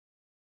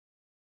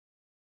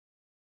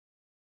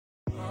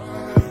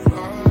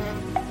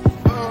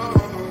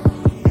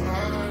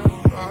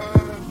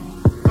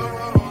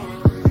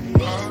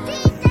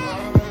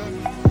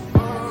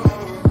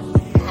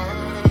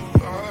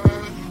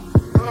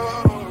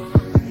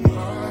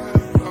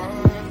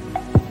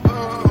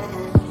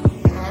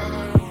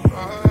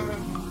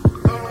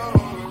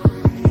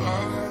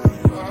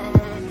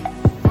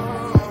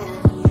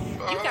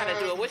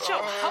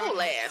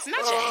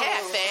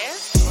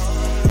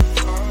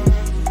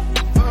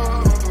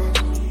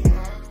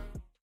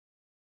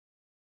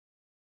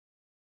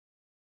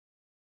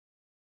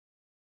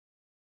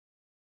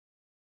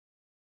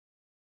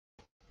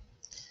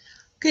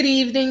Good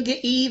evening, good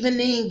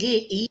evening,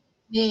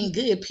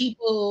 good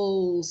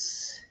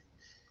peoples.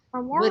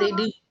 What it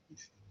do?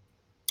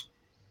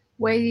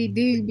 What do you What it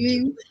do?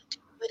 do?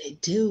 What it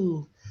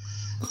do?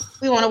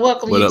 We want to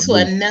welcome What you up, to boo?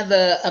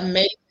 another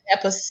amazing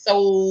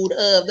episode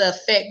of the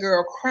Fat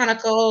Girl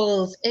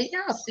Chronicles. And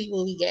y'all see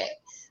what we got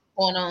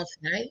going on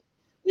tonight.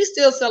 We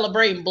still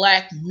celebrating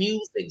Black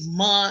Music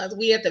Month.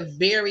 We at the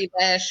very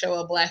last show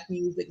of Black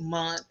Music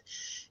Month.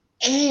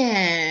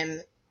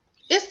 And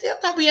it's still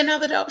gonna be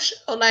another dope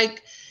show.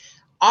 Like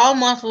all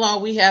month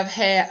long, we have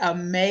had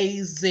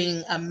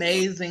amazing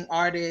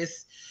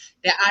artists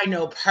that I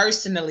know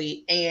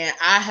personally, and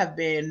I have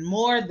been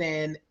more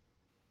than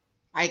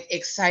like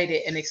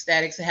excited and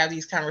ecstatic to have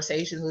these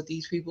conversations with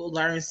these people,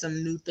 learn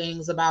some new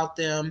things about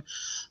them,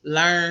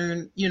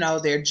 learn,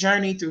 their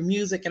journey through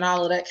music and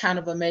all of that kind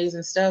of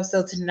amazing stuff.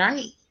 So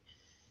tonight,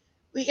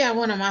 we got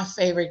one of my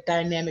favorite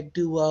dynamic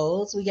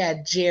duos. We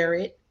got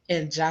Jared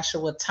and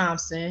Joshua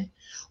Thompson.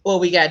 Or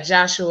we got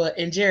Joshua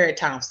and Jared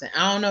Thompson.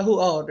 I don't know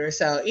who older.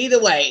 So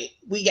either way,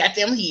 we got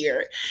them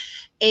here.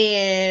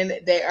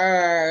 And they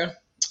are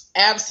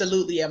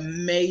absolutely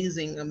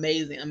amazing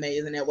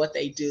at what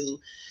they do.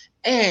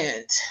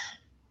 And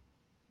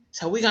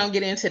so we're gonna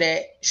get into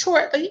that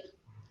shortly.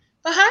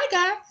 But hi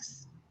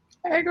guys.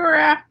 Hey,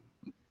 girl.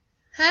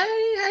 Hey,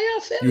 how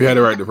y'all feeling? You had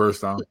it right the first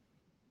time.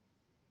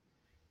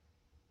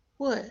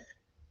 What?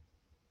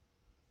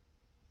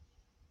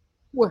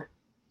 What?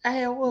 I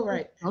had what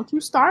right? Don't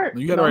you start.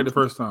 You got it right the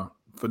first time.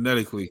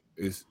 Phonetically,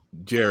 it's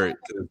Jared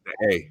to the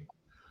A.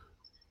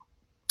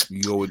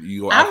 You go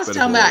I was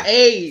talking about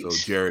age. So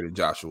Jared and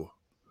Joshua.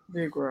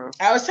 Big girl.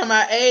 I was talking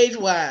about age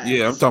wise.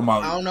 Yeah, I'm talking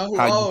about. I don't know who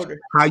how older.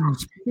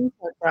 You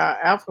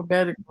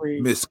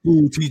Alphabetically. Miss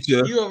School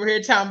Teacher. You over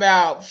here talking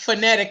about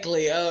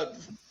phonetically,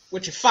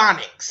 with your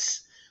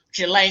phonics, with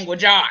your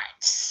language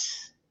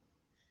arts.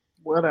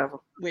 Whatever.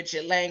 With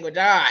your language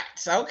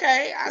arts.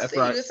 Okay, I That's see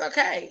right. you. It's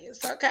okay.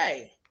 It's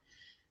okay.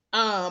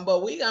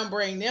 But we gonna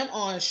bring them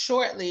on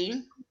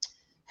shortly.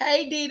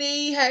 Hey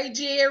Dee. Hey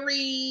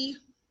Jerry.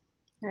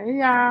 Hey,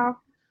 y'all.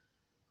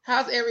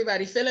 How's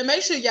everybody feeling?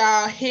 Make sure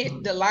y'all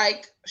hit the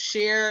like,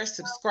 share,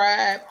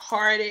 subscribe,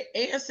 heart it,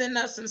 and send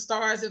us some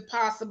stars if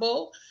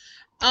possible.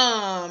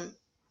 But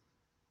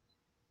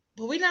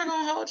we're not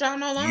gonna hold y'all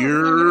no longer.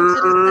 We're gonna get them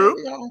to the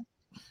stage.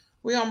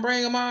 We're gonna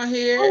bring them on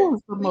here.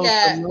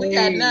 We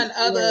got none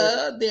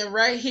other than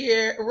right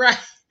here, right.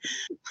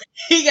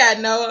 He got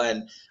no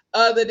one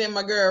other than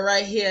my girl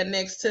right here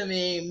next to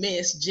me,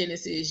 Miss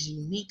Genesis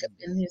Unique up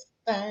in his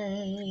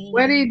thing.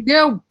 What do you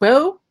do,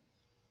 boo?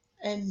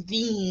 And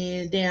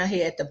then down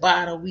here at the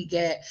bottom, we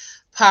got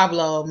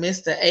Pablo,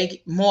 Mr.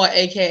 More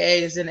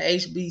AKAs in the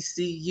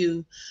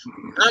HBCU.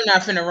 I'm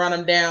not finna run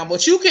them down,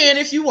 but you can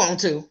if you want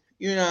to.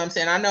 You know what I'm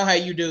saying? I know how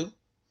you do.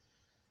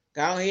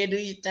 Go ahead, do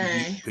your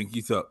thing.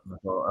 Pinkies up.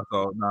 That's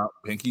all. Nah,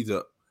 pinkies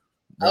up.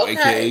 More okay.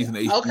 AKAs in the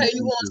HBCU. Okay,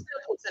 you want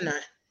simple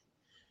tonight.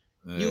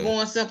 Yeah. You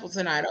going simple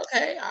tonight.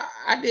 Okay,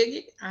 I dig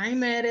it. I ain't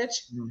mad at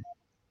you.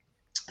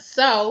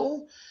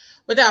 So,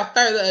 without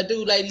further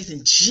ado, ladies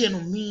and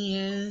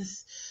gentlemen,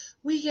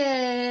 we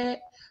got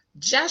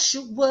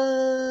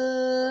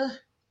Joshua.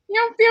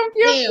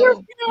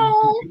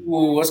 Ooh,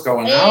 what's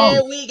going on?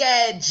 And we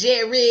got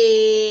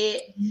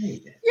Jared.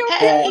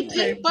 Hey,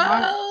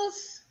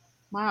 peoples.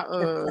 My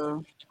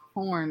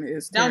horn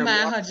is don't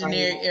mind her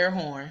generic air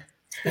horn.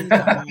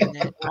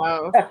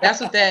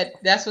 That's what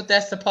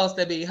that's supposed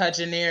to be, her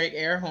generic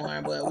air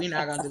horn, but we're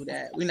not gonna do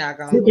that. We're not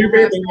gonna do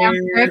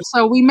that.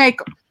 So we make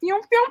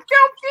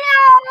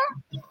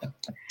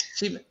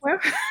She's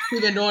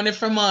been doing it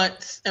for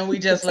months, and we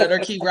just let her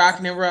keep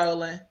rocking and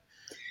rolling.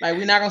 Like,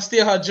 we're not gonna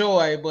steal her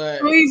joy,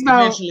 but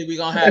eventually we're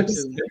gonna have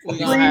to. We're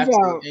gonna have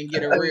to and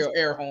get a real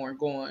air horn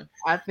going.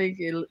 I think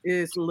it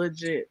is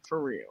legit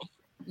for real.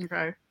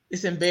 Okay.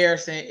 It's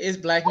embarrassing. It's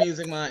Black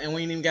Music Month, and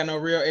we ain't even got no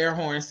real air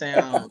horn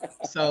sound.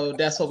 So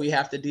that's what we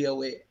have to deal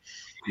with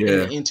in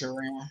the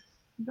interim.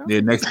 Yeah,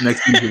 next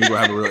season we're gonna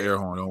have a real air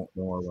horn. Don't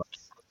worry about it.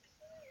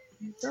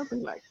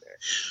 Something like that.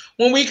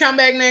 When we come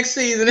back next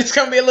season, it's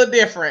gonna be a little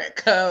different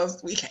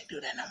because we can't do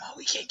that no more.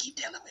 We can't keep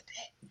dealing with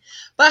that.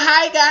 But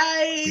hi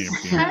guys.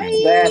 Hi.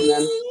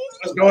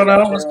 What's going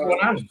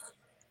on?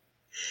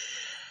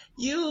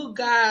 You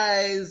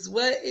guys,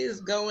 what is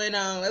going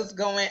on? What's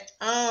going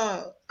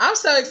on? I'm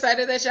so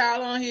excited that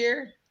y'all on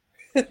here.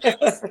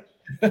 Like,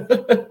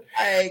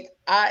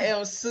 I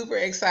am super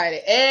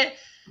excited. And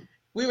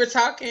we were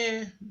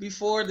talking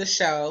before the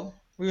show.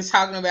 We were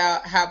talking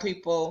about how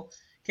people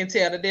can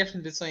tell the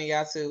difference between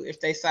y'all two if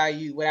they saw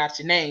you without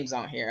your names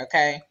on here,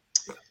 okay?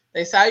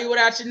 They saw you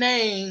without your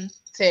name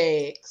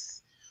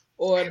tags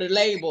or the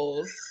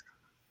labels.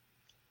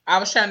 I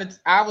was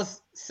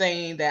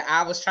saying that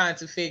I was trying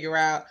to figure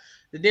out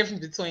the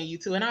difference between you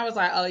two, and I was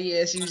like, oh yeah,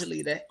 it's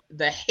usually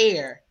the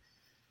hair,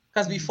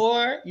 because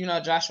before,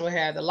 Joshua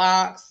had the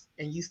locks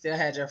and you still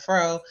had your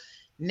fro.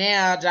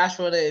 Now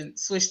Joshua then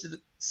switched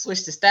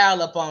the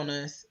style up on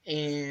us,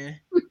 and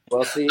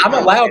well, see, I'm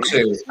allowed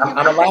to.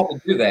 I'm allowed to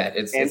do that.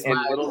 It's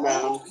little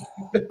known.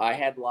 I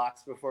had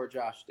locks before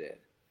Josh did.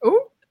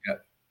 Ooh.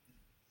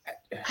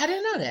 I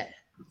didn't know that.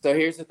 So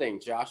here's the thing.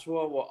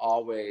 Joshua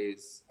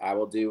I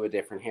will do a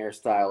different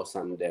hairstyle,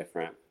 something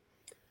different.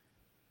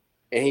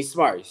 And he's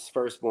smart. He's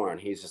firstborn.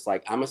 He's just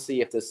like, I'm going to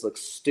see if this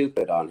looks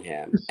stupid on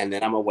him. And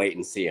then I'm going to wait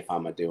and see if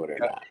I'm going to do it or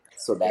not.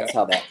 So that's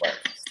how that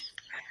works.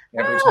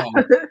 Every time.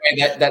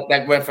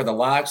 That went for the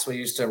locks. We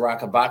used to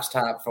rock a box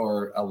top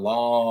for a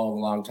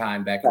long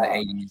time back in the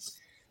 80s.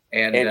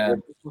 And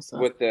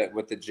with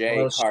the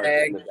J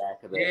carving in the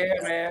back of the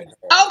man.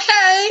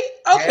 Okay,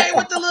 Yeah.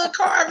 with the little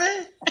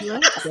carving.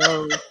 Let's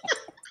go.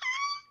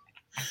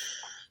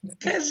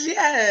 Cause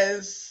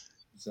yes.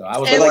 So I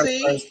was And like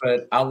see- first,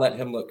 but I'll let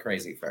him look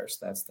crazy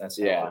first. That's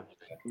Yeah.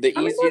 The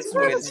I mean, easiest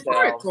way to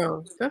smart, tell.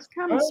 though. That's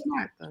kind of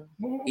smart, though.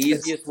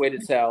 Easiest way to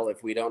tell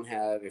if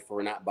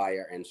we're not by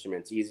our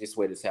instruments. Easiest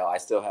way to tell. I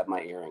still have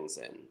my earrings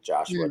in.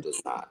 Joshua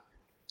does not.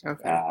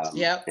 Okay.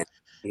 Yep. And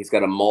he's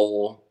got a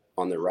mole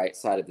on the right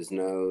side of his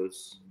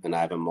nose, and I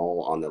have a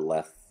mole on the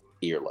left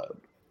earlobe.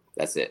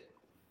 That's it.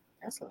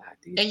 That's a lot.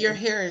 Of detail. And your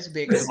hair is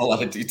bigger. There's a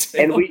lot of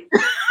detail.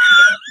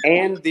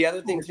 And the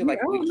other thing too,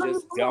 like we Oh, no,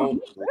 just no.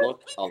 don't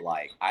look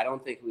alike. I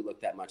don't think we look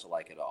that much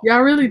alike at all.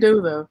 Y'all really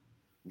do, though.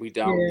 We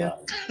don't. Yeah.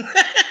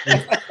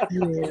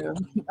 know. Yeah.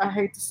 I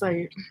hate to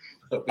say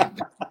it.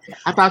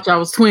 I thought y'all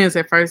was twins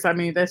at first. I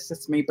mean, that's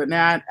just me. But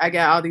now I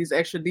got all these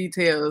extra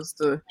details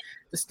to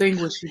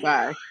distinguish you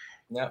by.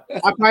 Yeah. I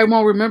probably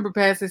won't remember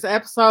past this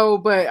episode,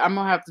 but I'm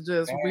going to have to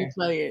just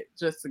replay it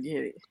just to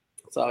get it.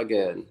 It's all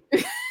good.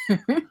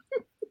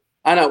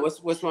 I know.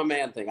 What's my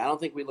man thing? I don't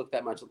think we look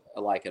that much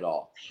alike at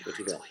all. What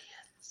you think?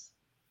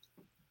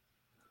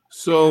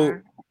 So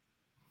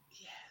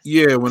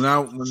yeah, when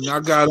I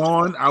got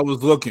on, I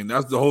was looking.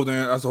 That's the whole thing.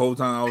 That's the whole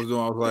time I was doing.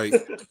 I was like,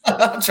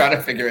 I'm trying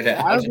to figure it I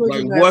out. was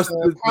looking like at what's the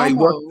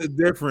what's the promo.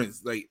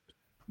 difference? Like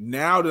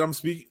now that I'm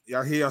speaking,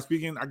 y'all hear y'all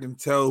speaking, I can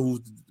tell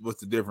what's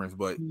the difference.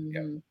 But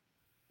Mhm.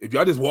 if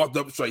y'all just walked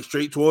up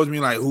straight towards me,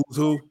 like who's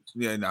who?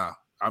 Yeah, nah,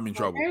 I'm in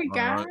trouble. Hey,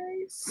 All right?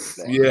 guys.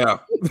 Yeah.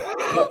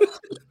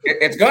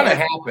 It's gonna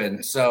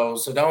happen, so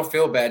don't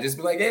feel bad. Just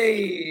be like,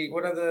 hey,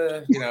 what are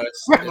the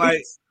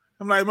It's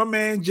I'm like my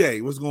man Jay.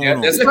 What's going Yeah,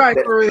 on? that's it. Right,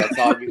 for real. That's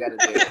all you got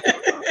to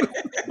do.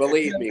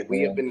 Believe me,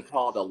 we have been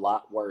called a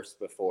lot worse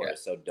before,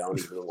 so don't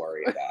even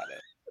worry about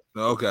it.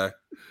 Okay.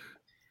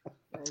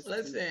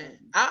 Listen,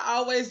 I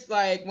always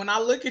like when I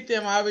look at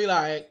them, I'll be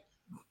like,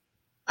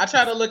 I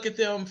try to look at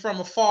them from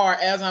afar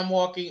as I'm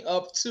walking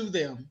up to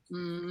them,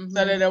 Mhm.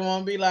 so that they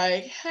won't be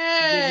like, Give you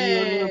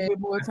a little "Hey, bit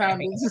more time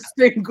to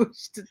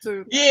distinguish the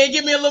two. yeah,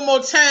 give me a little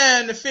more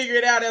time to figure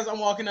it out as I'm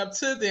walking up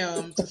to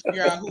them to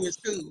figure out who is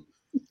who."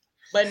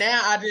 But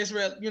now I just,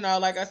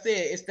 like I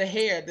said, it's the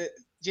hair.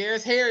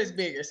 Jared's hair is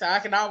bigger, so I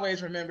can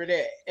always remember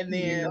that. And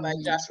then, like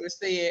Joshua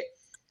said,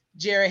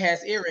 Jared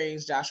has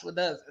earrings, Joshua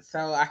doesn't,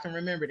 so I can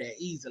remember that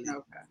easily.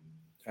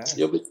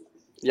 Okay.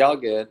 Y'all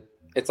good.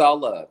 It's all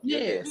love.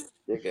 Yeah.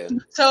 You're good.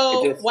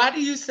 So It just- why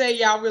do you say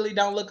y'all really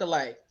don't look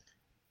alike?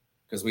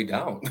 Because we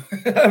don't.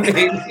 I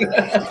mean,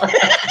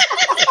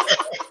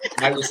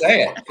 I would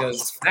say it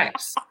because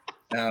facts.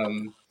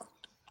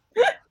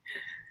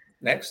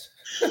 Next.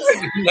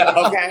 No.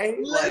 Okay.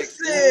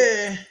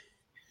 Listen,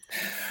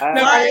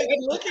 No, like,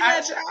 looking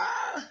at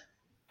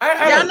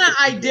y'all, y'all not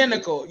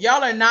identical.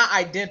 Y'all are not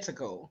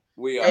identical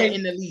We are.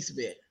 in the least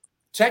bit.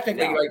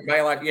 Technically, No. like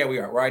biologically, yeah, we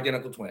are. We're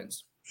identical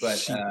twins. But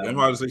Shit, I'm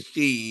about to say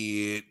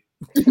shit.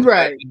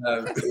 Right.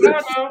 no.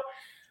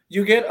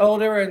 You get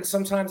older, and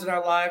sometimes in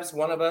our lives,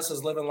 one of us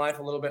is living life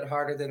a little bit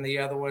harder than the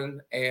other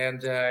one,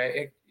 and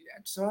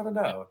so I don't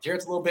know.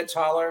 Jared's a little bit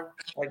taller,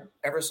 like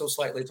ever so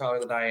slightly taller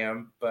than I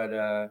am,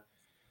 but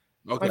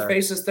my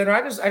face is thinner.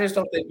 I just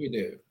don't think we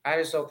do. I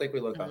just don't think we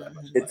look all that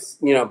much alike. It's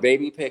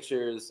baby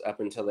pictures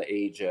up until the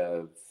age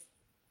of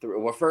 3.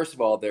 Well, first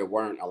of all, there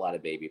weren't a lot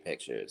of baby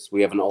pictures.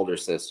 We have an older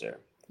sister,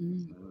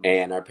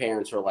 and our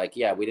parents were like,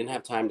 "Yeah, we didn't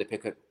have time to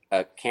pick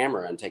a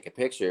camera and take a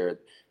picture.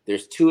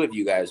 There's 2 of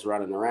you guys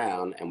running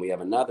around, and we have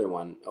another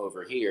one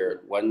over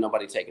here. Wasn't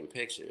nobody taking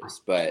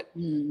pictures, but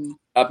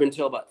up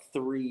until about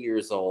 3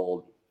 years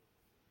old,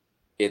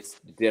 it's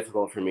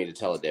difficult for me to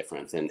tell a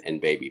difference in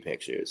baby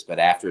pictures. But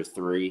after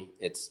 3,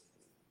 it's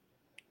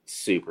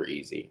super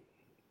easy.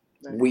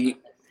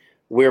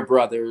 We're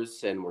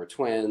brothers and we're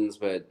twins,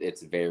 but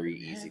it's very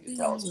easy to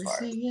tell us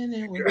apart.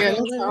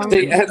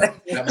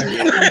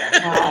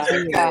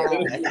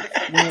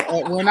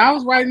 When I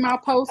was writing my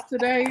post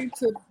today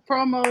to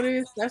promo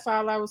this, that's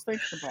all I was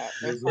thinking about.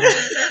 That's all.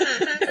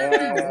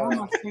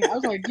 I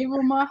was like, give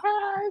him a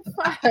high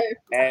five.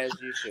 As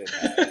you should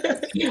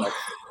have.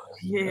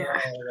 Yeah.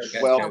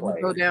 Well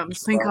played. Go down the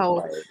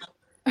sinkhole.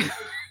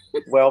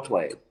 Well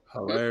played.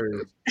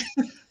 Hilarious.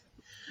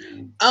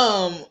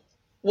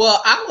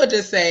 Well, I would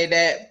just say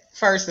that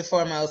first and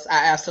foremost,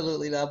 I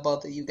absolutely love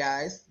both of you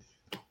guys.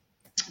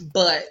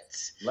 But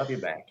Love you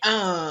back.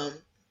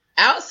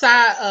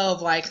 Outside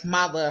of like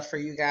my love for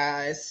you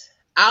guys,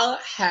 I'll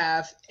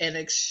have an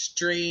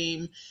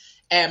extreme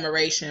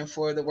admiration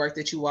for the work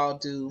that you all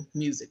do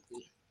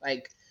musically.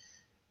 Like,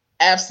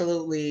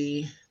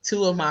 absolutely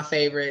 2 of my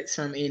favorites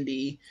from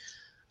indie.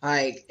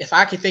 Like, if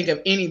I could think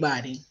of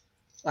anybody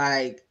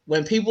Like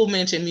when people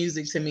mention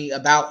music to me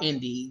about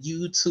indie,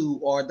 you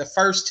two are the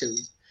first two,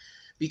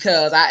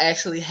 because I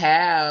actually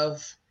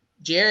have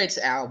Jared's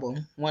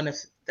album, one of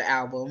the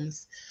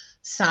albums,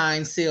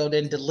 signed, sealed,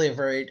 and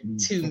delivered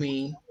to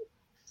me.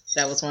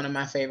 That was one of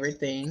my favorite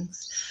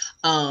things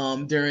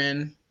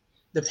during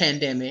the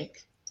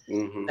pandemic.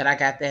 That I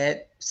got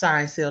that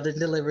signed, sealed, and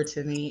delivered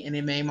to me, and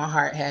it made my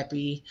heart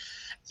happy.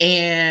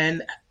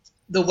 And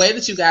the way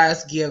that you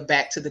guys give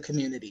back to the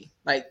community,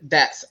 like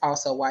that's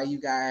also why you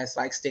guys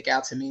like stick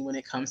out to me when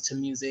it comes to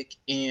music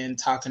and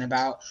talking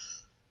about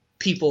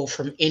people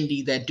from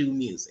indie that do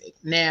music.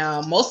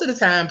 Now, most of the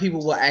time people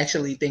will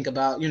actually think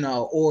about,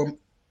 or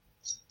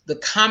the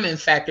common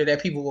factor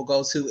that people will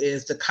go to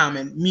is the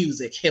common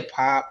music, hip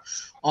hop,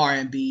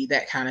 R&B,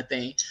 that kind of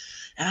thing.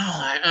 And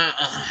I'm like,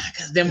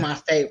 because they're my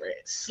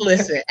favorites.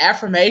 Listen,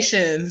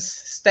 Affirmations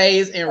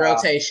stays in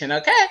rotation,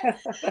 okay?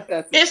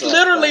 It's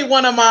literally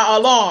one of my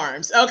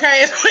alarms,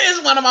 okay?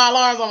 It's one of my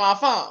alarms on my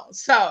phone.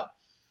 So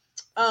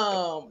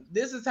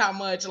this is how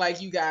much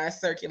like you guys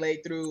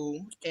circulate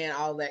through and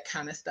all that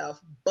kind of stuff.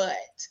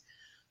 But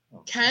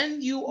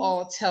can you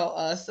all tell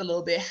us a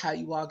little bit how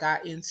you all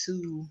got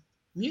into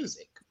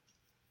music?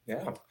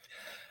 Yeah.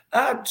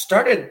 I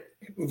started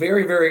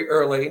very, very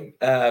early.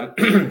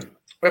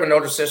 We have an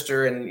older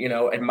sister and,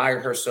 admire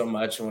her so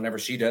much. And whenever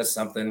she does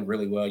something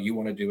really well, you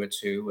want to do it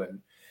too. And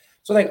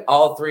so I think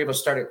all three of us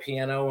started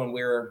piano when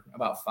we were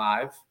about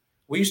 5.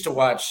 We used to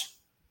watch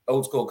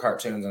old school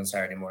cartoons on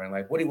Saturday morning,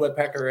 like Woody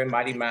Woodpecker and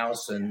Mighty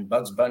Mouse and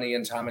Bugs Bunny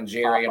and Tom and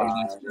Jerry.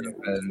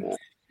 And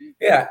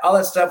yeah, all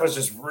that stuff was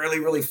just really,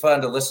 really fun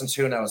to listen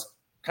to. And I was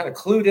kind of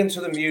clued into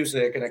the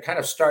music, and it kind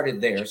of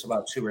started there. So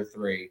about 2 or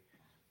 3.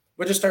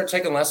 We just started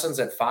taking lessons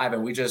at 5,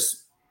 and we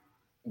just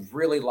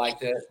really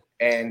liked it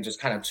and just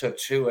kind of took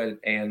to it.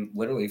 And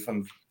literally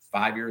from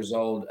 5 years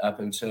old up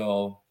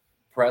until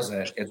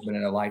present, it's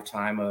been a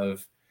lifetime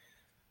of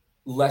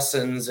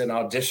lessons and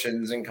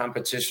auditions and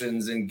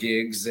competitions and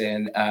gigs.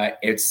 And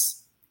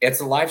it's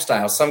a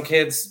lifestyle. Some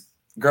kids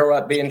grow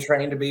up being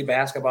trained to be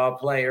basketball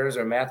players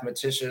or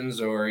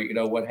mathematicians or,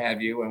 what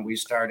have you. And we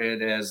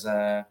started as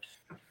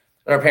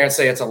our parents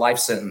say it's a life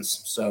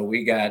sentence. So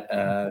we got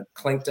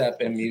clinked up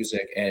in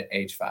music at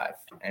age 5.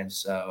 And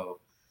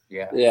so,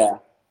 yeah. Yeah.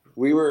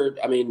 We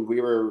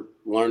were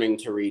learning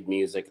to read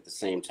music at the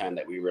same time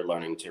that we were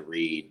learning to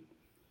read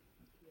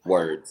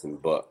words and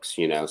books,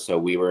 so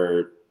we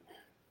were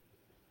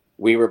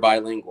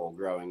bilingual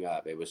growing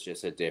up. It was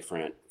just a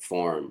different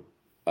form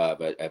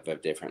of a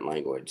different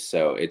language.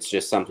 So it's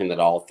just something that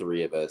all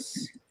three of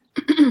us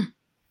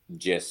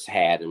just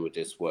had and was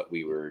just what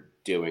we were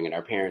doing. And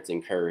our parents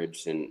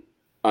encouraged and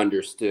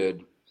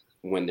understood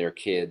when their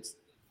kids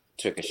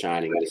took a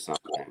shining to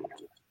something.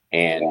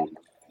 And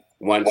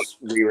once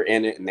we were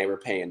in it and they were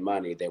paying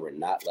money, they were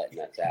not letting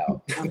us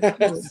out.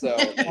 So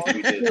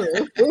we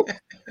did,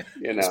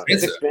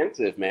 it's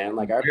expensive, man.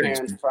 Like our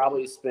parents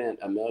probably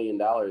spent $1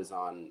 million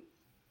on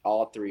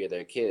all 3 of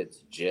their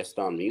kids just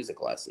on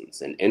music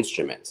lessons and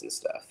instruments and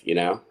stuff.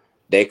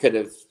 They could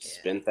have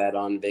spent that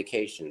on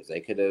vacations. They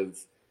could have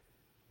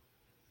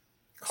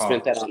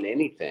spent that on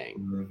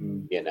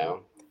anything,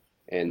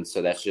 And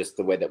so that's just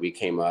the way that we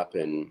came up,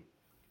 and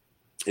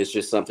it's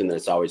just something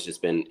that's always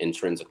just been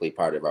intrinsically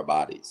part of our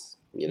bodies,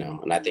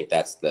 and I think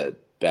that's the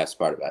best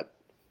part about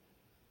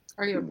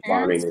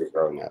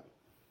growing up.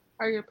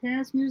 Are your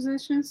parents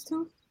musicians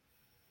too?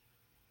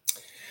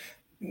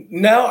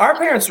 No, our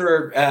parents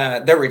were,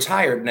 they're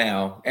retired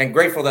now, and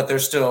grateful that they're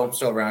still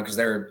around because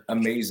they're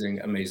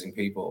amazing, amazing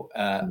people.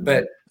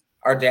 But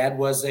our dad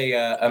was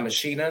a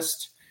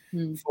machinist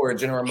for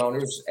General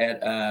Motors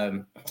at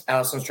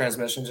Allison's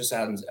Transmission, just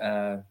out in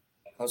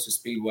close to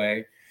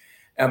Speedway.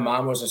 And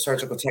mom was a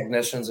surgical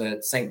technician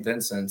at St.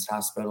 Vincent's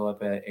Hospital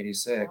up at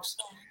 86.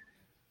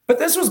 But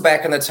this was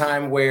back in the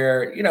time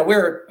where,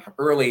 we're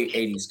early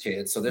 80s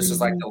kids. So this is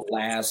like the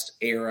last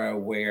era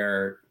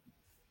where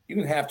you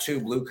can have 2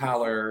 blue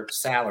collar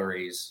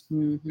salaries,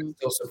 and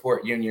still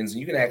support unions.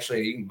 And you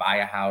can buy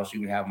a house,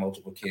 you can have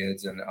multiple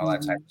kids and all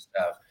that type of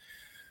stuff.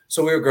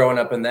 So we were growing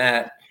up in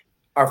that.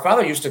 Our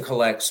father used to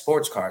collect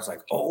sports cars,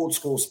 like old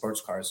school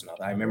sports cars and all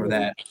that. I remember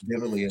that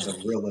vividly as a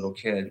real little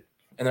kid.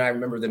 And then I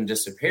remember them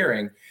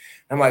disappearing.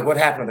 I'm like, what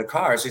happened to the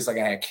cars? He's like,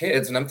 I had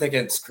kids. And I'm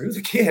thinking, screw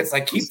the kids.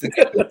 Like, keep the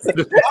kids.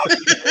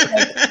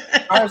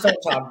 Cars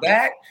don't talk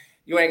back.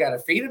 You ain't got to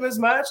feed them as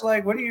much.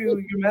 Like, what are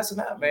you're messing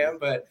up, man?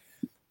 But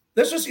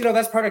that's just,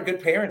 that's part of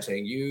good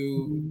parenting.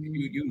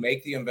 You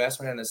make the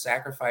investment and the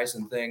sacrifice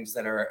in things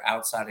that are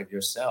outside of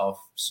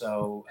yourself.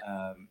 So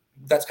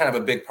that's kind of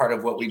a big part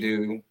of what we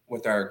do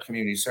with our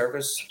community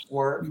service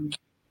work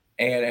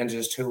and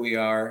just who we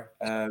are.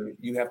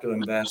 You have to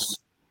invest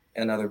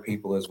in other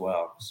people as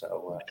well.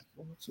 So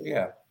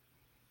yeah.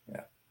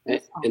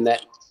 And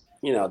that,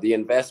 the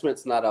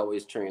investment's not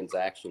always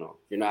transactional.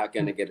 You're not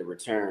going to get a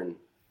return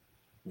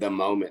the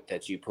moment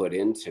that you put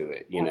into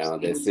it.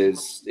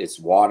 It's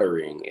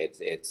watering,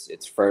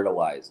 it's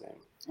fertilizing.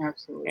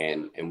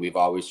 Absolutely. And we've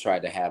always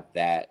tried to have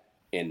that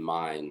in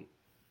mind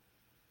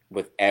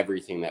with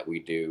everything that we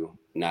do,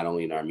 not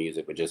only in our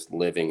music, but just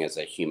living as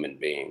a human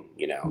being,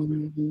 you know.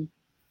 Mm-hmm.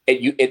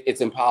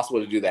 It's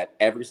impossible to do that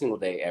every single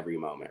day, every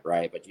moment,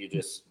 right? But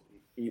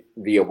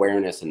the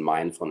awareness and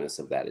mindfulness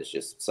of that is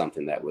just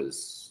something that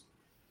was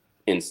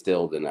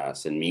instilled in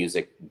us, and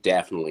music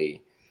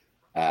definitely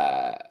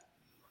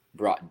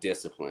brought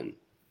discipline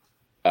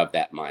of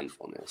that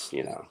mindfulness,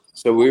 you know.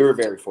 So we were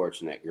very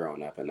fortunate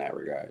growing up in that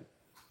regard.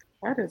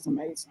 That is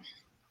amazing.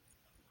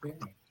 Yeah.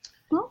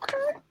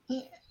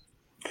 Okay.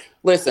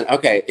 Listen,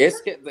 okay,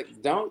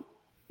 don't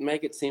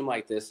make it seem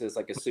like this is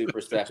like a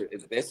super special.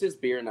 This is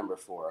beer number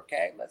 4,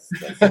 okay? Let's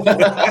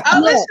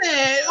Oh, listen,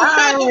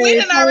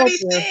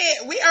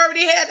 we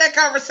already had that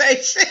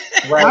conversation.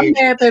 Right. I'm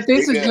mad that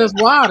this is just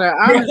water,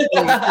 honestly.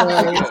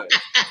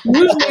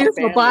 Usually it's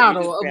a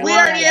bottle of We water.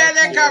 already had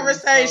that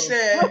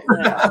conversation.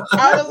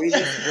 Yeah. We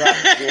just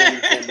dropped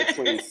gems in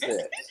between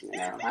sips, you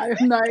know? I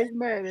am not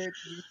mad at you.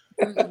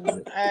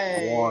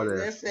 Hey, Water.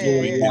 listen,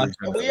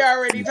 we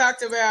already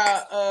talked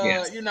about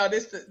Yes. you know,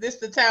 this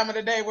the time of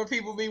the day where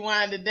people be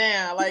winding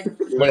down. Like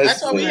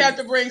that's why we have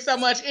to bring so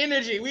much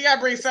energy. We gotta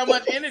bring so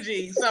much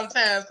energy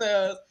sometimes,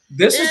 because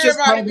This is just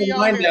part of everybody the be on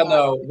wind here down, like-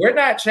 though. We're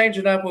not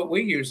changing up what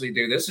we usually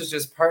do. This is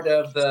just part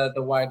of the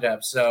wind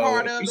up. So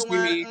part if of you the see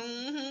one. me,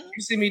 Mhm.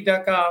 you see me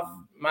duck off,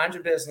 mind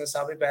your business.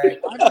 I'll be back. I'd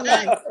be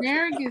like,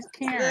 Karen is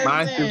Karen.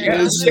 Mind your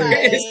Listen, I'm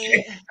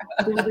business.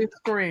 like- Through this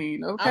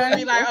screen, okay? I'm gonna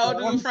be like old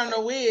dude from the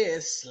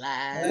Wiz.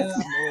 Slide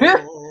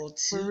slow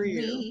For to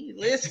real. me.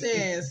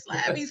 Listen,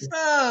 slide me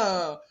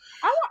some.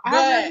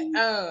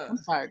 I'm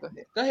sorry, go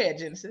ahead. Go ahead,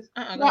 Genesis.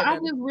 Go No, ahead, I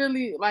baby. just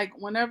really like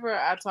whenever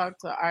I talk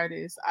to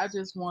artists, I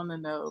just want to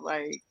know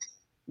like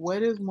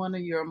what is one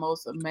of your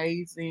most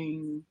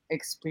amazing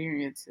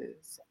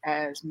experiences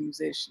as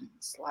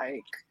musicians?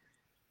 Like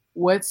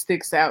what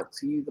sticks out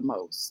to you the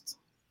most?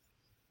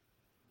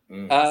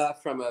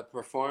 From a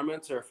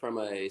performance or from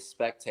a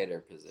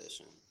spectator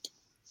position?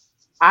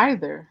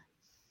 Either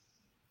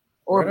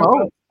or Right on.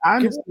 both.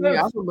 Honestly, Give it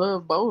I both. would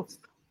love both.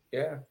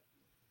 Yeah.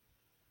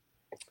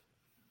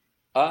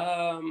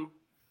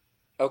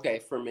 Okay,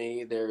 for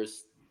me,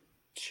 there's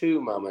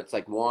 2 moments.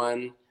 Like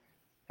one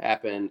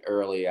happened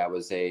early. I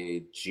was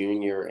a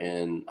junior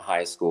in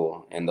high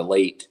school, and the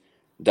late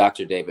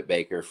Dr. David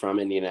Baker from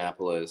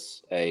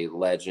Indianapolis, a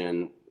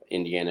legend,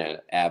 Indiana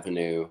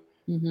Avenue,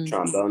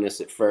 trombonist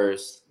at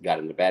first, got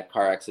in a bad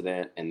car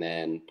accident, and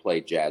then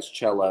played jazz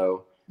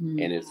cello.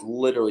 And it's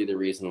literally the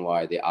reason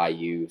why the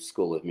IU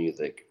School of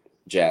Music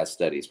Jazz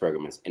Studies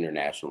program is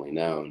internationally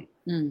known.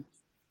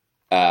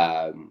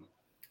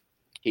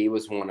 He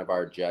was one of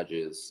our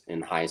judges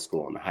in high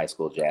school in the high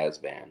school jazz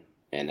band,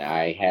 and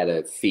I had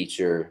a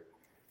feature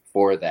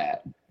for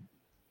that.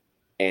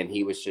 And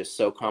he was just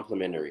so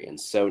complimentary and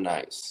so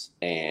nice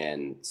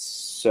and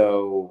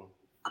so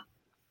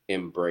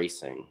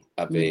embracing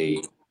of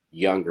a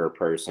younger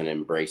person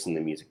embracing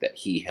the music that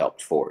he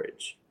helped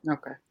forage.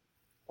 Okay.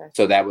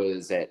 So that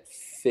was at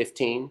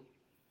 15,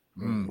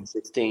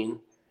 16.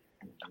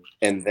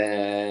 And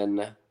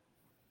then,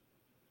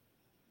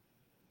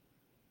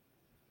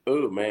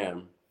 oh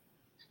man.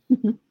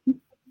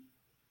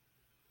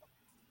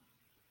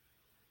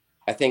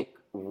 I think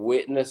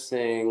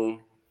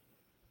witnessing,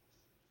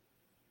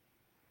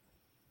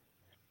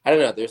 I don't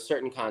know, there's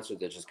certain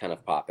concerts that just kind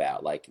of pop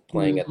out, like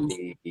playing at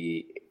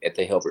the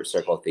Hilbert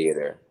Circle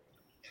Theater,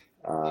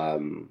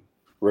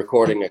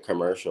 recording a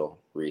commercial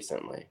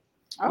recently.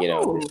 You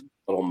know,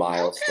 little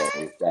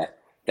milestones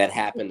that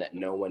happen that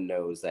no one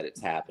knows that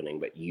it's happening,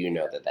 but you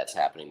know that that's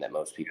happening, that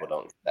most people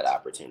don't get that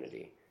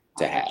opportunity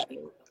to have.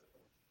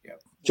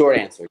 Short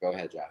answer. Go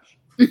ahead, Josh.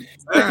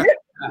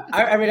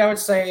 I mean, I would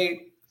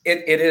say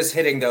it is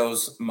hitting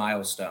those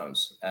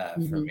milestones for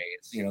me.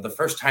 It's, you know, the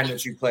first time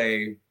that you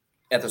play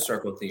at the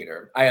Circle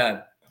Theater.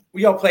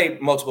 We all play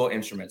multiple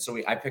instruments. So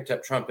I picked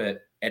up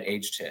trumpet at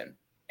age 10.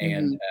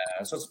 And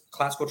so it's a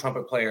classical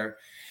trumpet player.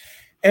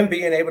 And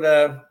being able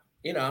to,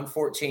 you know, I'm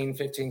 14,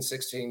 15,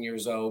 16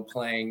 years old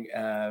playing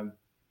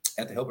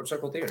at the Hilbert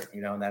Circle Theater,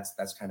 you know, and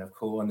that's kind of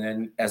cool. And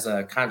then as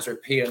a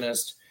concert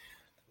pianist,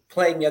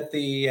 playing at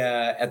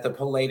the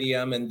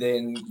Palladium, and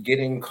then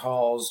getting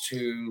calls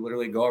to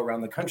literally go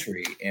around the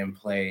country and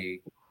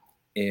play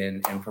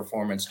in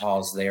performance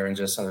halls there and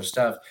just other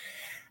stuff.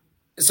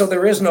 So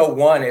there is no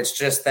one. It's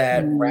just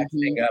that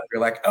ratcheting up.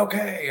 You're like,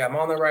 okay, I'm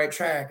on the right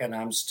track and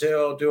I'm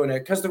still doing it.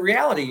 Because the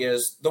reality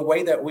is the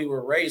way that we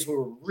were raised, we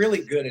were really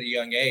good at a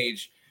young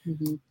age.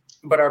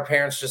 But our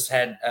parents just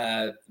had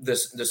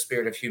the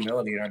spirit of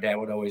humility. And our dad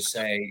would always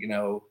say, you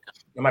know,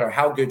 no matter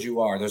how good you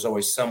are, there's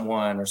always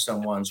someone or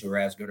someones who are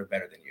as good or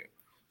better than you.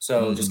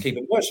 So just keep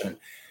it pushing.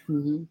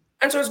 And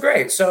so it's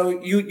great. So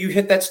you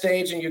hit that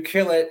stage and you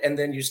kill it, and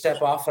then you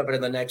step off of it,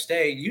 and the next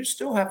day you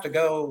still have to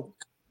go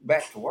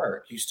back to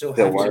work. You still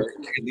have to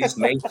at least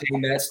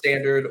maintain that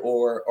standard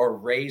or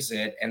raise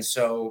it. And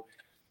so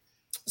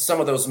some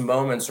of those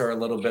moments are a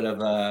little bit of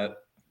a,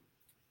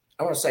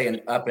 I want to say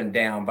an up and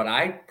down, but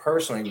I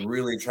personally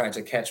really try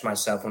to catch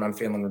myself when I'm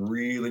feeling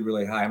really,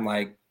 really high. I'm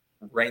like,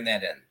 rein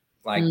that in.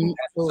 Like, pat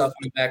myself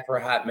on the back for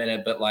a hot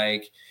minute, but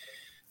like,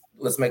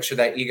 let's make sure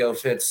that ego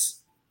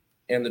fits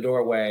in the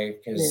doorway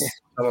because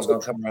someone's going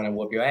to come around and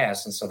whoop your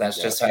ass. And so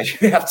that's just how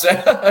you have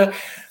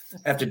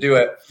to do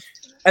it.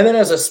 And then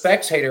as a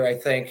spectator, I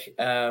think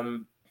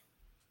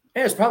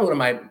it's probably one of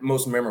my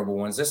most memorable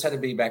ones. This had to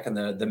be back in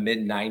the mid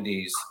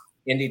 90s,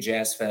 Indie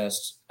Jazz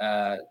Fest.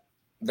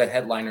 The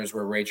headliners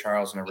were Ray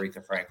Charles and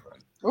Aretha Franklin.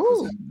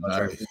 Ooh.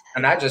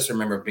 And I just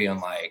remember being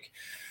like,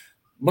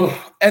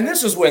 and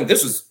this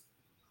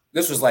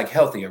was like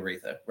healthy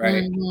Aretha,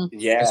 right? Mm-hmm.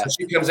 Yeah. So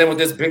she comes in with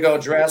this big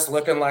old dress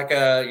looking like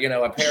a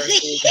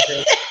parachute.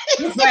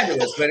 It was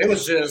fabulous, but it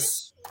was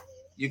just,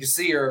 you could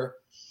see her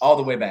all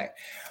the way back.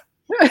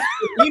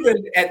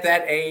 Even at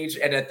that age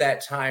and at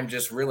that time,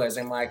 just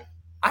realizing like,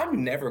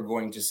 I'm never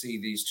going to see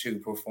these two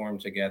perform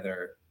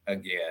together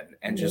again,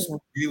 and just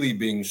really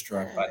being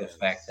struck by the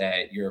fact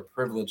that you're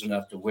privileged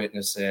enough to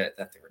witness it,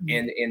 that they're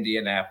in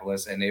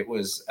Indianapolis, and it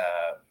was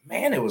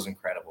it was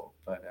incredible.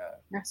 But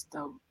that's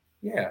dope.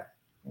 Yeah.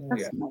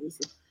 That's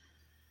amazing.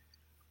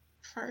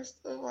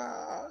 First of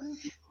all,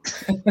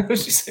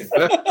 she said,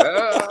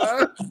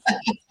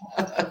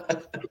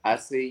 I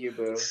see you,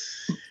 boo.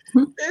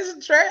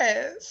 This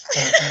dress.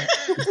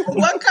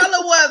 What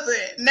color was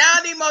it? Now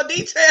I need more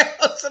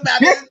details about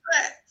this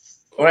dress.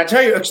 When I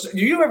tell you, do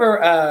you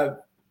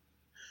ever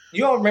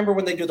you all remember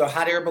when they do the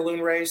hot air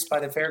balloon race by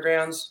the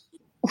fairgrounds?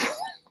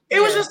 It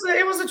was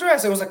a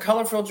dress. It was a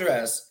colorful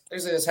dress.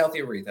 It's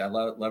healthy Aretha. I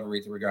love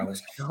Aretha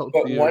regardless.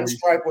 But one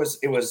stripe was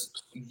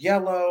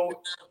yellow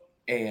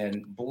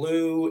and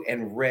blue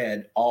and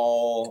red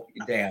all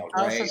down.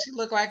 Oh, right? so she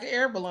looked like an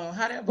air balloon.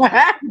 Hot air balloon.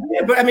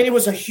 Yeah, but I mean, it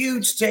was a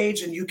huge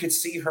stage, and you could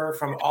see her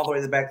from all the way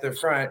to the back to the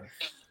front.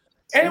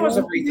 And it was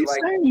Aretha.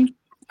 Like,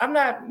 I'm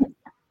not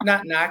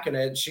knocking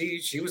it.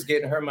 She was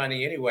getting her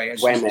money anyway.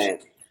 And Wait a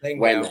minute.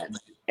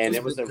 And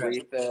it was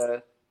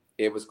Aretha.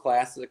 It was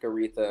classic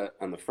Aretha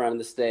on the front of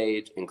the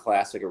stage and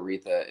classic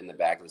Aretha in the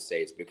back of the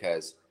stage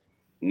because,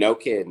 no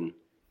kidding,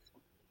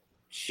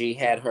 she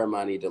had her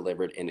money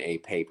delivered in a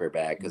paper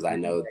bag because I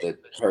know the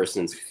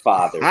person's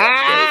father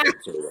gave it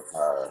to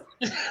her.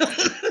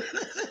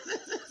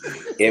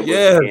 It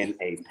was in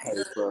a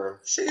paper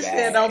She bag.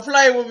 said, "Don't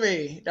play with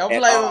me. Don't play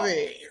with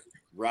me.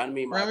 Run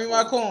me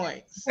my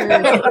coins." I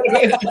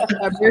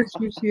bet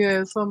you she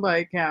had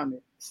somebody count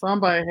it.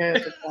 Somebody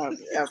had to count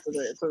it after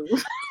that too.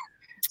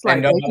 It's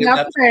like taking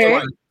out the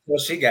bag. Well,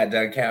 she got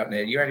done counting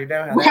it. You already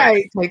know how.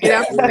 Right, take it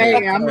out the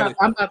bag. I'm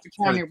about to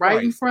count it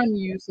right in front of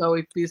you. So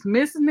if it's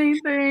missing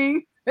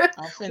anything, I'm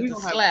finna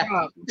slap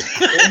you.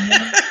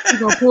 You're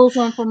gonna pull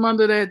something from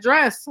under that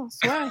dress. I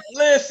swear.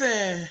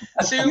 Listen,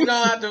 she was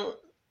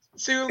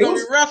gonna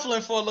be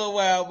ruffling for a little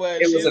while,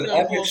 but it was an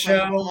epic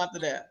show. After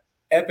that.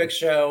 Epic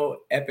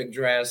show, epic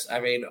dress.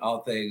 I mean, all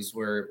things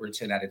were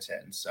 10 out of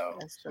 10. So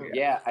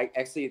yeah, I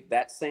actually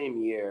that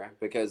same year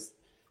because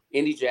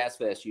Indie Jazz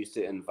Fest used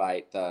to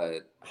invite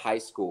the high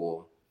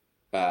school,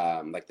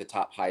 like the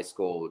top high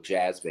school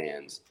jazz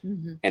bands,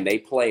 and they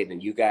played.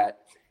 And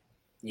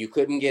you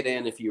couldn't get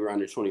in if you were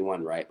under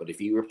 21, right? But if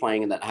you were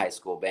playing in that high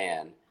school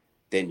band,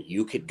 then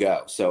you could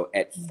go. So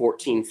at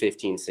 14,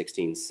 15,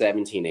 16,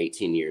 17,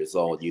 18 years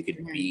old, you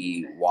could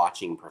be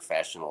watching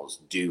professionals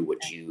do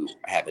what you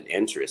have an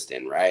interest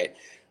in, right?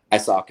 I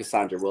saw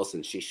Cassandra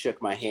Wilson. She shook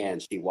my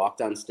hand. She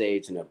walked on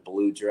stage in a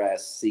blue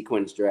dress,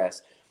 sequins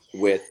dress,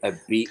 with a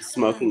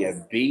smoking a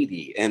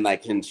beanie, and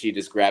she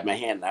just grabbed my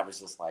hand, and I was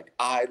just like,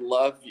 I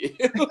love you.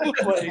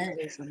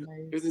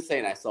 It was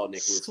insane. I saw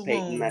Nicholas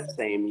Payton that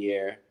same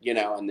year, and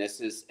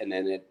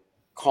then it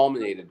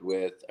culminated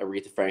with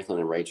Aretha Franklin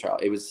and Ray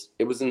Charles. It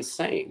was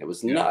insane. It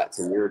was nuts.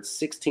 And you're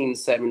 16,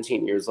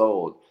 17 years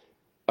old.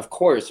 Of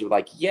course, you're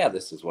like, yeah,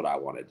 this is what I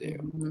want to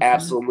do.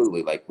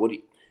 Absolutely. Like,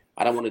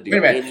 I don't want to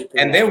do anything.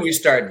 And then we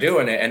start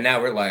doing it, and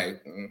now we're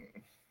like,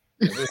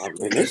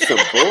 this is some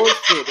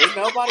bullshit. Ain't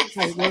nobody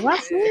like, was I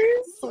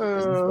serious? I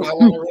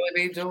want to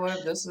really be doing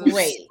this.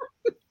 Wait.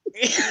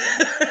 It's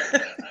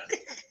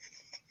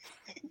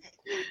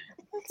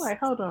like,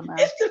 hold on now.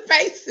 It's the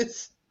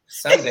faces.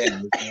 Someday.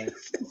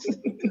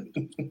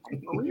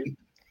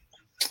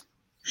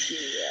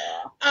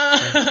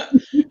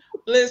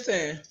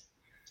 Listen,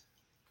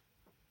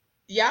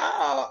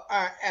 y'all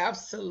are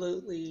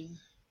absolutely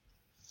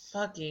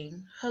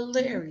fucking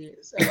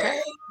hilarious.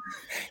 Okay,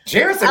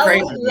 Jared's a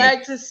crazy. I would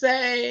like to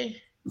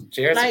say,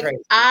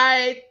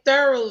 I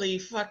thoroughly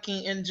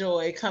fucking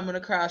enjoy coming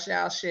across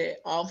y'all shit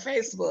on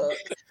Facebook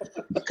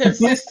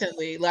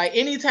consistently. Like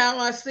anytime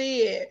I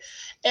see it,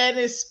 and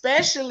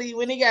especially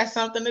when it got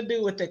something to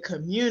do with the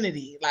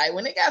community. Like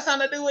when it got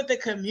something to do with the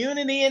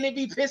community and it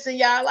be pissing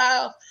y'all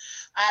off,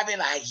 I be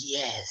like,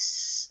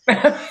 yes,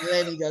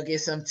 let me go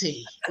get some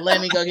tea. Let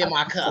me go get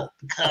my cup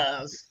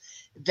because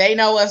they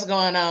know what's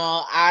going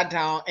on. I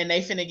don't, and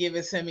they finna give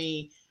it to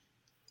me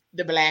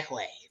the black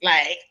way.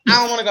 Like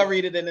I don't want to go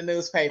read it in the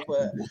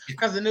newspaper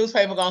because the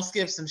newspaper gonna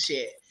skip some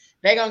shit.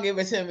 They gonna give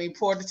it to me,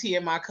 pour the tea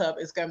in my cup.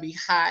 It's gonna be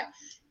hot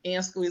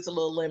and squeeze a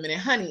little lemon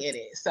and honey in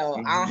it. So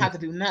I don't have to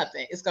do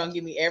nothing. It's gonna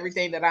give me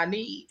everything that I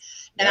need.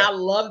 And I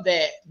love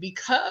that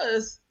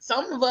because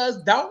some of us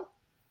don't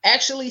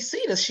actually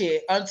see the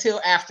shit until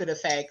after the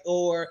fact,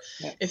 or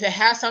if it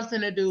has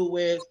something to do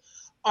with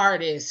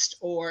artists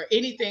or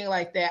anything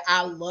like that.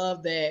 I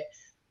love that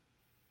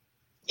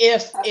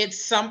if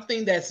it's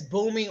something that's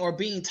booming or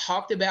being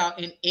talked about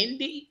in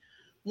indie,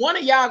 one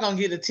of y'all gonna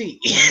get a tea.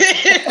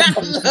 I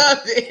love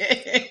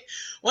it.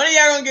 One of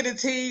y'all gonna get a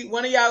tea.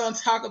 One of y'all gonna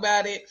talk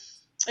about it.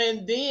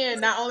 And then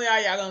not only are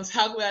y'all gonna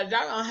talk about it,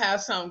 y'all gonna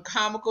have something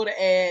comical to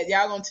add.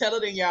 Y'all gonna tell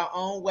it in your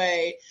own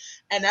way.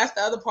 And that's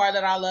the other part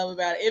that I love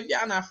about it. If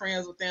y'all not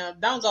friends with them,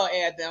 don't go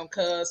add them,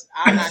 because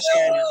I'm not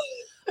sharing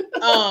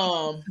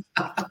them.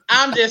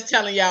 I'm just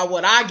telling y'all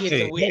what I get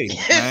to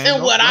witness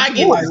and what I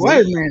get to see.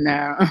 Wait a minute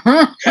now.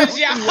 Because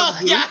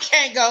y'all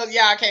can't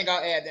go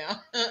add them.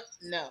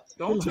 No.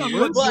 Don't tell me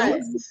what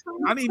to do.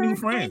 I need new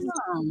friends.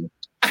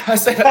 I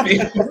said I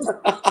need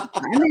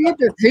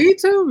the tea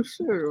too.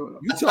 Sure.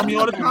 You tell me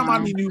all the time I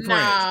need new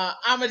friends. Nah,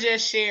 I'ma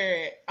just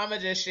share it.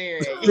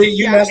 See,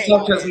 you messed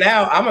up, because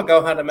now I'm gonna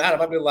go hunt them out. I'm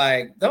gonna be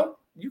like,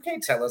 you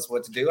can't tell us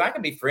what to do. I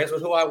can be friends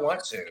with who I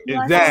want to.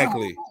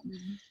 Exactly.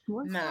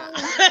 Nah.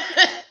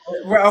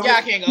 Well,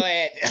 y'all can't go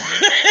add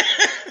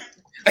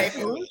them.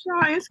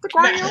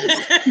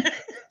 Instagram.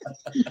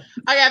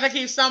 I got to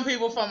keep some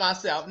people for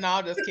myself. No,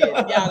 I'm just kidding.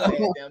 Y'all go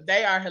add them.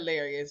 They are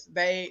hilarious.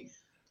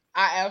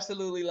 I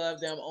absolutely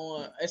love them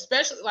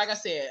especially, like I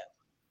said,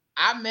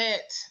 I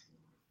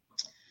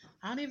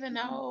don't even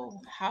know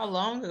how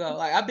long ago.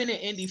 Like, I've been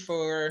in indie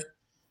for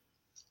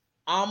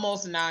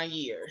almost 9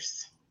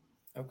 years.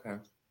 Okay.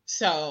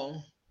 So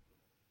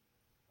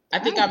I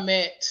think I've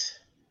been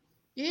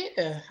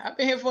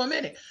here for a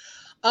minute.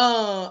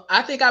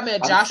 I think I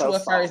met Joshua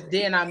first,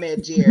 then I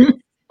met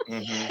Jared.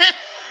 Mm-hmm.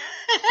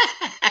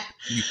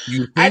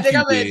 I think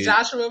I met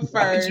Joshua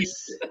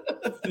first.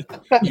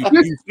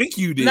 You think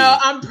you did? No,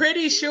 I'm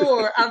pretty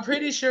sure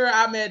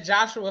I met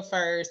Joshua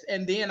first,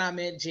 and then I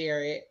met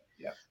Jared.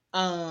 Yeah.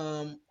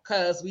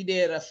 Because I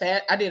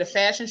did a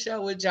fashion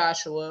show with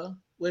Joshua,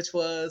 which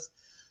was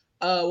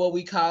what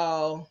we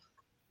call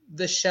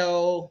the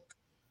show.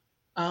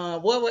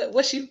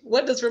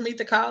 What does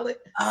Ramita call it?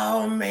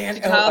 Oh man,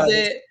 she calls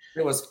it.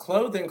 It was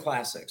Clothing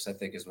Classics, I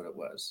think is what it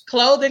was.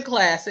 Clothing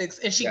Classics,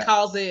 and she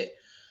calls it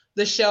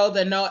the show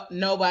that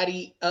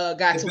nobody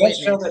got to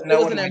witness. Show that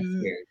no one went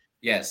to.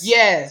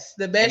 Yes,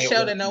 the best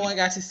show that no one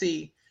got to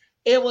see.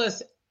 It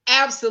was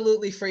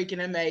absolutely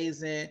freaking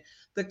amazing.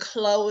 The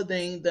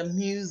clothing, the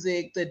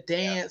music, the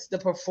dance, the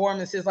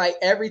performances, like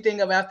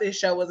everything about this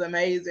show was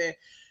amazing.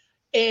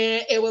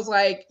 And it was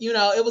like,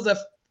 it was a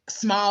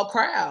small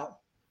crowd.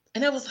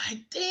 And it was like,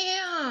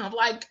 damn,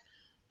 like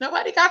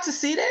nobody got to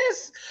see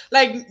this.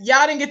 Like,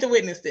 y'all didn't get to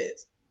witness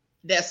this.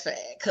 That's fact,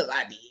 because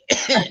I did.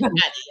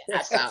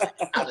 I saw it.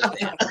 I was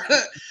there.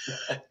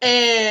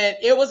 And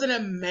it was an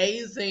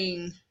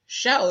amazing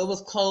show. It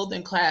was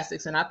Clothing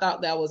Classics. And I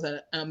thought that was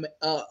a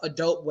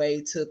dope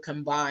way to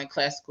combine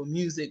classical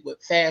music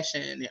with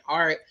fashion and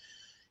art.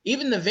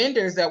 Even the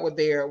vendors that were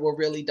there were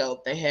really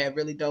dope. They had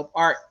really dope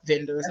art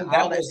vendors and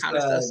all that kind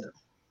of stuff.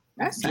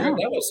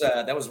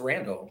 That was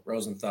Randall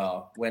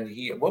Rosenthal when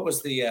what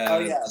was the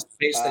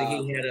space that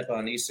he had up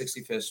on East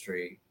 65th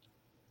Street?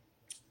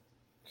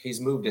 He's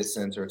moved it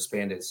since or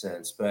expanded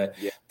since, but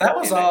that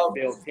was all.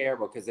 That feels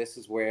terrible because this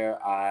is where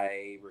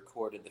I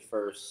recorded the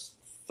first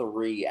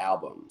 3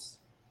 albums.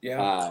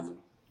 Yeah.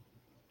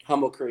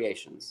 Humble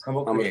Creations.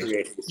 Humble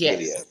Creations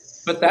Studio.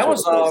 But that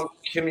was all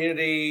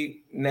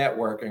community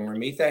networking.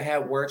 Ramita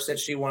had works that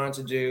she wanted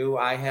to do.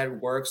 I had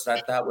works that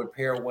I thought would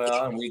pair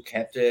well, and we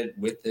kept it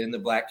within the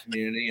Black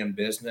community and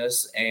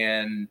business.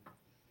 And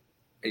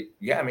I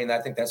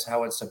think that's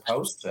how it's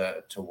supposed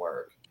to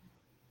work.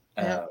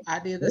 I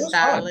did the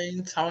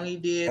styling. Fun. Tony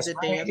did the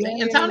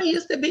dancing. And Tony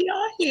used to be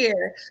on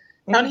here.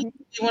 Tony used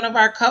to be one of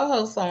our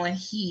co-hosts on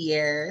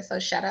here. So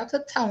shout out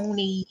to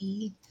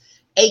Tony,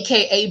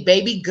 aka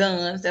Baby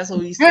Guns. That's what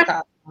we used to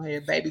call him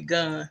here, Baby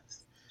Guns.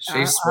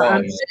 She's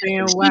swung. She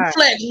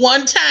flexed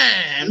one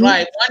time,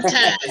 like one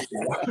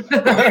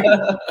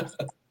time.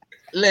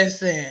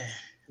 Listen,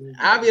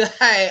 I'll be like,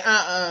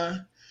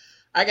 I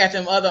got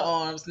them other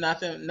arms,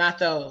 not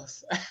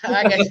those.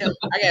 I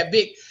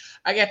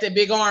got the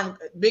big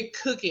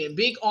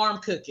arm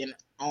cooking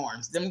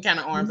arms. Them kind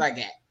of arms I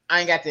got. I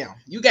ain't got them.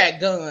 You got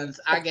guns.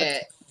 I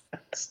got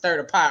stir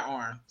the pot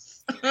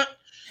arms.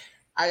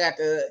 I got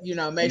to,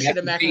 make sure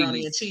the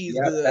macaroni and cheese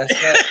good. That's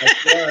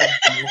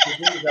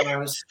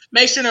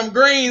make sure them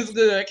greens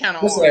good kind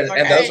of arms. Okay?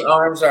 And those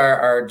arms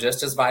are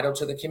just as vital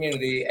to the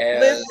community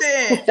as.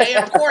 Listen, they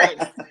are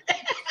important.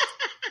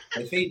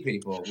 They feed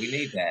people. We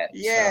need that.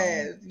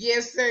 Yes,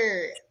 yes,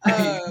 sir.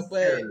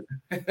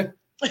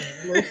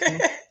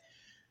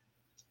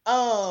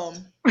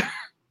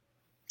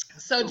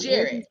 So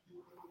Jared,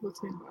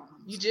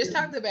 you just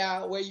talked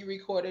about where you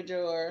recorded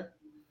your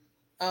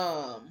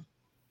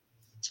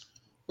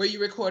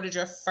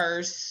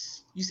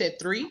first, you said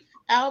 3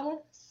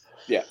 albums?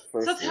 Yeah.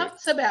 So tell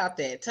us about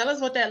that. Tell us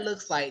what that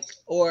looks like,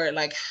 or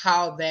like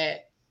how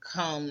that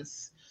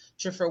comes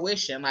to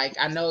fruition. Like,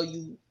 I know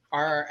you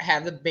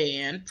have the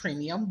band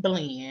Premium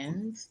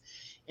Blends,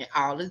 and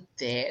all of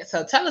that.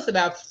 So tell us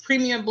about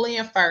Premium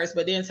Blend first,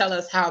 but then tell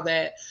us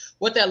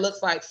what that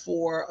looks like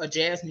for a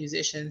jazz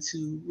musician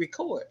to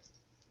record.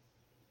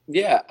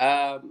 Yeah,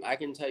 I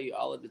can tell you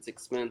all of it's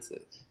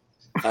expensive.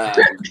 I'm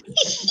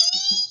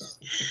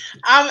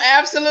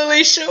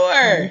absolutely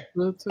sure.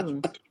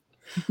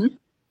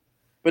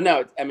 But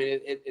no, I mean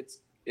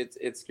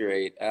it's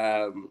great.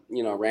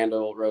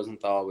 Randall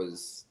Rosenthal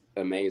was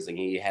amazing.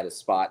 He had a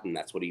spot, and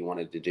that's what he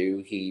wanted to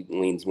do. He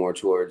leans more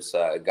towards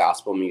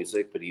gospel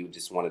music, but he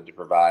just wanted to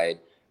provide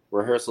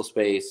rehearsal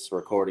space,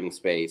 recording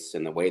space,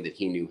 in the way that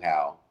he knew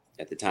how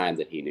at the time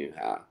that he knew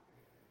how.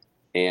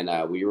 And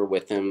we were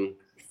with him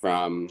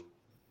from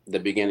the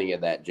beginning of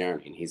that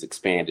journey, and he's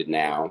expanded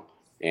now.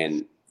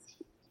 And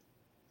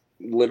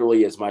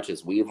literally as much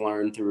as we've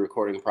learned through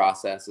recording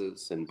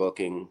processes and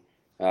booking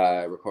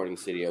recording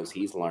studios,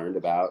 he's learned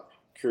about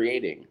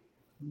creating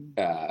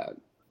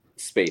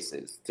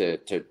spaces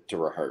to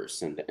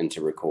rehearse and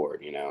to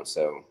record,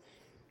 So,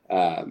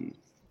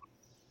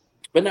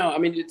 but no, I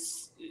mean,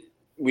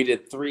 we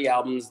did 3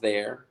 albums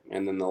there,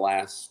 and then the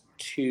last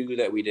 2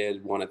 that we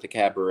did, one at the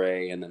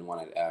Cabaret and then one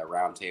at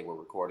Roundtable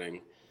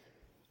Recording.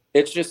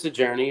 It's just a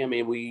journey. I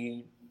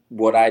mean,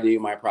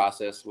 my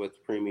process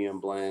with Premium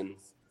Blend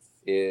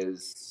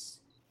is,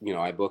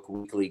 I book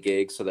weekly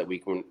gigs so that we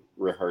can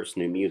rehearse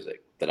new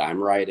music that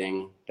I'm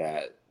writing,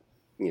 that,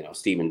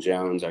 Stephen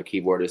Jones, our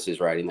keyboardist, is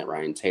writing, that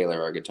Ryan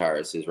Taylor, our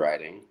guitarist, is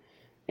writing.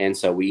 And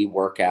so we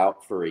work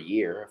out for a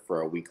year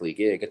for a weekly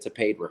gig. It's a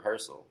paid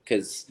rehearsal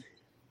because,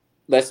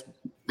 let's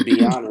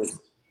be honest,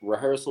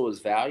 rehearsal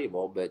is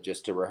valuable, but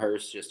just to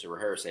rehearse.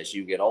 As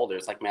you get older,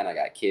 it's like, man, I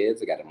got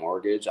kids, I got a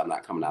mortgage. I'm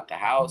not coming out the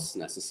house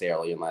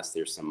necessarily unless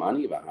there's some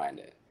money behind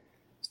it.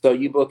 So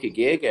you book a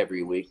gig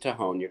every week to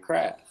hone your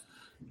craft.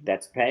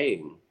 That's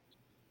paying,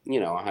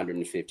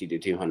 $150 to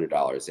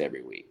 $200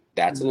 every week.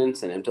 That's an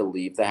incentive to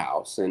leave the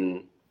house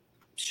and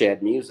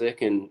shed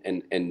music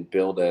and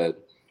build a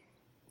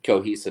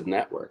cohesive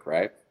network,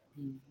 right?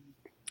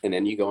 And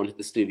then you go into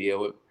the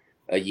studio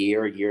a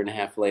year and a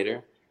half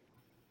later,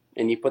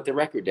 and you put the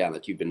record down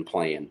that you've been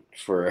playing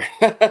for,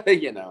 a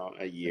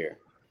year.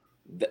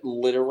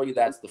 Literally,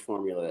 that's the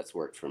formula that's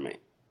worked for me.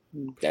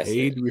 That's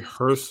paid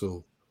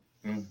rehearsal.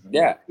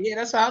 Yeah. Yeah,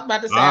 that's what I was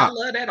about to say. I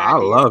love that idea. I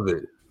love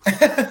it.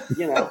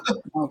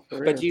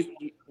 But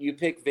you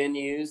pick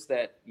venues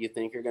that you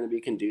think are going to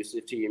be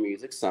conducive to your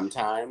music.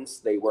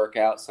 Sometimes they work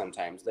out,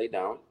 sometimes they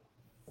don't.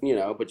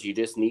 But you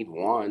just need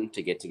one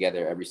to get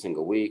together every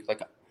single week.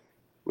 Like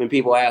when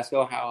people ask,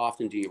 "Oh, how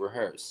often do you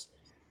rehearse?"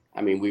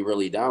 I mean, we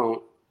really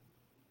don't.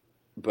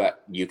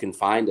 But you can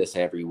find us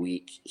every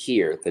week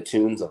here. The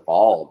tunes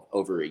evolve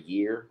over a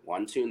year.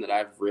 One tune that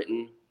I've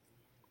written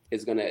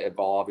is going to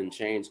evolve and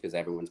change because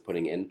everyone's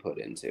putting input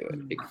into it.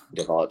 It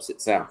develops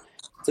its sound.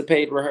 It's a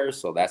paid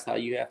rehearsal. That's how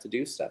you have to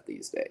do stuff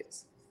these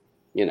days.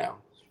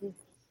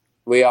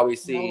 We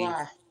always see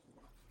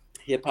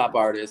hip hop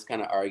artists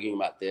kind of arguing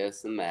about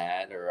this and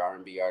that, or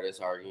R&B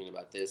artists arguing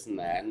about this and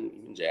that, and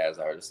even jazz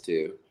artists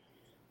too.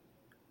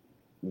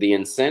 The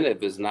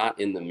incentive is not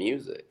in the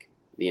music.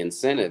 The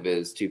incentive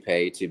is to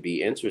pay to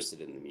be interested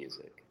in the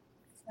music.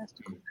 That's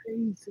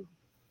crazy.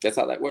 That's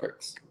how that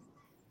works.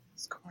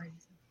 It's crazy.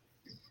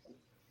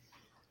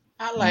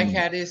 I like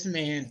how this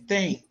man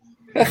thinks.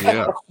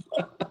 Yeah,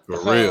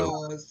 for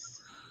real.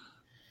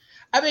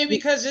 I mean,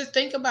 because just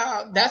think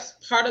about, that's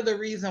part of the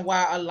reason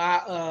why a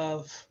lot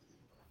of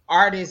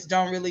artists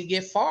don't really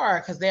get far,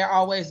 because they're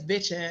always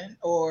bitching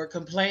or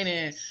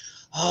complaining.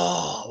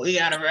 Oh, we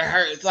gotta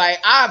rehearse. Like,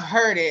 I've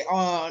heard it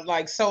on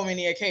like so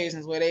many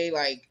occasions where they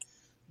like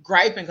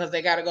griping because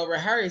they gotta go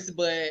rehearse,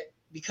 but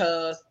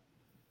because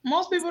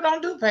most people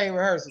don't do paid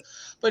rehearsal.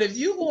 But if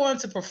you going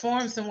to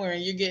perform somewhere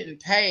and you're getting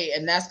paid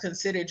and that's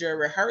considered your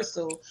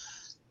rehearsal,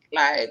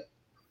 like,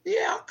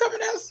 yeah, I'm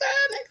coming outside.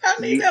 I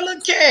need that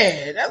little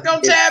cash. That's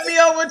gonna tap me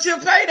over to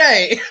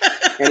payday.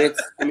 And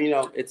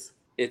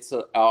it's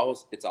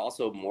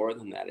also more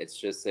than that. It's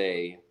just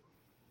these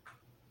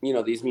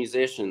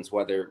musicians,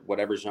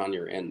 whatever genre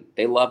you're in,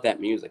 they love that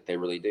music. They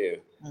really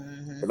do.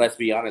 Mm-hmm. But let's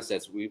be honest,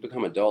 as we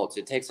become adults,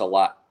 it takes a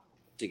lot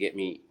to get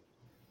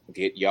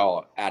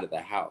y'all out of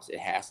the house. It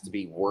has to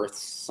be worth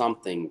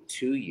something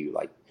to you.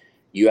 Like,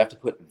 you have to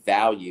put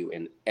value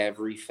in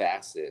every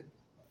facet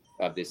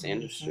of this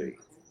industry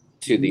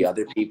to the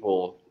other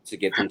people, to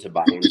get them to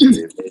buy into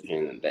your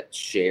vision that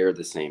share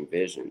the same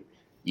vision.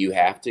 You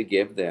have to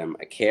give them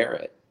a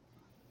carrot.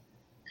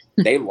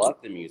 They love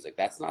the music.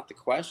 That's not the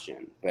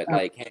question. But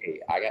like,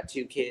 hey, I got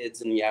 2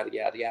 kids and yada,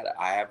 yada, yada.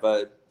 I have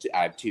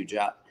 2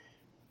 jobs.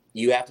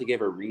 You have to give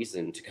a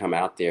reason to come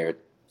out there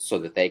so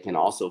that they can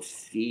also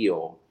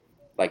feel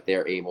like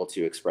they're able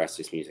to express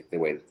this music the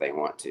way that they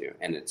want to.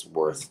 And it's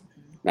worth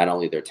not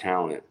only their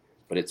talent,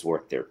 but it's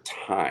worth their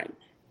time.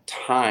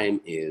 Time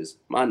is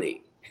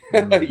money,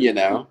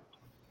 Man.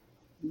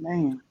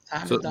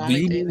 So do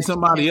you need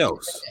somebody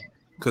else?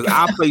 Because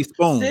I play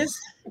spoons.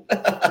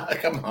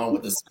 Come on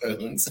with the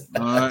spoons.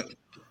 All right.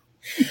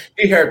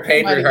 He heard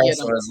paid Somebody get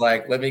rehearsal. him. Was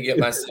like, let me get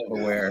my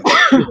silverware.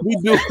 We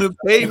doing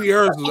paid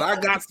rehearsals. I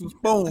got some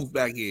spoons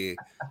back here.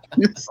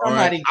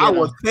 Somebody I get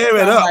will him. tear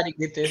it up. Somebody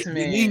get this You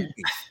need man.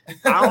 me.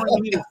 I don't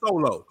even need a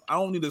solo. I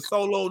don't need a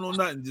solo, no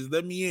nothing. Just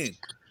let me in.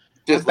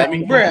 Just let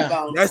me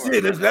Bruh. That's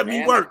it. Just let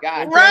me work.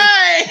 God.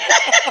 Right.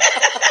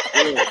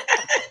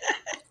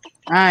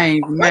 I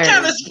ain't What mad.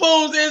 kind of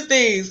spoons is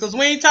these? Because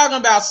we ain't talking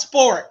about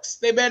sports.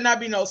 They better not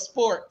be no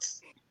sports.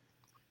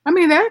 I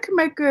mean, that can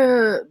make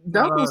a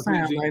double No,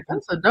 sound. see, Like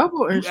that's a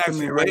double You asking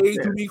instrument right way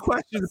there. too many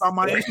questions about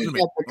my You instrument.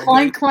 got the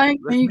clank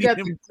clank, That's and you me got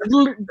and-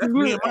 the. That's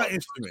me and my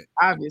instrument.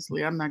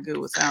 Obviously, I'm not good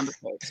with sound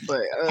effects,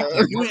 but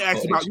You ain't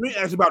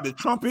asked about the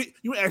trumpet.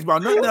 You ain't asked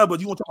about nothing else,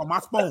 but you want to talk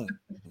about my spoon.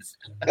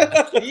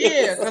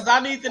 Yeah, because I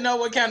need to know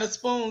what kind of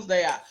spoons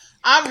they are.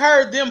 I've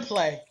heard them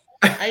play.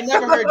 I ain't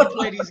never heard you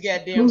play these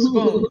goddamn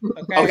spoons.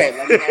 Okay,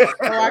 let me ask.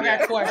 So I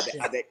got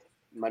questions.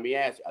 Let me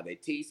ask you, are they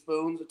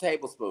teaspoons or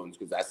tablespoons?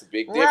 Because that's a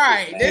big difference.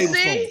 Right. man. They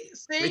Tablespoon.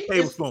 They see,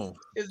 tablespoon.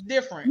 it's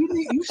different.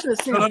 you should have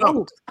said No.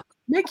 both.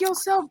 Make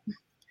yourself.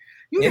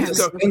 You gotta make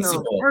yourself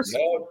Indispensable.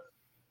 versatile. No.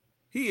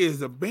 He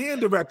is a band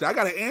director. I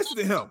got to answer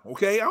to him.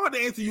 Okay, I want to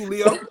answer you,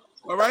 Leo.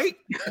 All right.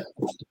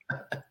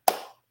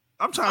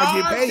 I'm trying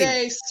to get Are paid.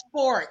 they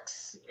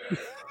sports?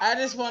 I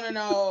just want to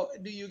know,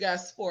 do you got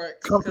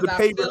sports? Come to the I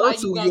paid feel like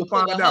rehearsal, you're you'll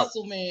gonna pull find a out.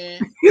 hustle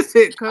man. You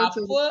said I come to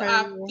the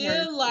feel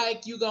table.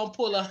 like you're gonna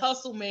pull a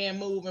hustle man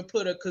move and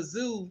put a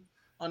kazoo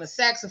on a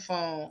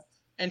saxophone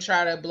and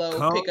try to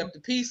pick up the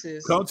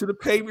pieces. Come to the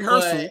paid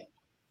rehearsal. But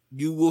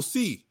You will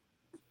see.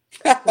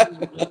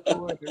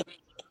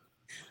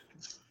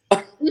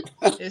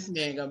 this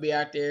man gonna be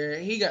out there.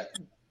 He got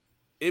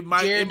It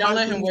might. Jared. It Don't might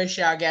let him be- waste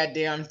y'all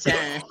goddamn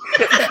time.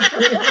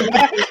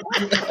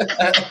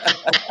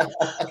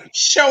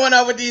 Showing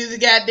up with these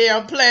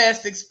goddamn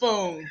plastic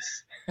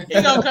spoons. He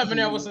gonna come in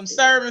there with some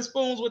serving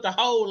spoons with a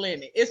hole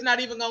in it. It's not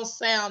even gonna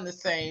sound the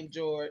same,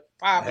 George.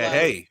 Pablo.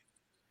 Hey.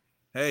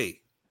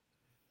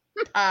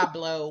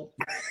 Pablo.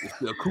 It's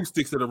the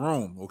acoustics of the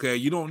room. Okay,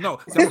 you don't know.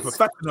 See, I'm a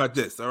professional at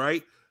this. All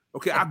right.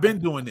 Okay, I've been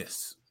doing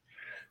this.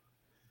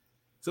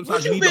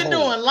 Sometimes What you been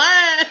doing?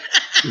 Lying?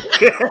 You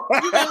been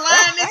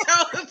lying this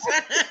whole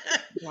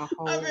time.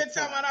 I've been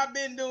talking about I've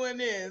been doing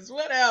this.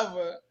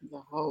 Whatever. The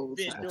whole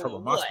Been time. doing Talking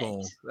about my what?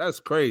 spoons. That's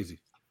crazy.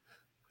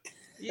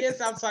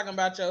 Yes, I'm talking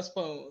about your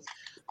spoons.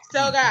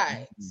 So,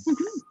 guys,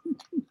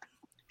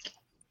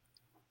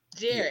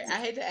 Jared, I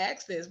hate to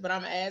ask this, but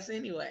I'm gonna ask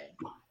anyway.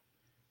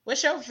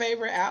 What's your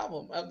favorite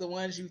album of the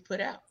ones you've put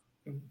out?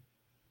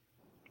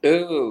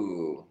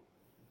 Ooh.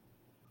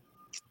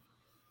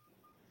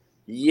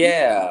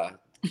 Yeah,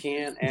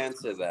 can't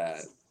answer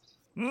that.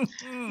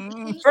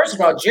 First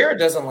of all, Jared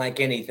doesn't like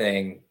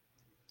anything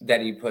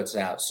that he puts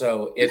out.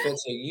 So if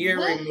it's a year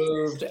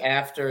removed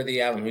after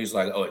the album, he's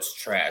like, "Oh, it's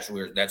trash.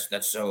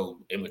 That's so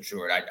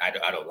immature. I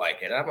don't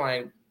like it." I'm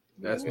like,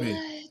 That's me.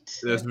 What?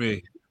 That's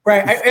me.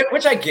 right,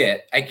 which I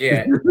get.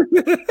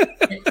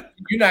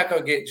 You're not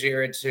gonna get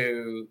Jared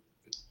to,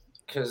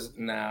 because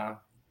now.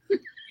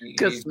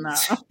 Because now.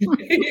 So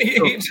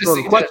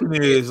the question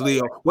is,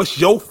 Leo, what's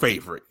your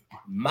favorite?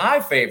 My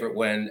favorite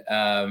one,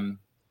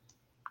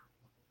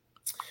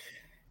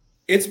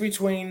 it's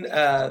between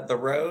The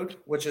Road,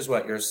 which is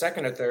what, your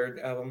second or third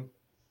album?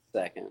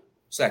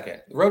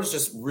 Second. The Road is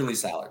just really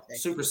solid,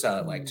 super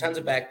solid, like tons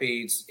of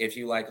backbeats. If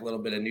you like a little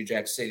bit of New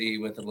Jack City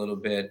with a little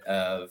bit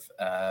of,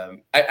 I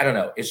don't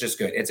know, it's just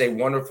good. It's a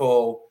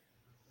wonderful,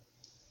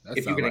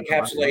 if you can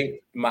encapsulate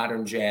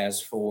modern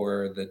jazz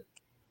for the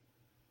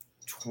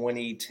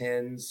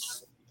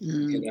 2010s,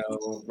 you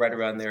know, right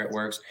around there it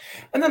works.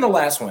 And then the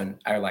last one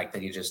I like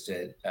that he just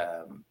did,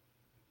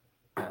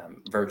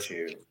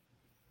 Virtue.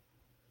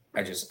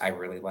 I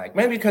really like,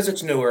 maybe because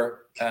it's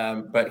newer,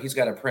 but he's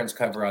got a Prince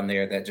cover on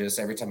there that just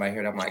every time I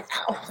hear it, I'm like,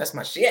 oh, that's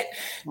my shit,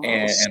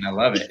 and I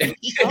love it.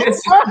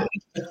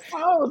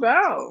 Oh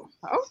no,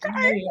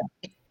 okay.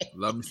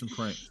 Love me some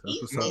Prince.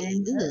 That's what's up.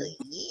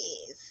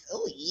 Yes.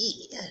 Oh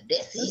yeah,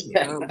 that's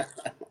it.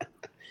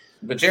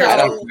 But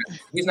Jared,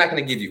 he's not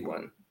going to give you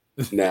one.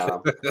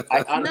 No,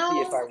 honestly,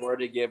 if I were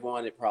to give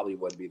one, it probably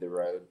would be The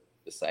Road,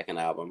 the second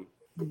album.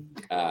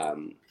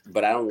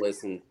 But I don't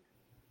listen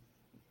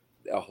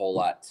a whole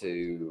lot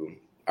to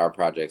our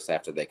projects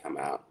after they come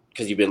out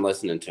because you've been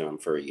listening to them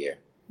for a year.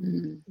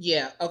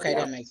 Yeah. Okay, Yeah.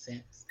 that makes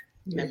sense.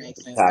 That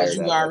makes sense. Tired Because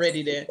you of it.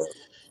 already there.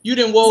 You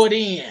didn't wore it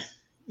in.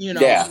 You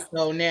know. Yeah.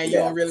 So now you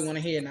don't really want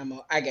to hear it no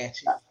more. I got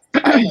you.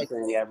 I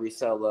sing every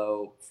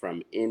solo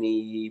from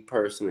any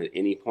person at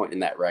any point in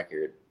that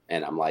record,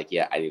 and I'm like,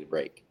 yeah, I need a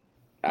break.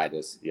 I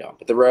just,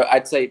 but The Road,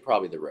 I'd say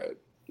probably The Road,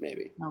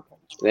 maybe. Okay.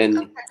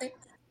 Then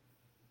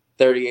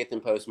 38th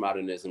and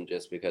Postmodernism,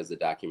 just because the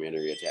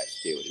documentary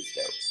attached to it is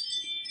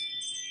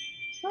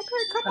dope. Okay,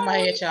 come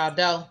Somebody on. at y'all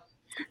door.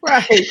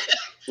 Right.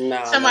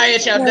 No, Somebody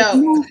at your Let's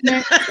door. move,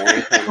 man.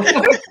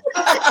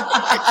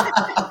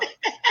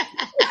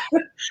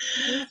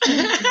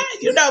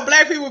 You know,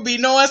 black people be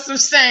knowing some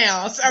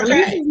sounds. At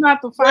least Okay. it's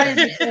not the fire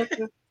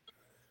detector.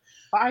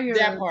 Fire.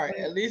 That part.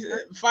 At least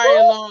fire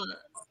alarm.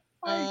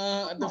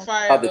 The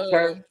fire, the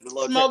church, the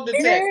little smoke church.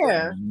 detector.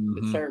 Yeah,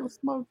 Mhm. Church.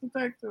 smoke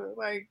detector.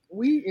 Like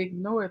we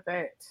ignored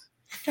that.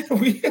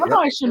 We-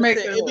 Somebody should make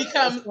Listen, a it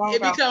becomes song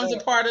it off becomes a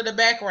that. part of the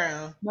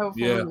background. No, for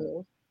Yeah.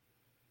 real.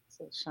 It's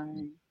a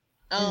shame.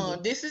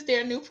 This is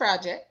their new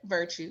project,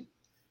 Virtue.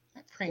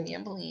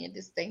 Premium blend.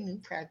 This is their new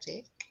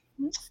project.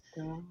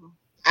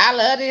 I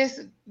love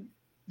this.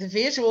 The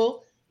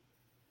visual.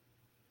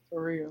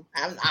 For real.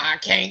 I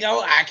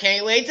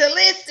can't wait to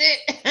listen.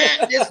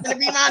 This is gonna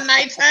be my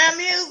nighttime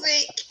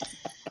music.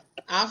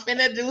 I'm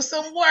finna do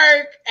some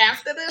work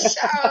after the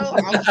show.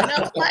 I'm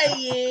finna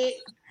play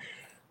it.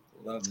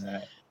 Love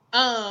that.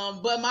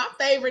 But my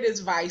favorite is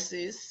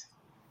Vices.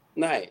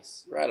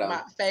 Nice. Right on.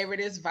 My favorite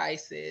is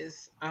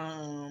Vices.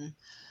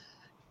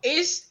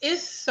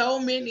 It's so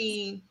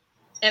many,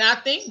 and I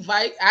think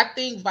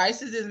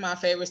Vices is my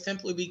favorite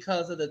simply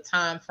because of the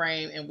time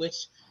frame in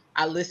which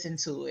I listened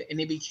to it,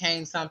 and it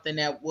became something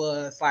that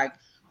was like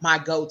my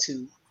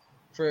go-to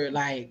for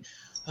like,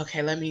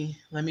 okay, let me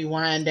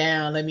wind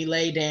down, let me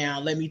lay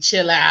down, let me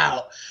chill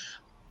out.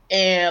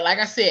 And like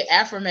I said,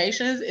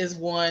 Affirmations is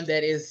one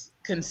that is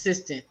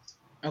consistent.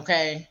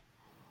 Okay.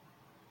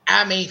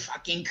 I mean,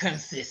 fucking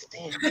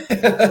consistent.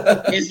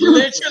 It's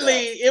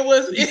literally,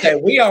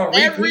 We are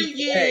every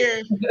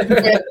year.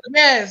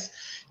 Yes,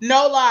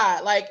 no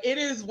lie. Like, it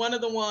is one of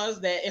the ones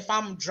that if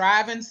I'm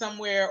driving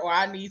somewhere or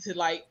I need to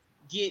like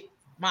get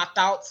my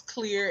thoughts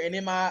clear and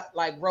in my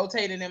like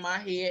rotating in my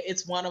head,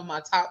 it's one of my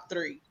top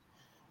 3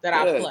 that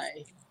I Good.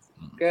 play.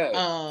 Good.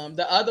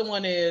 The other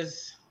one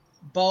is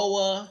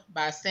Boa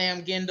by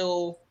Sam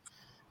Gendel,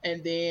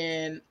 and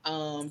then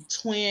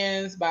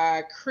Twins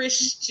by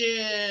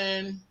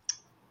Christian.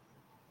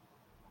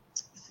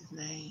 What's his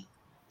name?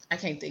 I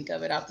can't think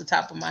of it off the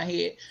top of my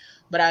head,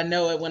 but I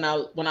know it when I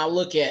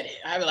look at it.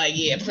 I be like,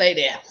 yeah, play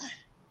that one.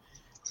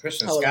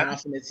 Christian Hold Scott. on, I'm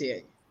finna tell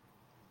you.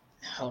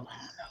 Hold on.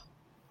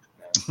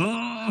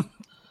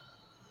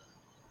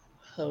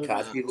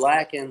 Caught you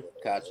lacking.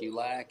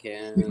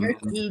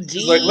 You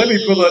She's like, let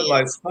me pull up my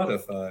did.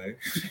 Spotify.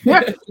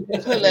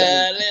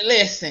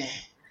 Listen.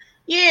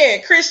 Yeah,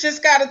 Christian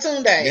Scott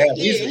Atunde. Yeah,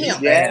 he's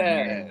him. bad,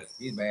 man.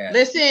 He's bad.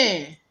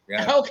 Listen.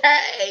 Yeah.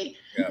 Okay.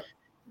 Yeah.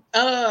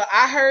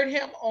 I heard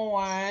him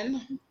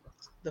on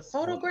The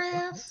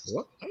Photograph.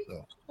 What?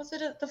 Was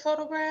it The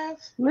Photograph?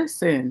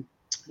 Listen,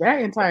 that I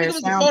entire think it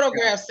was the soundtrack.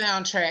 Photograph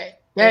soundtrack.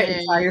 That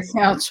And entire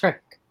soundtrack.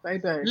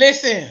 Baby.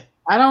 listen.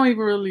 I don't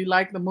even really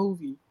like the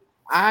movie.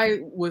 I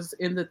was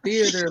in the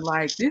theater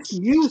like this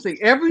music.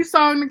 Every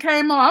song that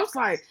came on, I was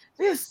like,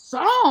 this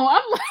song.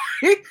 I'm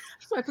like,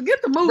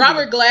 forget the movie.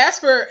 Robert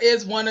Glasper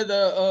is one of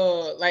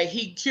the like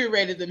he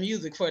curated the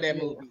music for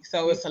that movie.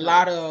 So it's a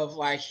lot of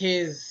like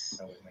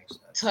his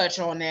touch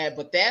on that.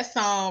 But that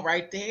song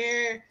right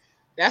there,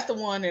 that's the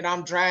one that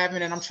I'm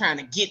driving and I'm trying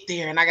to get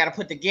there and I gotta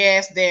put the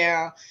gas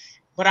down,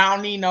 but I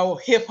don't need no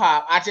hip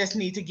hop. I just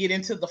need to get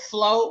into the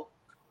flow.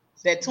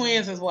 That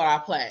Twins is what I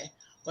play.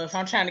 But if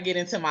I'm trying to get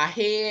into my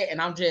head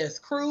and I'm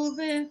just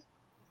cruising,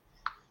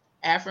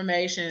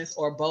 Affirmations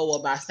or Boa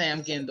by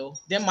Sam Gendel.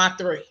 They're my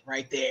 3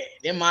 right there.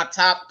 They're my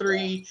top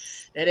 3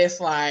 that it's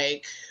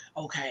like,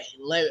 okay,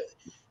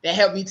 that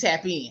helped me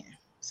tap in.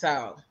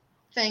 So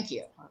thank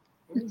you.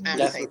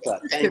 That's what's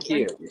up. Thank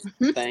you.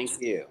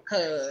 Thank you.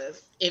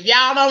 Because if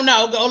y'all don't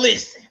know, go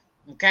listen.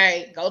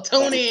 Okay? Go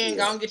tune Thank in. you.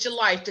 Go and get your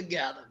life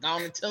together. Go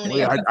and tune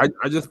Yeah, in.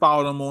 I just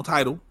followed them on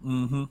Tidal.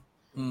 Mm-hmm.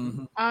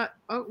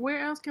 Mm-hmm. Where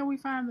else can we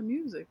find the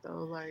music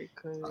though? Like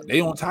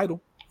They on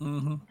Tidal.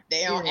 Mm-hmm.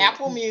 They on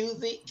Apple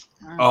Music.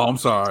 Oh, I'm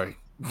sorry.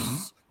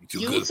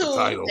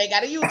 YouTube. They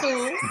got a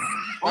YouTube.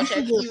 I'm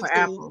check too good for YouTube.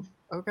 Apple.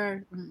 Okay.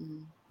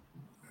 Mm-mm.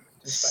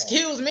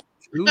 Excuse me.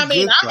 Too I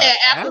mean, good I for had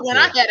Apple when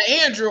I had an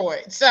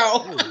Android.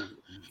 So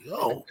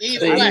Yo.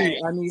 either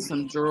way, I need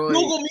some Droid.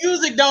 Google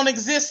Music don't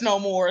exist no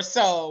more.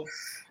 So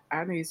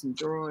I need some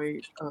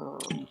Droid.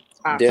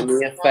 Do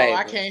me a favor.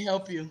 I can't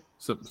help you.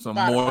 Some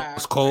Spotify,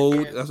 Morse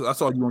code. I guess.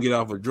 That's all you gonna get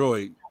out of a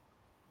Droid.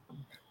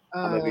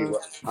 I'm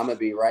gonna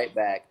be right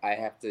back. I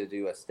have to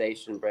do a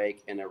station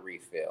break and a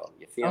refill.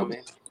 You feel me?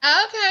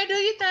 Okay, do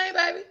your thing,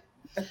 baby.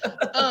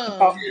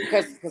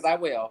 Because I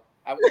will.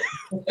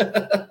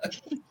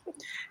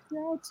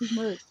 Y'all too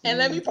much. And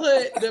let me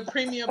put the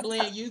Premium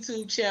Blend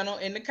YouTube channel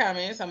in the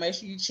comments. So make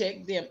sure you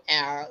check them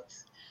out.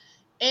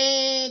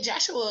 And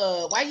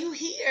Joshua, why you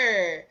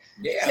here?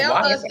 Yeah, Tell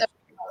us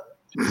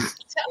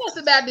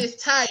about this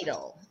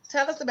title.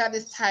 Tell us about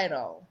this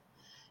title.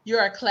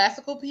 You're a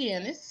classical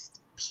pianist,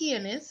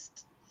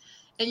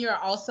 and you're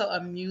also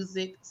a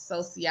music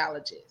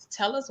sociologist.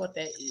 Tell us what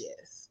that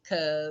is,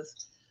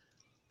 because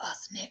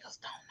us niggas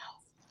don't know.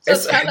 So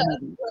tell us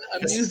what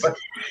a music.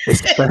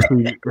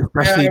 Especially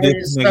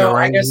this nigga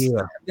right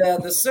here.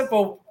 The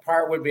simple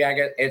part would be, I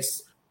guess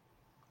it's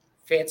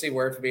fancy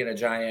word for being a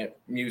giant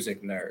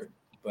music nerd,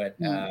 but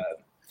I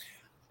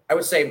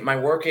would say my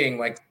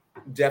working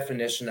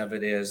definition of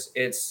it is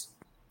it's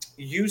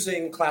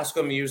using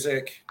classical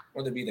music,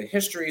 whether it be the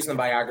histories and the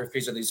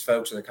biographies of these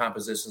folks or the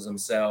compositions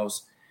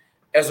themselves,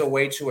 as a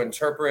way to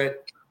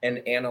interpret and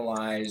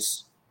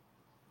analyze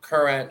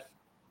current,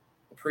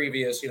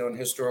 previous, in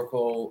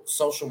historical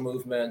social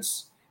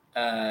movements,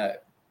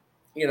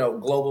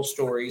 global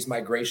stories,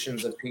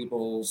 migrations of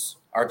people's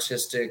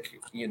artistic,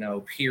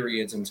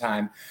 periods in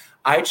time.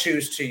 I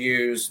choose to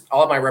use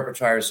all of my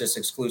repertoire is just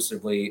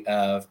exclusively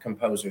of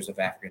composers of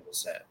African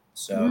descent.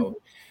 So,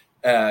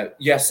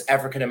 yes,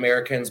 African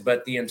Americans,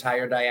 but the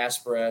entire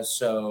diaspora.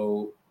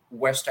 So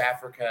West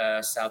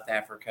Africa, South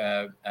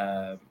Africa,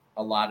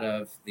 a lot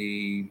of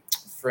the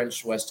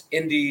French West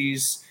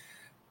Indies,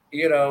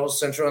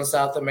 Central and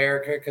South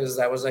America, because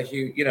that was a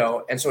huge,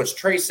 and so it's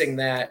tracing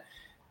that.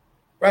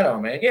 Right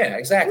on, man. Yeah,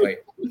 exactly.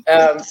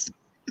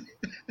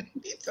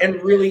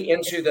 And really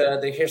into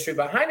the history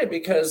behind it,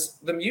 because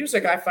the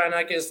music I find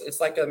like it's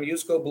like a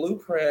musical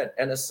blueprint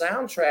and a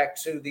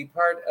soundtrack to the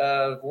part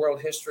of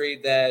world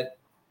history that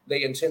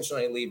they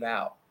intentionally leave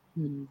out.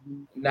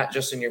 Mm-hmm. Not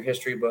just in your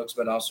history books,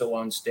 but also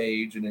on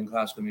stage and in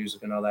classical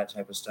music and all that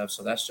type of stuff.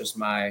 So that's just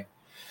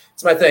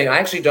it's my thing. I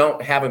actually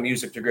don't have a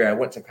music degree. I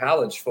went to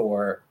college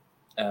for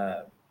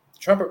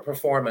trumpet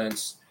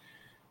performance,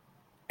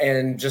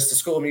 and just the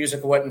School of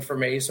Music wasn't for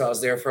me. So I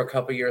was there for a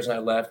couple of years and I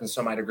left. And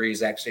so my degree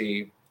is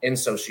actually in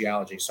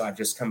sociology. So I've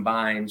just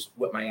combined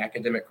what my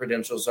academic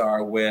credentials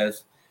are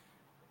with,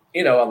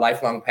 a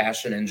lifelong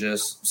passion and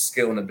just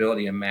skill and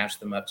ability, and mash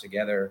them up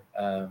together.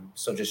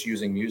 So just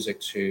using music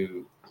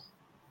to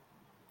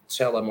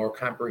tell a more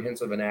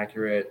comprehensive and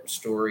accurate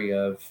story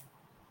of,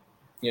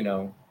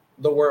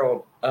 the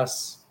world,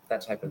 us,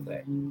 that type of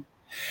thing. Mm-hmm.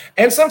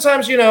 And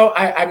sometimes,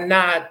 I'm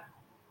not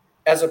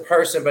as a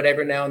person, but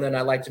every now and then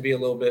I like to be a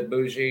little bit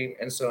bougie.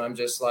 And so I'm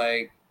just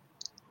like,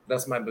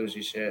 that's my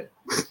bougie shit.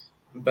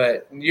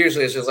 But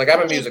usually it's just like,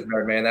 I'm a music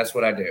nerd, man. That's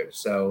what I do.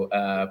 So,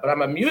 but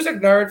I'm a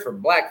music nerd for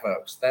Black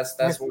folks. That's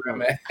where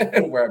I'm at.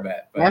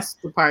 But that's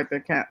the part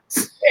that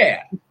counts.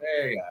 Yeah,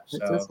 there you go. So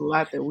that's a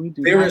lot that we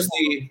do. There is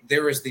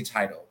the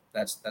title.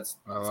 That's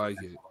I like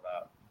it.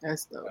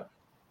 That's dope.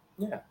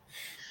 Yeah.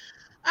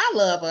 I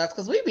love us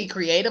because we be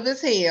creative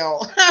as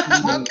hell.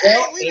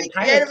 Okay, we be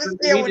creative as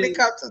hell when it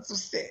comes to some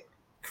shit.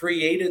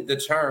 Created the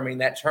term. I mean,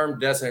 that term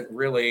doesn't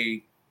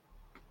really.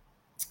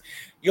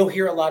 You'll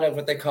hear a lot of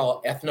what they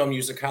call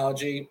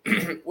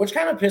ethnomusicology, which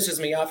kind of pisses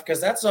me off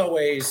because that's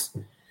always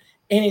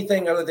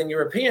anything other than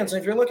Europeans. And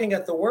if you're looking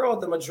at the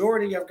world, the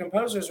majority of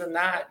composers are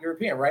not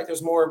European, right?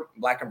 There's more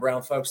Black and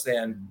brown folks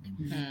than.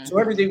 Mm-hmm. So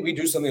everything we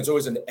do, something that's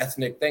always an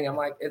ethnic thing. I'm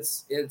like,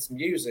 it's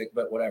music,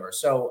 but whatever.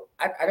 So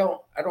I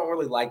don't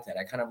really like that.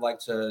 I kind of like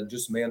to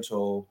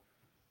dismantle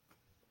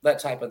that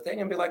type of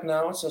thing and be like,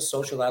 no, it's a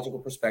sociological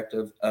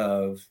perspective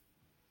of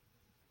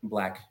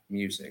Black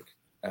music.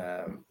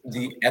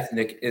 The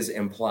ethnic is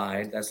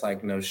implied. That's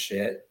like, no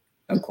shit.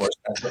 Of course,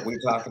 that's what we're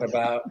talking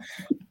about.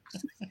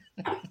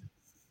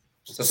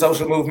 The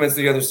social movements,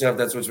 the other stuff,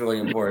 that's what's really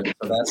important.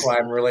 So that's why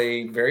I'm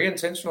really very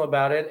intentional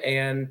about it.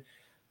 And,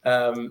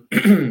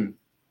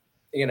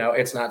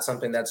 it's not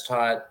something that's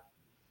taught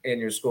in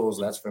your schools.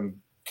 That's from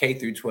K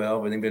through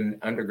 12 and even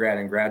undergrad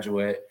and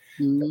graduate.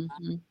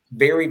 Mm-hmm.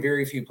 Very,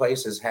 very few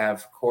places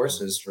have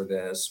courses for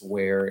this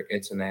where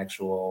it's an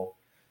actual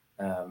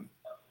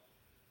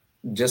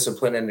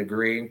discipline and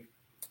degree.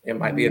 It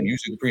might be a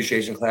music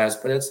appreciation class,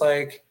 but it's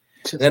like,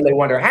 then they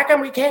wonder, how come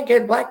we can't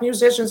get Black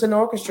musicians in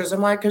orchestras?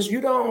 I'm like, because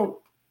you know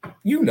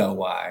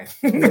why.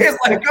 It's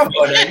like, come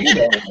on, man, you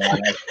know why.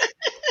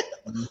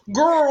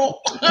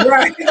 Girl.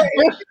 Right.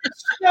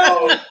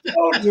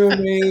 Don't do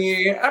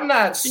me. I'm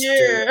not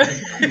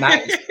stupid. I'm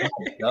not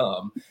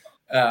dumb.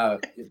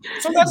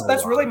 So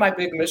that's really my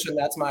big mission.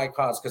 That's my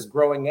cause. Because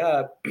growing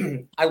up,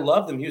 I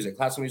love the music.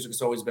 Classical music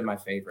has always been my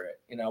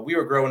favorite. We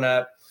were growing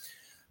up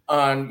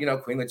on,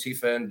 Queen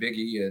Latifah and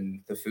Biggie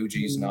and the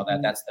Fugees and all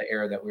that. That's the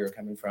era that we were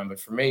coming from. But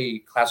for me,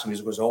 classical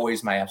music was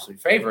always my absolute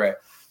favorite.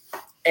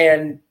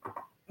 And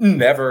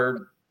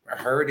never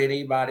heard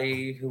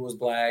anybody who was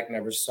Black,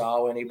 never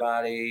saw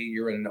anybody.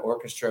 You're in an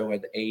orchestra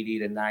with 80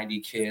 to 90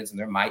 kids, and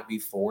there might be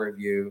 4 of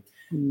you.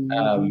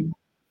 Mm-hmm.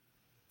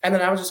 And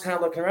then I was just kind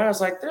of looking around. I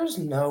was like, there's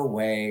no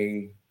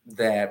way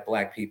that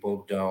Black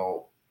people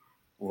don't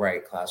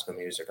write classical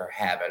music or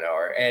haven't.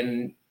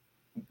 And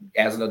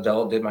as an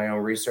adult, did my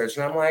own research,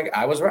 and I'm like,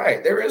 I was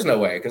right. There is no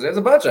way because there's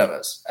a bunch of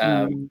us.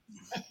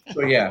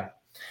 So yeah,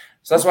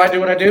 so that's why I do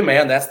what I do,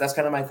 man. That's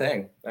kind of my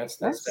thing. That's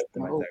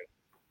definitely my thing.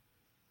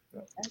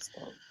 That's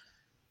dope.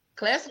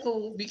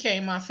 Classical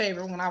became my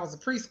favorite when I was a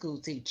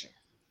preschool teacher.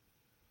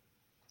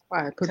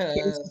 Why?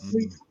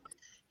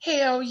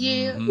 Hell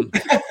yeah.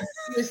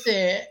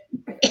 Listen,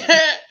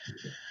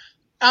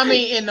 I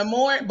mean, in the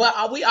morning,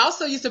 but we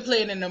also used to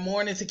play it in the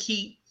morning to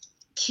keep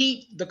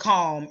the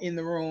calm in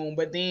the room.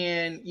 But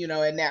then,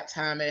 at nap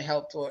time, it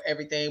helped with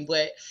everything.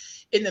 But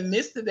in the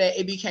midst of that,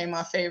 it became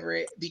my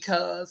favorite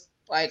because,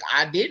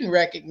 I didn't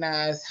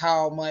recognize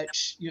how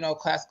much,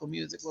 classical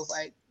music was,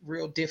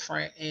 real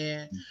different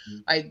and,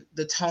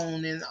 the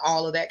tone and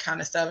all of that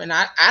kind of stuff. And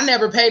I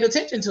never paid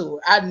attention to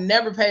it. I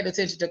never paid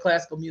attention to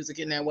classical music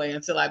in that way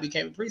until I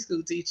became a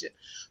preschool teacher.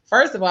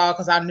 First of all,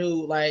 because I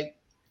knew,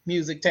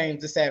 Music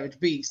tames the savage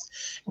beast.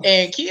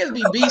 And kids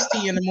be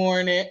beastie in the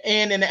morning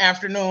and in the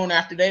afternoon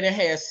after they done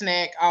had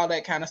snack, all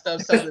that kind of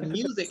stuff. So the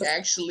music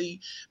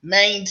actually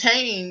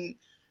maintain,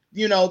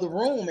 you know, the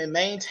room and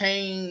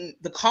maintain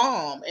the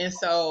calm. And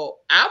so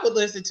I would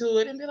listen to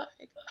it and be like,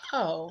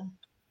 oh,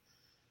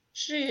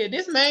 shit,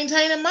 this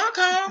maintaining my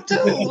calm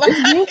too. Like,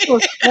 It's good for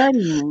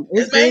studying.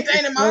 it's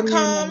maintaining my studying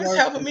calm. and It's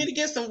helping working. me to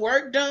get some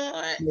work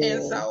done. Yeah.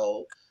 And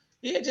so,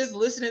 yeah, just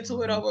listening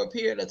to it over a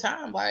period of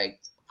time.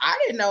 Like, I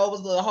didn't know it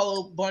was a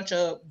whole bunch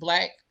of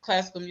Black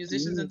classical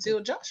musicians until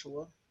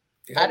Joshua.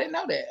 I didn't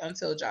know that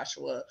until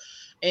Joshua.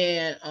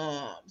 And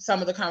some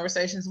of the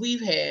conversations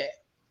we've had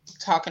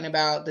talking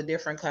about the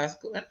different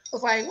classical. And I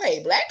was like,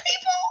 wait, Black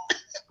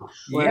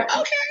people? Yeah.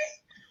 Okay.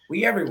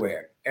 We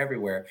everywhere.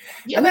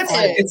 Yeah, And that's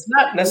it. It's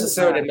not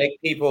necessarily to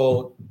make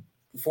people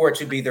for it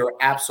to be their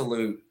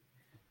absolute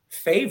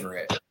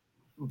favorite.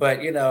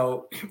 But, you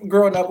know,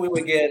 growing up, we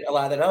would get a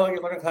lot of that, oh,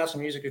 you're learning classical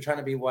music, you're trying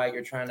to be white,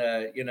 you're trying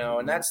to, you know,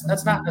 and that's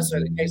not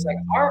necessarily the case. Like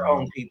our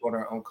own people in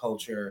our own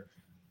culture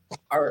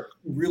are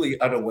really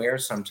unaware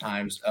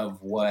sometimes of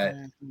what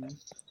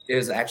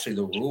is actually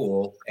the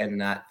rule and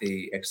not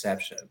the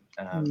exception.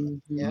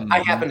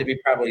 I happen to be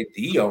probably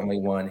the only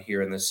one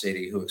here in the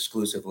city who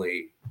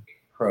exclusively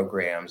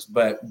programs,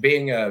 but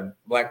being a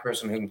Black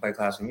person who can play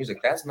classical music,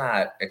 that's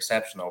not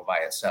exceptional by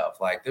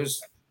itself. Like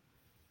there's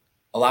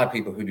a lot of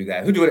people who do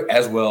that, who do it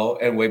as well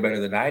and way better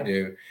than I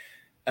do.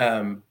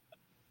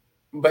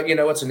 But, you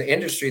know, it's an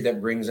industry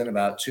that brings in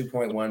about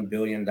 $2.1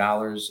 billion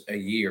a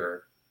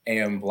year,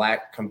 and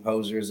Black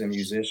composers and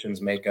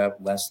musicians make up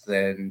less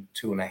than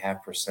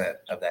 2.5%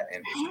 of that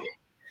industry.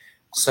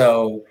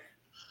 So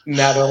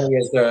not only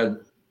is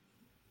the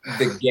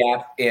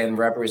gap in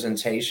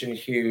representation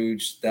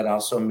huge, that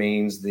also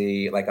means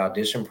the like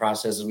audition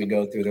processes we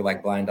go through, they're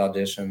like blind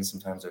auditions.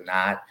 Sometimes they're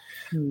not.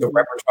 The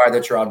repertoire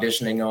that you're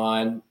auditioning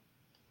on,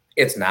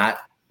 it's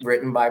not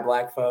written by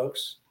Black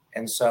folks.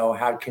 And so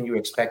how can you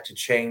expect to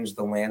change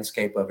the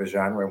landscape of a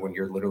genre when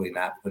you're literally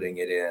not putting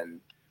it in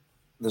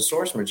the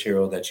source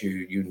material that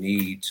you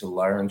need to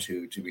learn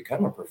to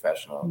become a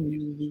professional?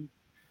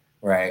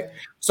 Right.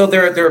 So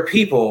there are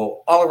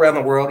people all around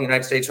the world, in the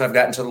United States, who I've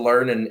gotten to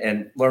learn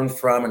and learn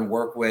from and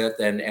work with,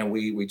 and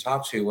we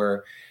talk to,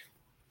 where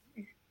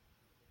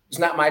it's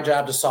not my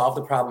job to solve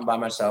the problem by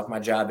myself. My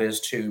job is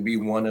to be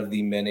one of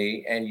the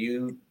many, and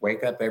you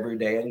wake up every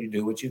day and you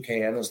do what you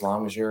can, as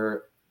long as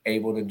you're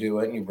able to do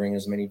it, and you bring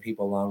as many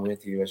people along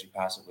with you as you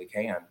possibly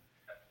can.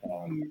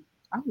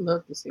 I'd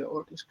love to see an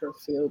orchestra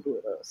filled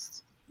with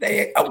us.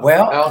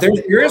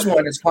 There is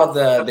one. It's called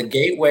the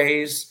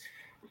Gateways.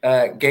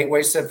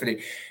 Gateway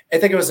Symphony. I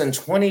think it was in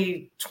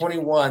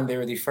 2021. They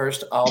were the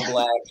first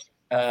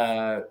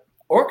all-Black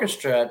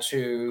orchestra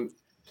to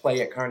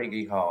play at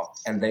Carnegie Hall,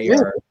 and they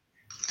are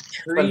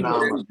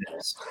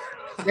tremendous.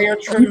 They are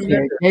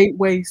tremendous.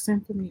 Gateway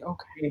Symphony.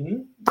 Okay.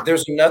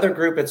 There's another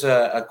group. It's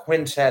a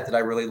quintet that I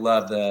really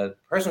love. The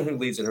person who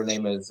leads it, her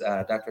name is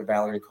Dr.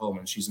 Valerie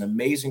Coleman. She's an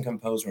amazing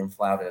composer and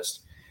flautist,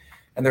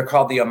 and they're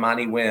called the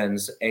Amani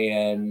Winds,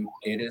 and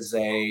it is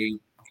a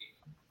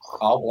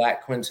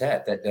all-Black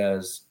quintet that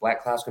does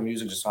Black classical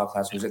music, just all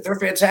classical music. They're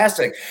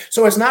fantastic.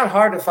 So it's not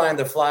hard to find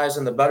the flies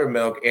in the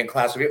buttermilk in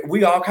classical.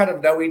 We all kind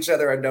of know each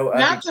other and know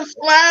not the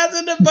flies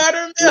in the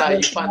buttermilk. No,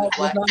 you find the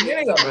Black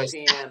kids on the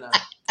piano.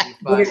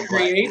 But it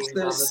creates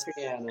this.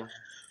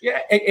 Yeah,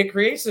 it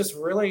creates this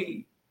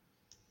really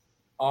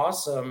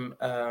awesome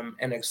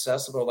and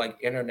accessible, like,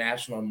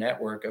 international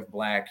network of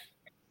Black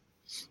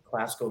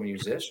classical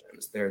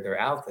musicians. They're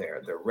out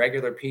there. They're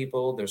regular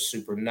people. They're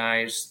super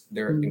nice.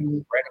 They're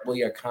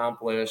incredibly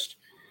accomplished,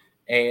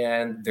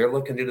 and they're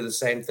looking to do the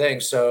same thing.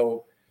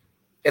 So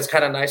it's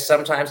kind of nice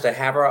sometimes to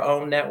have our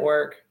own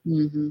network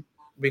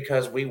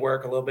because we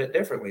work a little bit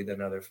differently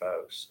than other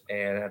folks,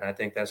 and I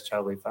think that's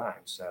totally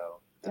fine. So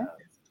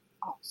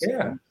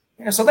awesome.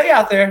 Yeah. So they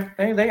out there.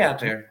 They out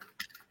there.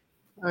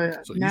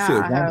 So you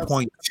said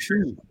 1.2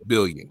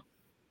 billion.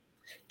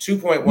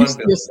 2.1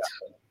 billion.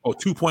 Oh,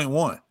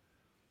 2.1.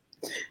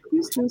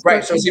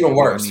 Right, so it's even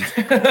worse.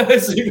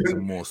 It's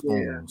even more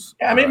spoons.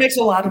 Yeah, I mean, it makes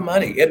a lot of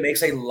money. It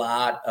makes a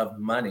lot of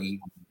money,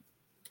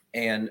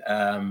 and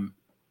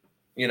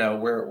you know,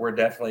 we're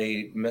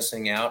definitely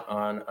missing out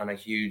on a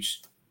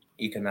huge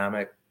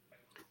economic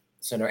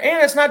center.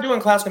 And it's not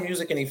doing classical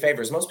music any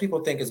favors. Most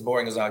people think it's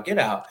boring as all get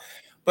out,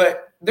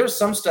 but there's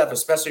some stuff,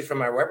 especially from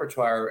my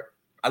repertoire.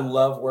 I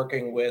love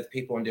working with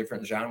people in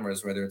different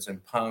genres, whether it's in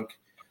punk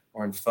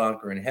or in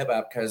funk or in hip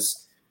hop,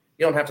 because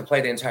you don't have to play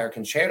the entire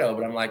concerto,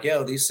 but I'm like,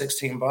 yo, these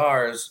 16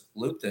 bars,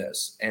 loop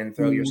this and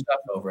throw your stuff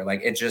over.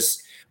 Like, it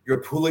just,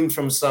 you're pulling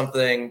from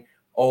something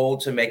old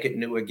to make it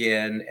new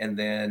again, and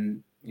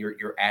then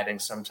you're adding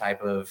some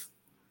type of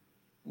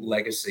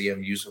legacy of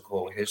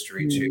musical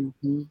history to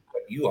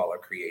what you all are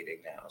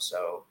creating now.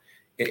 So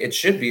it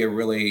should be a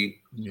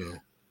really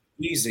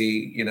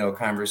easy, you know,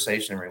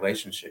 conversation and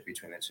relationship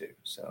between the two.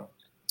 So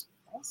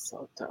that's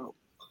so dope.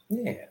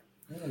 Yeah.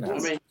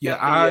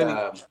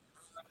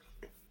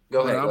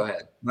 Go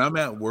ahead. When I'm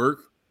at work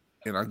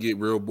and I get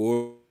real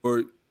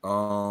bored,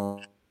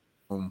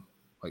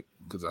 like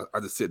because I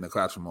just sit in the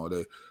classroom all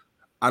day.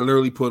 I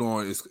literally put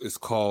on it's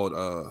called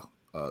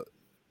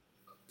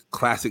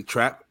classic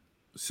trap.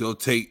 So they'll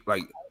take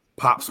like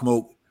Pop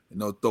Smoke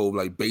and they'll throw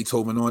like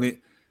Beethoven on it,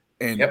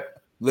 and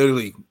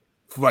literally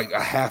for like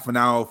a half an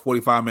hour,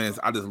 45 minutes,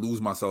 I just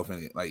lose myself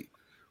in it. Like,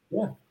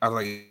 I was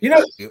like, you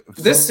know,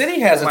 this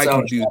city has its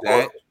own. Do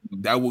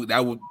that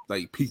would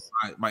like pique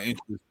my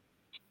interest.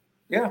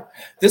 Yeah,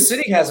 this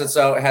city has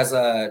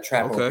a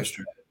trap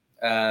orchestra.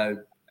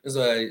 There's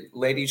a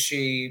lady,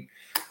 she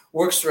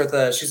works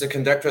with she's a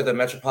conductor of the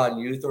Metropolitan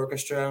Youth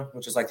Orchestra,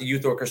 which is like the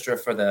youth orchestra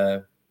for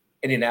the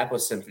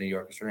Indianapolis Symphony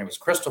Orchestra. Her name is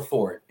Crystal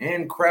Ford,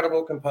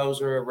 incredible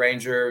composer,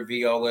 arranger,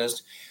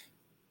 violist.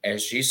 And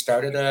she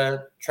started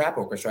a trap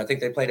orchestra. I think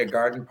they played a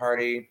garden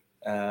party,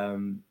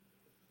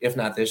 if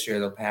not this year,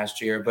 the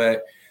past year.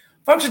 But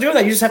folks are doing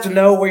that. You just have to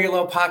know where your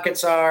little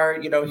pockets are,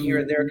 you know, here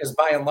and there, because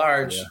by and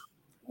large,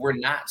 we're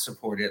not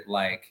supported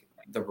like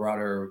the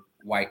broader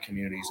white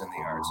communities in the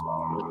arts.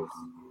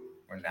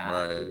 We're not.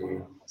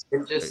 Right.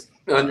 And just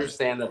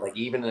understand that, like,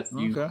 even if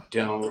you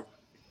don't,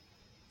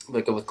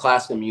 like with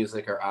classical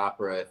music or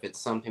opera, if it's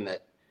something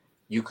that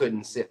you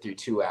couldn't sit through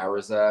 2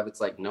 hours of,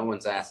 it's like no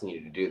one's asking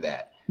you to do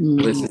that.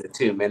 Listen to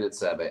 2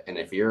 minutes of it. And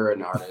if you're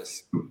an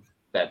artist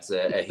that's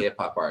a hip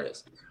hop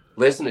artist,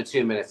 listen to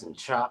 2 minutes and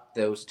chop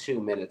those 2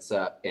 minutes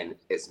up in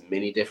as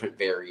many different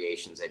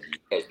variations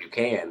as you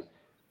can.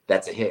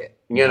 That's a hit.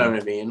 You know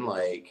what I mean?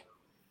 Like,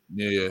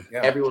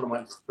 everyone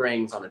wants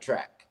strings on a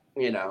track,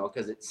 you know,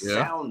 because it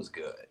sounds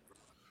good.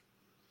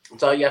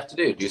 That's all you have to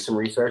do. Do some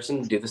research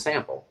and do the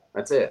sample.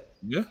 That's it.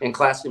 Yeah. And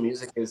classical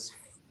music is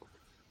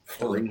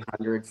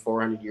 300,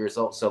 400 years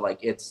old. So, like,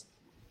 it's,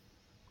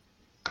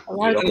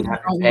 you don't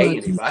have to pay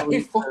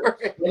anybody for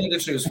it. One of the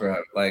shoes for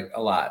him, like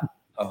a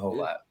whole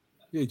lot.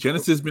 Yeah,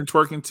 Genesis been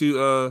twerking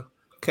to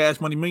Cash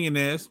Money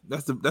Millionaires.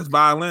 That's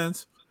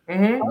violins.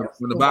 When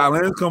the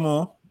violins come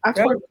on, I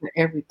twerk to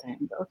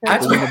everything. Okay,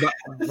 when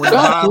the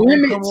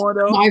violins come on,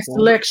 though, my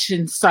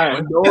selection, sir.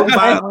 When those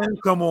violins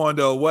come on,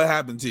 though, what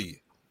happened to you?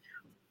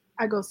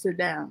 I go sit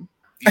down.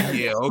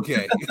 Yeah,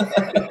 okay.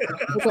 I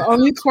can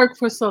only twerk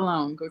for so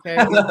long, okay?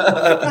 I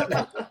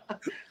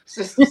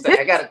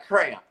got a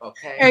cramp,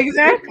 okay?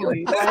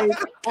 Exactly. Like,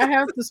 I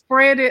have to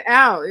spread it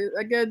out.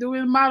 I got to do it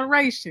in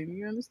moderation.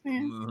 You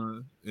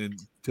understand?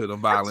 Until the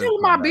violence.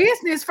 That's my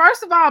business.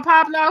 First of all,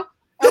 Pablo.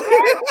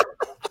 Okay.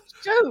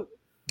 Shoot.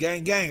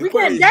 Gang. We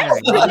can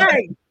dance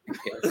today.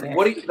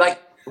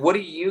 What do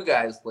you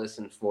guys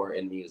listen for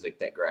in music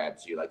that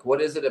grabs you? Like, what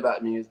is it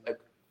about music?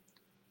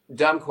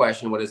 Dumb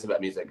question. What is it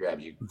about music that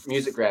grabs you?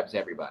 Music grabs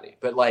everybody,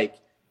 but like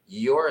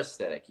your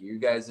aesthetic, you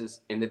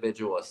guys'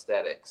 individual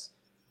aesthetics.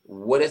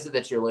 What is it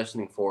that you're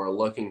listening for, or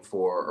looking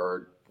for,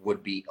 or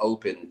would be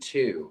open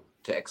to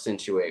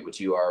accentuate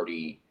what you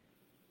already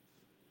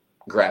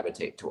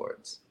gravitate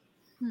towards?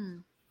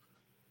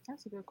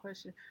 That's a good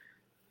question.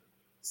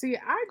 See,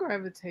 I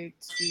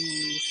gravitate to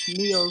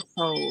neo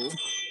soul,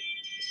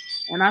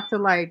 and I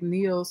feel like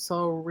neo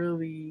soul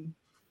really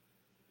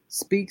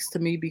speaks to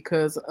me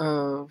because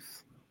of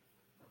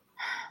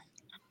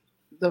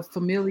the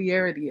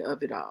familiarity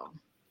of it all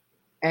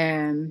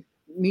and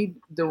the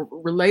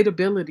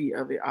relatability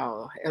of it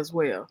all as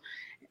well.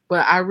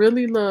 But I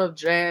really love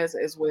jazz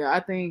as well. I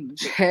think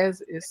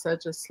jazz is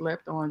such a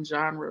slept on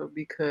genre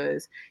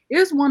because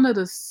it's one of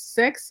the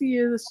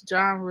sexiest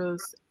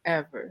genres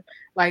ever.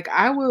 Like,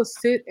 I will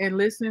sit and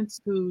listen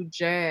to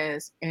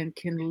jazz and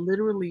can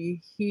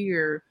literally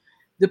hear,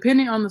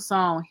 depending on the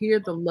song, hear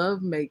the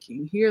love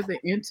making, hear the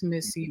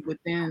intimacy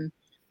within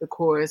the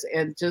chorus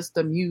and just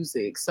the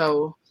music.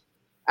 So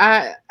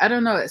I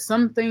don't know.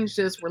 Some things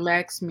just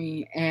relax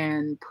me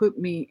and put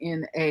me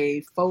in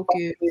a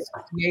focused,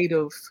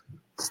 creative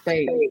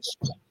stage.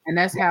 And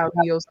that's how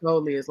neo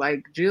soul is.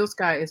 Like, Jill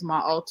Scott is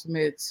my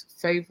ultimate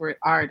favorite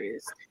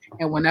artist.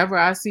 And whenever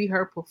I see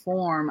her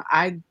perform,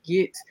 I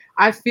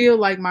feel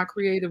like my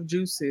creative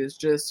juices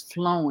just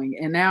flowing.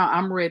 And now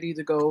I'm ready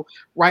to go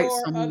write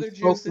some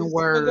spoken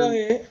word. Go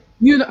ahead.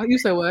 You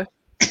said what?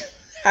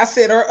 I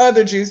said or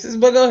other juices,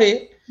 but go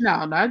ahead.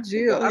 No, not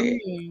Jill. I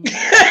mean,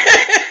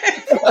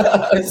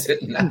 is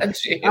it not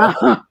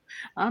Jill?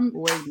 I'm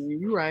waiting.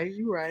 You right.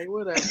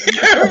 Whatever.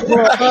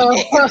 But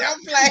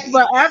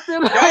I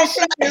feel like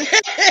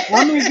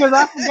because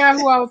I forgot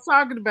who I was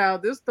talking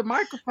about. This the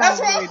microphone. That's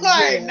what I'm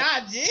like,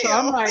 not Jill. So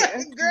I'm like,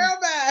 girl,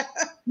 bye.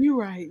 You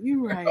right.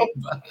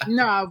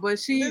 No, but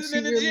listening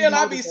really to Jill,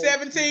 I'll be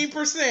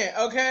 17%.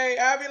 Okay,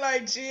 I'll be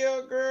like,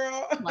 Jill,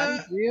 girl.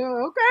 Like,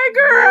 Jill, okay,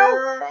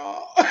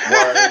 girl.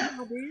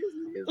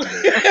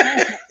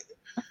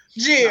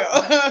 Jill.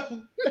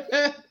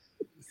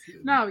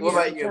 No. What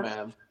about you,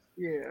 man?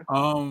 Yeah.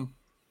 I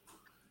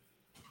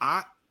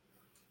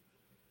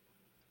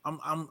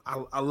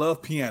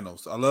love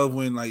pianos. I love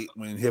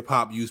when hip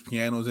hop use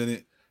pianos in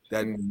it.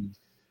 That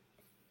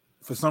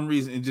for some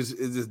reason it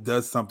just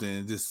does something.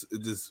 It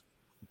just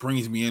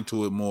brings me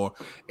into it more.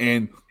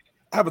 And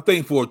I have a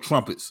thing for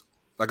trumpets,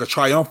 like a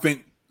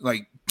triumphant,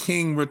 like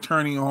king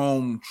returning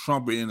home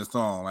trumpet in a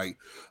song. Like,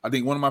 I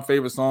think one of my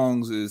favorite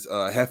songs is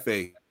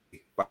Jefe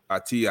by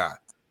T.I.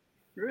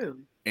 Really?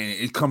 and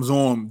it comes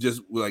on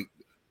just with like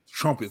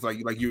trumpets, like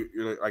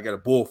you're like at a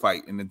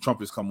bullfight, and then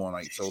trumpets come on,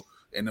 like so.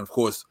 And of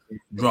course,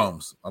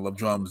 drums. I love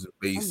drums, and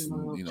bass,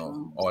 and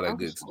drums. all that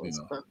good.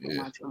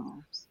 Yeah.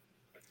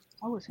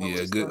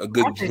 A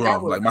good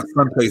drum. Like my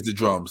son plays the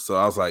drums, so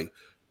I was like,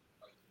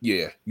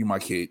 "Yeah, you my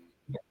kid."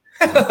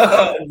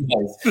 I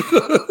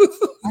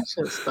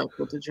should have stuck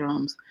with the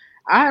drums.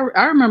 I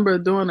remember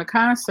doing a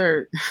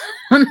concert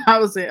when I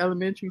was in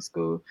elementary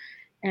school,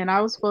 and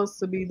I was supposed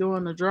to be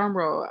doing the drum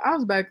roll. I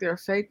was back there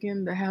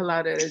faking the hell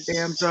out of the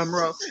damn drum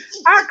roll.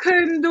 I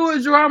couldn't do a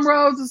drum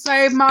roll to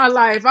save my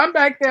life. I'm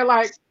back there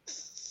like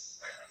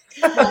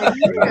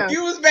yeah.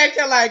 You was back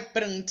there like,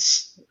 girl,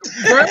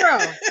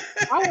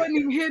 I wasn't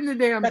even hitting the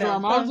damn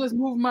drum. I was just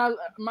moving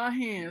my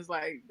hands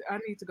like, I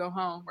need to go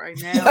home right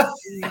now.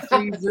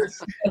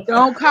 Jesus,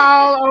 don't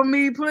call on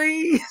me,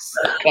 please.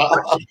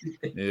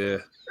 Yeah.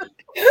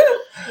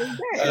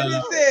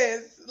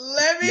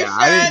 Let me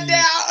find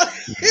out.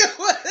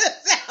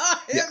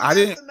 I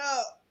didn't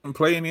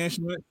play any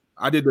instrument.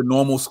 I did the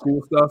normal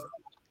school stuff.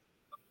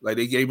 Like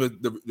they gave us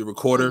the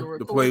recorder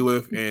to play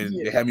with, and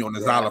they had me on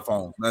the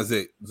xylophone. That's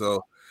it.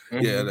 So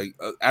like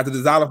after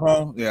the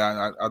xylophone,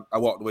 I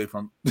walked away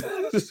from.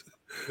 I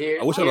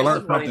wish I'd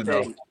learned something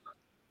though.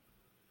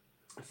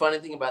 Funny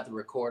thing about the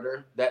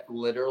recorder, that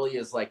literally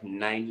is like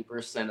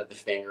 90% of the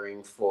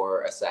fingering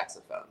for a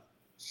saxophone.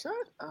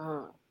 Shut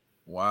up.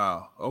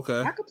 Wow.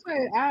 Okay. I could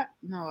play.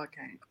 No, I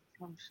can't.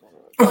 I'm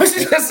sorry.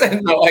 She just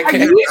said no. I can't.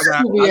 I used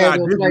to be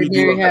able to play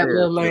Mary Had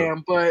Little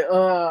Lamb, but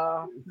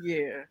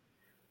yeah.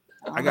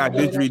 I got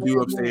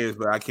didgeridoo upstairs,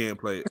 but I can't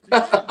play it.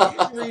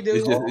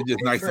 It's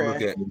just nice to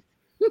look at.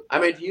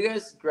 I mean, do you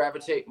guys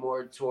gravitate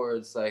more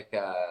towards like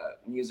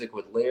music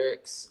with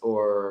lyrics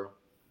or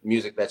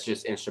music that's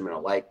just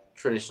instrumental, like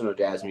traditional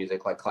jazz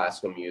music, like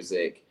classical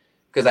music?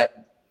 Because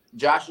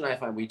Josh and I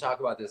find we talk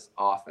about this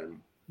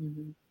often.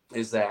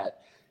 Is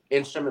that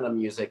instrumental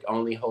music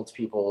only holds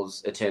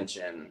people's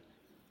attention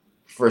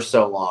for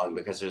so long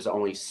because there's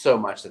only so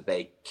much that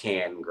they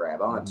can grab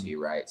onto,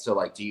 right? So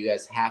like, do you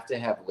guys have to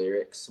have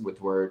lyrics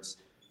with words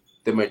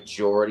the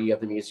majority of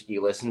the music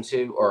you listen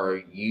to, or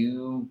are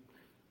you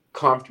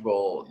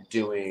comfortable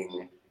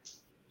doing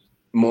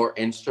more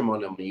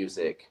instrumental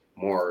music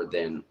more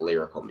than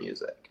lyrical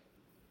music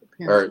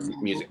or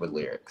music with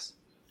lyrics?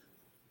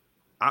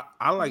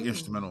 I like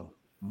instrumental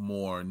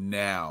more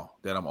now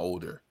that I'm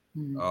older.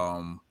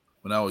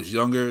 When I was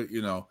younger,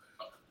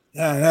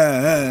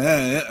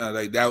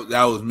 like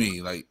that was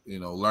me, like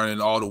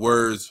learning all the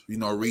words,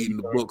 reading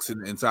the books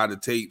inside the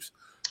tapes.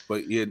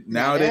 But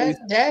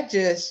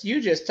nowadays,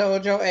 you just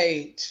told your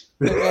age.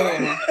 But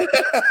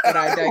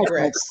I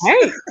digress.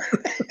 Hey,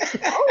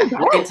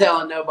 I can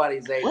tell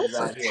nobody's age is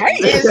out here.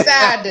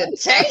 Inside the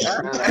tape.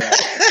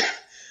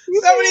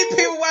 So many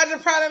people watching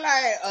probably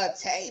like a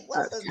tape.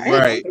 What's a tape?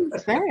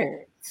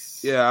 Right.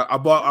 Yeah, I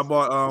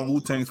bought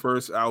Wu-Tang's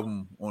first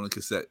album on a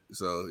cassette.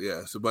 So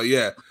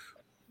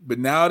but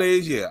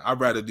nowadays, I'd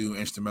rather do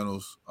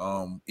instrumentals.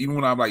 Even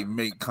when I like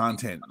make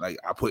content, like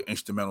I put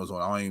instrumentals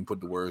on. I don't even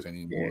put the words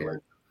anymore. Yeah.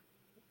 Like,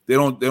 they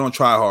don't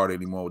try hard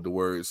anymore with the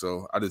words,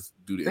 so I just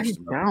do the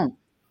instrumental.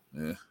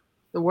 Yeah,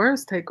 the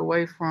words take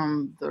away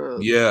from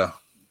the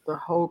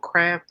whole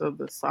craft of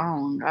the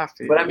song. I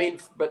feel. But I mean,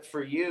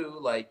 for you,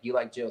 like you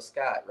like Jill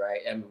Scott,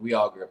 right? And we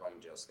all grew up on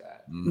Jill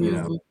Scott.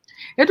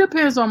 It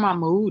depends on my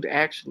mood,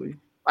 actually.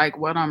 Like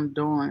what I'm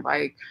doing.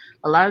 Like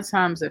a lot of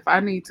times, if I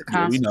need to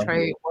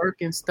concentrate, work,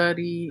 and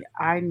study,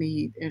 I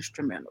need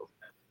instrumental.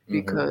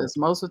 Because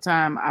most of the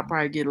time I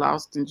probably get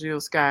lost in Jill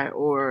Scott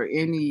or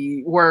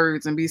any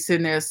words and be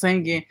sitting there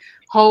singing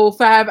whole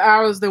 5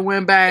 hours that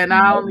went by and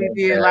I only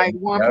did like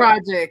one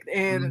project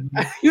and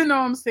you know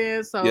what I'm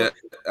saying? So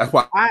that's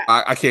why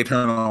I can't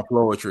turn on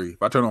Floetry.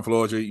 If I turn on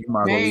Floetry, you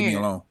might as well leave me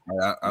alone.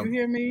 You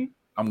hear me?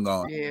 I'm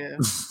gone. Yeah.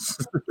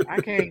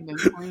 I can't even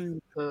swing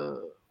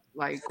to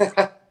like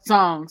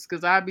songs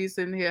because I'll be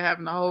sitting here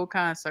having the whole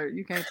concert.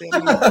 You can't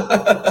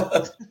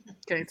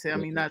tell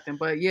me nothing.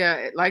 But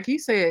like he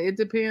said, it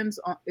depends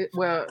on it.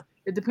 Well,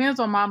 it depends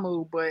on my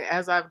mood. But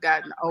as I've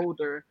gotten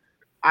older,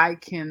 I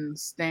can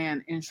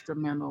stand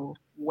instrumental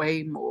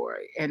way more,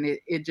 and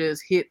it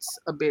just hits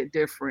a bit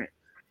different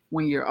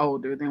when you're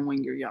older than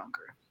when you're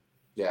younger.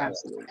 Yeah,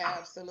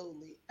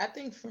 absolutely. I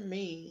think for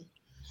me,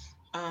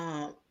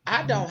 I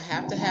don't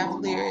have to have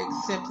lyrics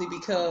simply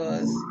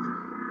because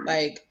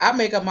like I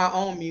make up my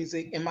own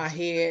music in my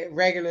head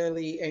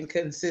regularly and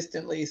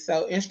consistently.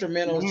 So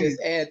instrumentals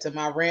just add to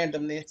my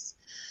randomness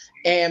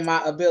and my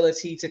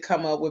ability to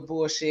come up with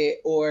bullshit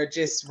or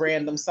just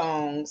random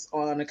songs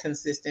on a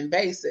consistent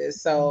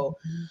basis. So,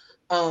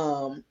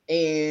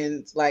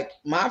 and like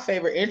my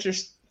favorite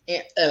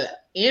instrument,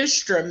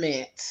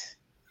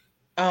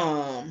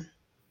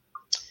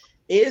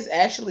 is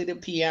actually the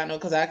piano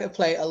because I could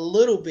play a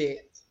little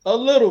bit.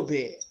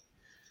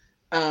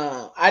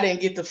 I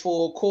didn't get the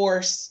full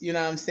course, you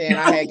know what I'm saying?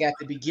 I had got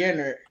the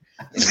beginner.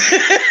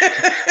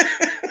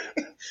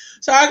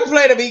 So I could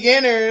play the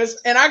beginners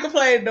and I could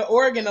play the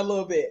organ a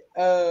little bit.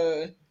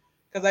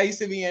 because I used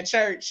to be in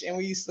church and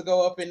we used to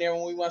go up in there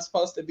when we weren't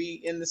supposed to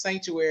be in the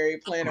sanctuary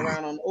playing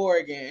around on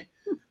organ.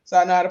 So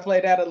I know how to play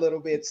that a little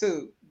bit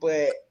too.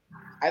 But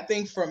I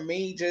think for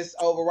me, just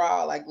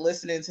overall, like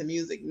listening to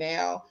music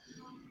now,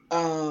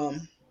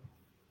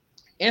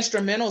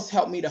 instrumentals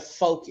help me to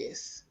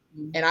focus.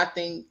 And I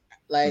think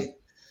like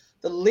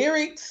the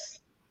lyrics,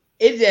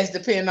 it just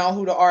depends on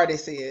who the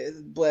artist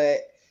is.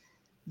 But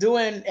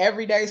doing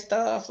everyday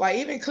stuff, like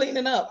even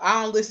cleaning up,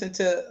 I don't listen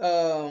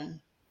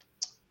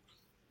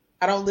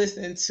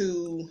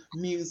to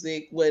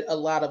music with a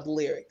lot of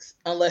lyrics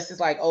unless it's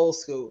like old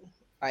school.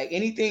 Like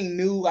anything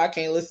new, I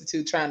can't listen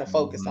to trying to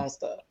focus on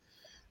stuff.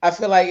 I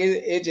feel like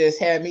it just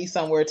had me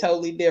somewhere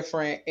totally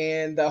different,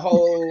 and the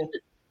whole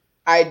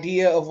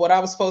idea of what I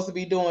was supposed to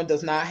be doing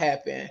does not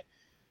happen.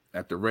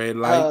 At the red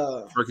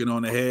light, freaking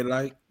on the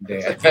headlight.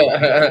 Yeah.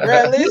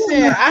 Bro,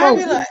 listen, I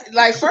be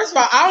like, first of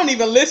all, I don't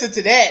even listen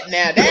to that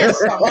now. That's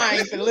something I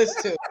ain't gonna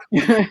listen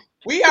to.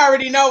 We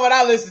already know what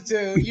I listen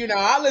to. You know,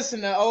 I listen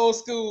to old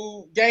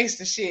school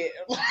gangster shit.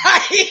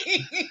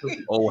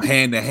 Old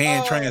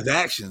hand-to-hand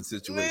transaction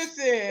situation.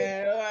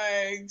 Listen,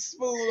 like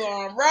smooth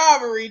on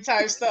robbery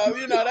type stuff.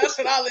 You know, that's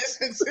what I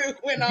listen to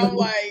when I'm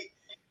like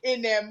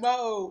in that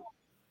mode.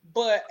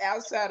 But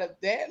outside of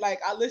that, like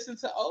I listen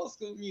to old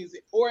school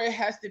music, or it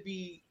has to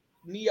be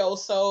neo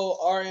soul,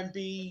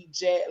 R&B,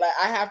 jazz. Like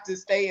I have to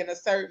stay in a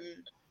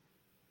certain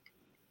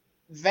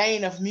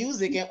vein of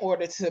music in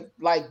order to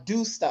like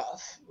do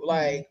stuff.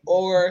 Like,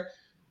 or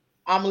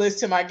I'm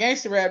listening to my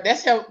gangster rap.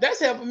 That's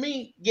helping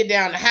me get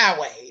down the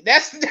highway.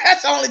 That's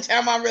the only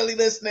time I'm really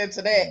listening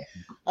to that.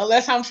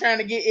 Unless I'm trying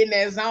to get in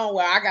that zone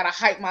where I gotta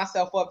hype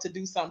myself up to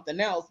do something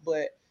else.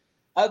 But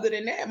other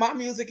than that, my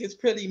music is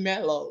pretty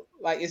mellow.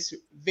 Like it's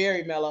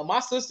very mellow. My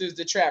sister's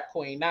the trap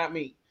queen, not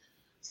me.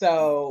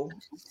 So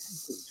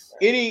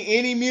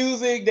any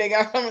music they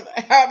got,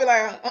 I'll be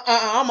like,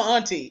 I'm an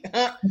auntie.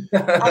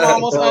 I'm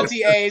almost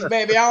auntie age,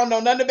 baby. I don't know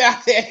nothing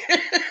about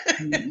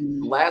that.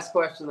 Last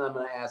question I'm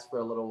going to ask for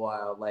a little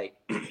while. Like,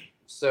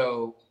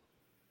 so.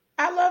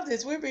 I love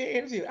this. We're being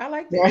interviewed. I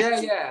like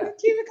that. Yeah.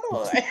 Keep it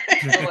going.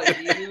 So,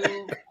 like,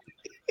 you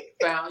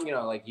found,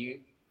 like,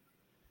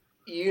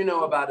 you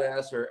know about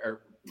us,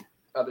 or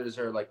others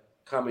are, like,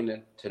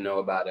 coming to know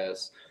about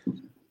us.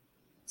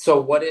 So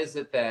what is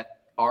it that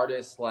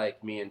artists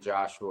like me and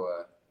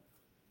Joshua,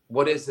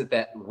 what is it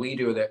that we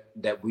do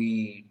that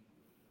we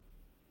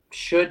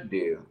should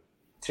do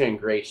to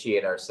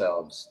ingratiate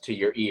ourselves to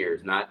your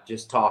ears, not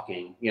just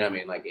talking, you know what I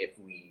mean? Like if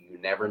you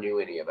never knew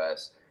any of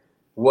us,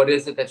 what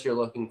is it that you're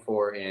looking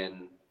for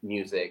in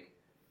music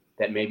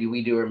that maybe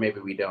we do or maybe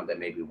we don't, that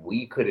maybe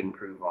we could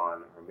improve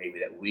on, or maybe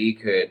that we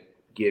could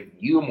give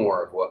you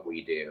more of what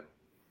we do?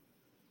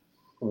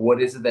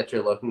 What is it that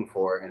you're looking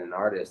for in an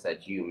artist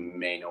that you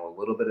may know a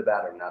little bit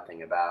about or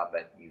nothing about,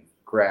 but you've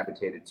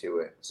gravitated to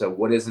it? So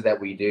what is it that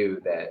we do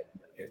that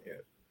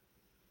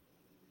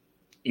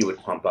you would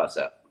pump us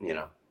up,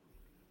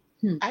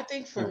 I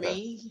think for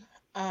me,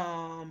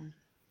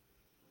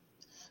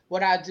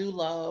 what I do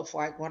love,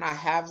 like when I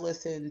have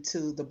listened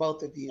to the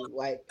both of you,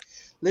 like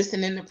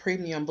listening to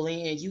Premium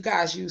Blend, you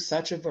guys use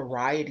such a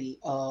variety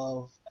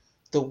of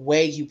the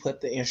way you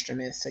put the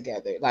instruments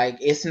together. Like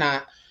it's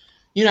not,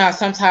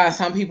 sometimes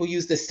some people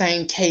use the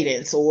same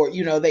cadence, or,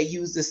 they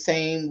use the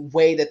same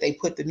way that they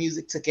put the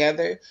music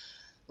together.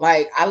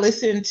 Like I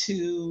listen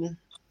to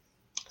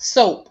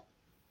Soap.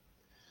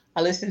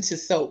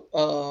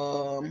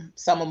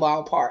 Some of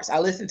our parts. I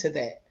listen to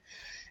that.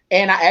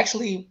 And I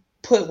actually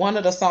put one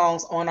of the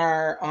songs on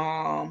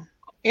our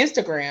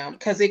Instagram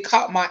because it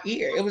caught my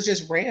ear. It was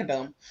just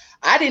random.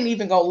 I didn't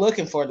even go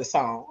looking for the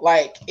song.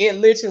 Like it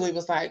literally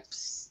was like,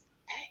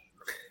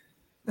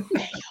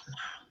 hey,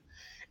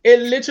 it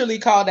literally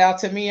called out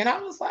to me, and I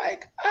was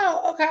like,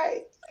 oh,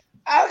 okay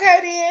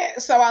then.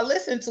 So I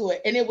listened to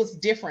it, and it was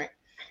different.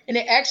 And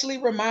it actually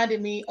reminded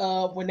me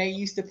of when they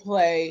used to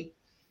play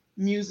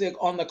music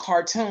on the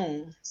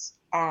cartoons.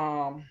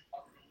 What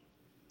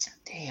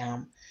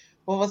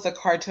was the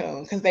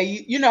cartoon? Because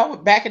they,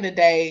 back in the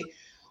day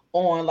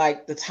on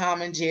like the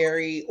Tom and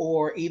Jerry,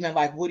 or even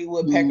like Woody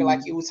Woodpecker, like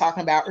you were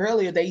talking about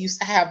earlier, they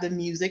used to have the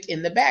music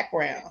in the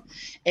background.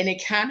 And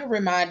it kind of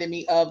reminded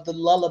me of the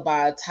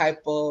lullaby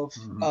type of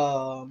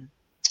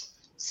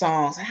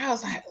songs. And I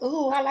was like,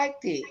 oh, I like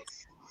this.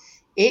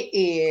 It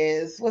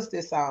is, what's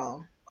this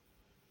song?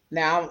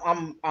 Now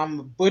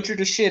I'm butcher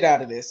the shit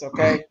out of this,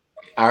 okay?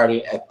 I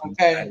already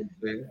okay.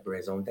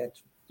 Raison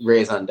d'etre.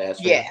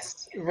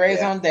 Yes,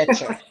 raison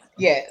d'etre.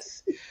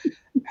 Yes.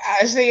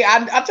 I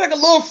took a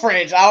little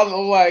French. I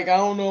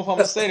don't know if I'm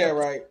gonna say that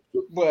right,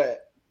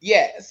 but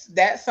yes,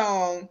 that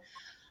song.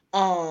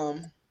 I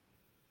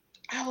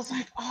was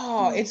like,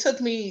 oh, it took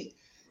me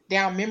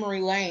down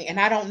memory lane, and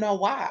I don't know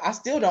why. I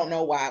still don't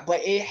know why, but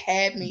it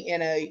had me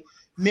in a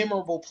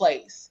memorable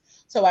place.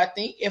 So I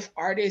think if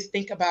artists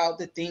think about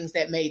the things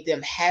that made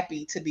them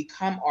happy to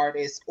become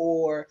artists,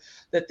 or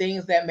the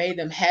things that made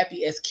them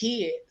happy as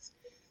kids,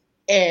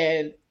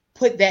 and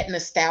put that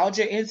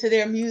nostalgia into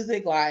their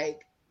music,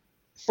 like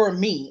for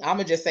me, I'm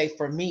gonna just say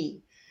for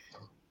me,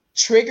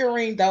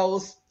 triggering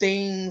those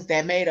things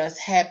that made us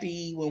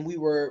happy when we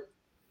were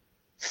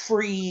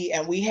free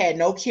and we had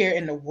no care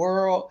in the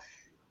world,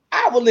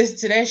 I would listen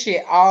to that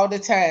shit all the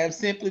time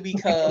simply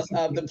because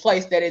of the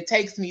place that it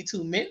takes me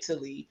to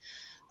mentally.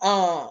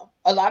 A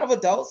lot of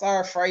adults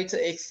are afraid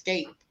to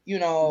escape,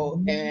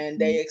 and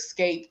they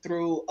escape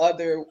through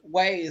other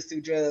ways,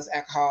 through drugs,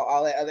 alcohol,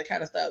 all that other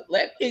kind of stuff.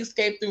 Let me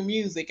escape through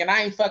music, and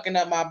I ain't fucking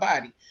up my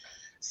body.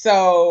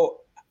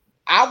 So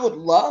I would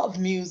love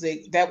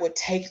music that would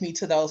take me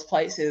to those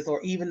places, or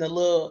even the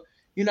little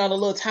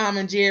Tom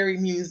and Jerry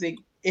music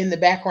in the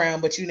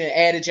background, but you done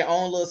added your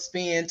own little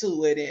spin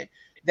to it and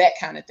that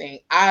kind of thing.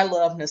 I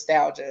love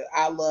nostalgia.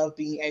 I love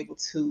being able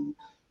to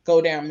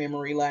go down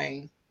memory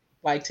lane.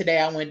 Like today,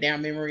 I went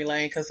down memory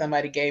lane because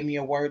somebody gave me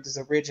a Words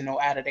Original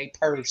out of their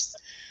purse.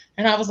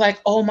 And I was like,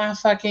 oh my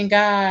fucking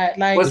God.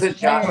 Like, Was it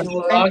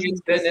Joshua? thank you.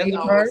 Been in the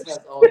Always purse? has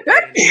old candy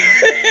on there.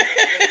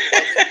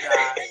 Was it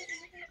Josh?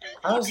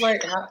 I was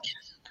like,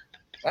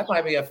 that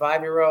might be a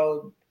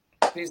 5-year-old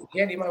piece of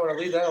candy. You might want to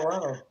leave that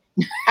alone.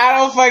 I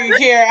don't fucking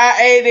care.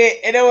 I ate it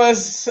and it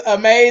was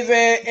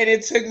amazing. And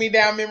it took me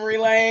down memory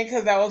lane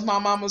because that was my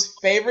mama's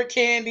favorite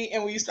candy.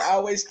 And we used to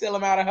always steal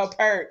them out of her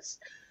purse.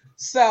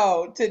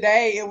 So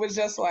today it was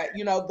just like,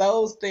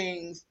 those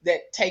things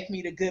that take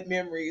me to good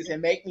memories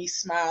and make me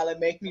smile and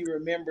make me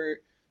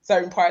remember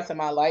certain parts of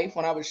my life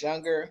when I was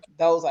younger.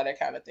 Those are the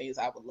kind of things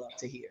I would love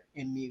to hear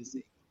in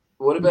music.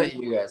 What about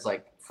you guys?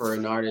 Like for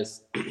an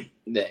artist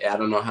that I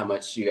don't know how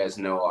much you guys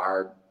know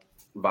our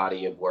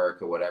body of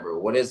work or whatever,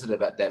 what is it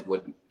about that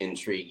would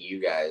intrigue you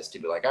guys to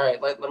be like, all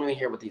right, let me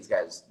hear what these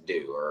guys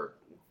do or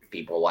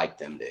people like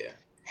them do?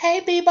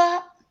 Hey,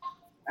 Bebop.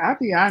 I'll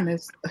be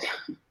honest,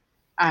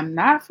 I'm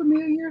not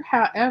familiar.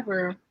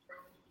 However,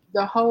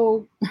 the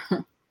whole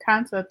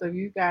concept of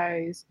you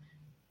guys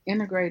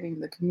integrating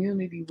the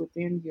community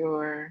within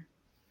your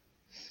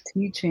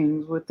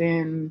teachings,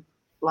 within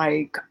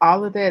like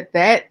all of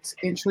that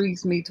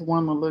intrigues me to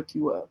want to look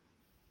you up.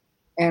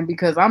 And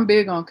because I'm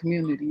big on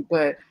community,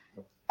 but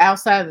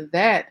outside of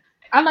that,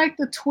 I like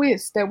the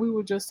twist that we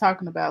were just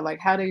talking about, like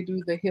how they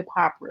do the hip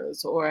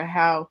hoperas or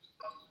how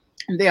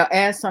they'll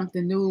add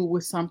something new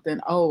with something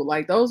old.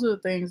 Like those are the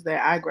things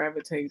that I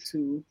gravitate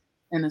to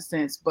in a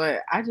sense,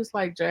 but I just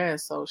like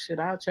jazz. So shit,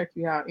 I'll check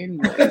you out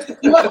anyway. And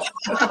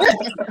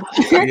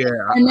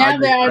now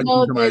that I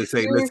know somebody that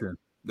say, listen,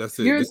 that's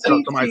it. you're Just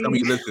somebody teaching- tell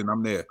me, listen,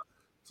 I'm there.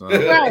 So,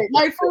 Right,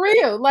 like for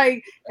real,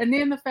 like, and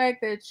then the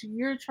fact that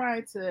you're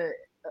trying to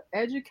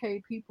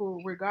educate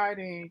people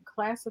regarding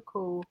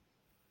classical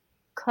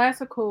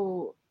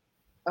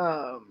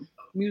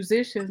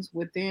musicians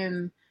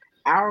within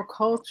our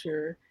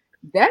culture,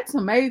 that's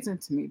amazing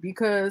to me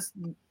because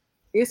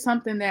it's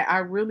something that I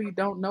really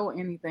don't know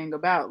anything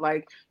about.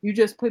 Like you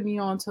just put me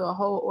onto a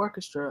whole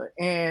orchestra,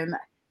 and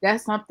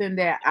that's something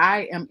that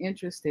I am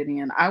interested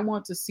in. I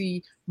want to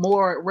see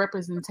more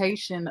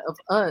representation of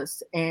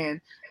us,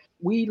 and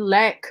we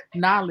lack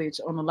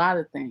knowledge on a lot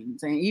of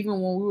things. And even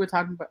when we were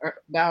talking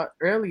about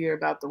earlier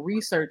about the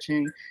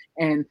researching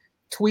and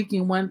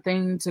tweaking one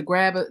thing to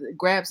grab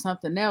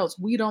something else,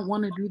 we don't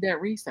want to do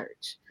that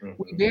research.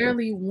 Mm-hmm. We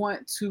barely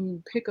want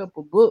to pick up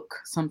a book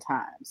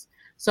sometimes.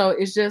 So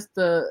it's just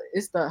the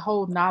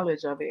whole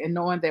knowledge of it and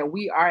knowing that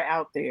we are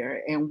out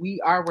there and we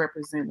are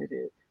represented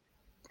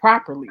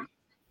properly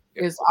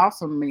is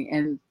awesome to me.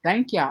 And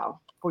thank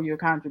y'all for your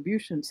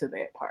contribution to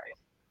that part,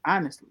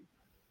 honestly.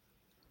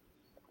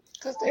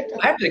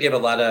 I have to give a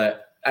lot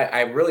of,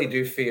 I really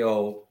do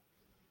feel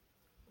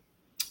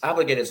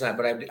obligated, it's not,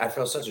 but I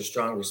feel such a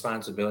strong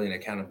responsibility and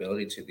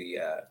accountability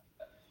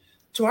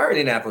to our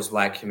Indianapolis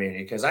Black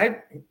community, because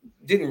I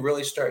didn't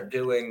really start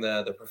doing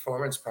the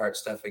performance part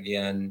stuff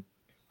again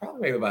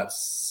probably maybe about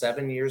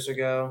 7 years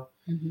ago.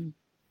 Mm-hmm.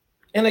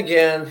 And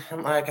again,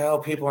 I'm like, oh,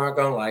 people aren't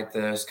going to like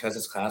this because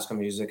it's classical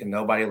music and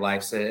nobody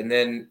likes it. And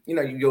then, you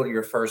go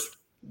to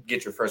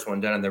get your first one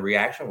done, and the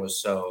reaction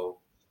was so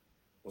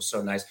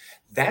nice.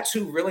 That's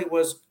who really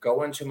was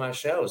going to my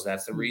shows.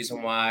 That's the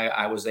reason why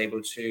I was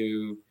able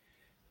to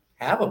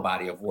have a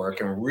body of work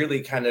and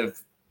really kind of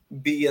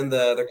be in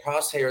the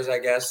crosshairs, I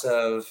guess,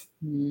 of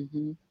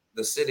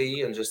the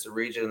city and just the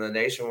region and the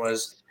nation.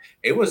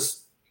 It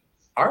was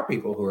our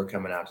people who were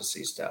coming out to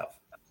see stuff.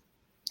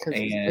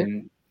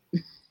 And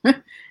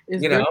to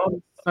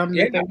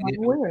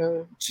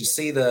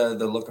see the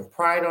look of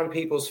pride on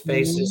people's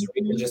faces, or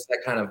even just that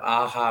kind of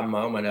aha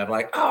moment of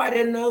like, oh, I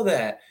didn't know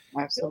that.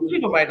 Absolutely.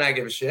 People might not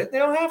give a shit. They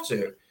don't have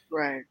to.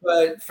 Right.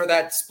 But for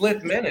that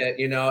split minute,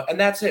 and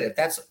that's it. If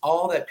that's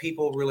all that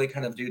people really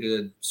kind of do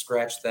to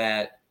scratch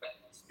that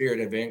spirit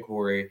of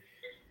inquiry,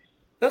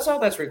 that's all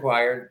that's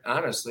required.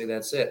 Honestly,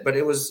 that's it. But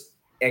it was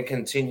and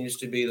continues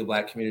to be the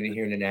Black community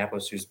here in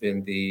Indianapolis who's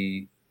been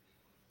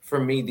for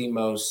me, the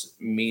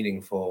most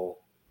meaningful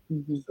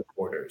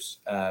supporters.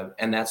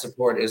 And that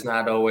support is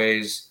not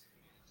always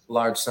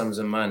large sums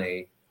of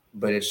money,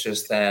 but it's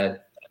just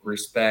that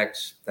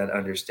respect, that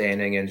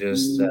understanding, and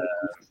just,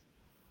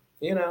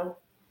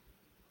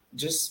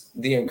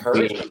 just the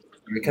encouragement.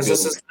 Because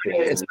it's not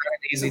an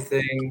easy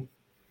thing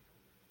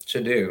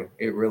to do.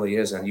 It really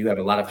is. And you have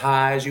a lot of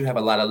highs, you have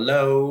a lot of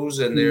lows,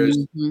 and there's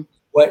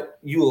what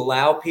you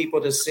allow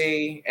people to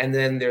see. And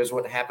then there's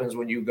what happens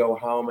when you go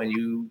home and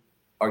you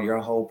are your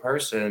whole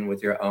person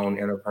with your own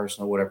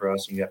interpersonal, whatever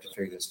else, and you have to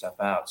figure this stuff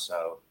out.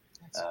 So,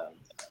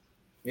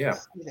 yeah.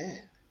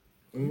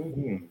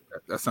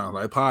 That sounds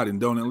like podding,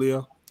 don't it,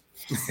 Leo?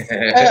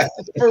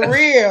 For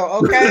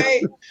real,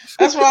 okay?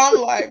 That's why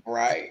I'm like,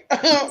 right.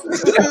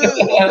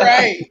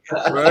 Right.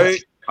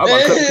 I'm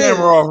gonna cut the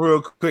camera off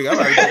real quick.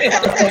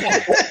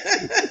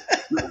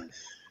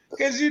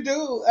 Because you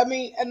do. I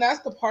mean, and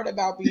that's the part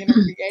about being a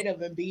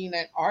creative and being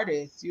an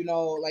artist. You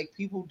know, like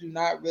people do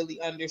not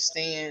really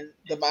understand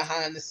the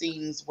behind the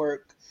scenes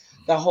work,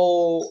 the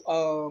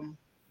whole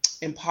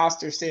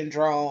imposter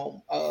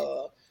syndrome,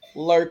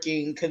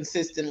 lurking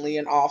consistently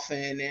and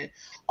often, and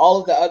all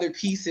of the other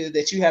pieces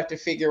that you have to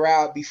figure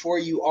out before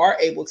you are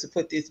able to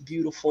put this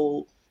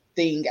beautiful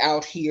thing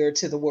out here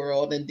to the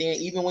world. And then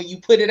even when you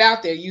put it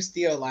out there, you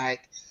still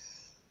like,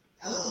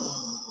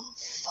 oh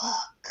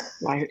fuck,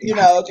 like, you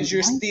know, because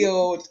you're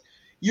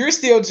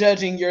still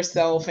judging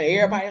yourself, and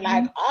everybody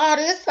like, oh,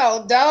 this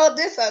so dope,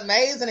 this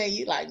amazing, and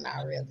you like,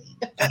 not really.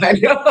 I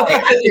know.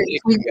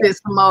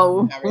 This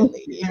mode. Not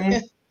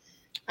really.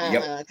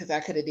 Because I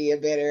could have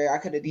did better, I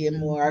could have did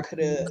more, I could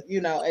have, you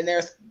know, and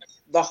there's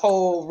the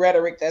whole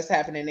rhetoric that's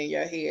happening in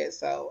your head.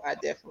 So I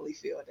definitely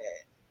feel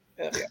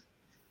that.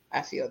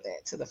 I feel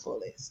that to the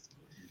fullest.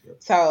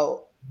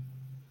 So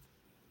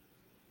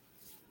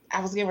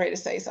I was getting ready to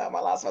say something, I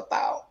lost my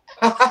thought.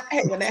 I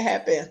hate when that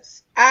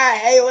happens.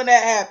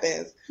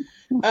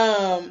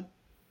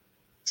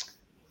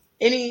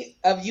 Any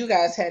of you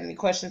guys had any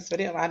questions for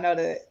them? I know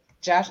that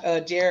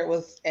Jared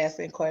was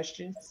asking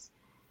questions.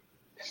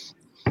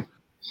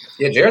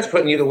 Yeah, Jared's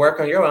putting you to work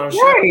on your own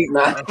show. Right.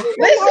 Listen,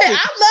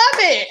 I love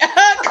it.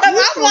 Because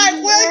I'm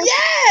like, well,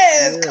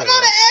 yes. Come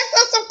on and ask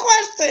us some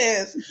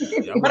questions.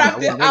 But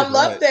I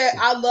love that.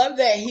 I love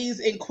that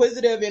he's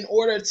inquisitive in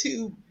order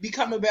to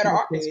become a better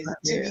artist,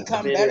 to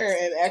become better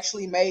and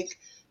actually make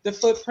the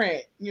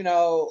footprint, you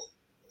know,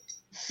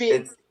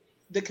 fit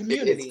the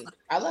community.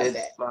 I love that.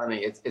 It's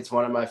funny. It's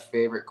one of my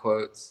favorite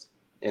quotes,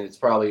 and it's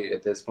probably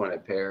at this point a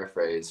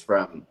paraphrase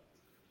from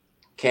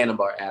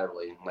Cannonball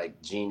Adderley,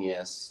 like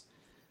genius.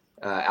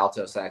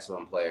 Alto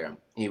saxophone player.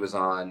 He was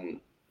on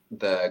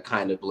the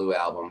Kind of Blue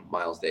album,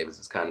 Miles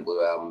Davis's Kind of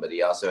Blue album, but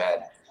he also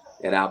had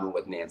an album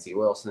with Nancy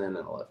Wilson and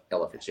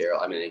Ella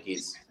Fitzgerald. I mean,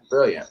 he's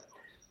brilliant.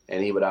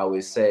 And he would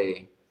always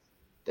say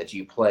that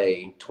you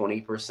play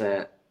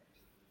 20%,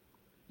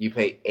 you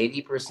pay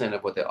 80%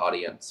 of what the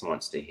audience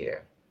wants to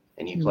hear,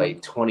 and you play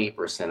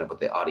 20% of what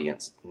the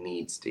audience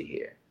needs to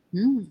hear.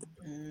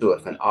 So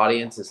if an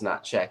audience is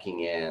not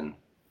checking in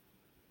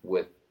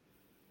with,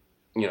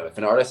 you know, if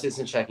an artist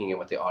isn't checking in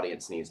what the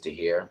audience needs to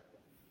hear,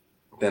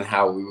 then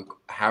how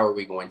are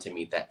we going to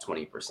meet that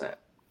 20%?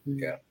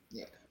 Yeah.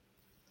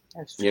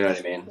 You know what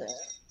I mean?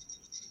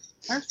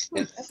 That's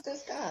good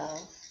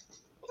stuff.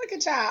 Look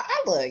at y'all.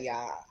 I love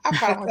y'all. I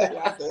promise you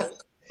I do.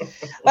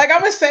 Like,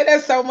 I'm gonna say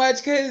that so much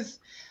because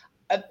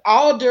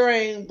all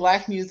during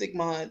Black Music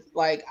Month,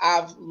 like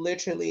I've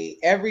literally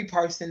every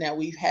person that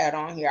we've had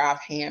on here, I've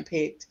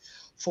handpicked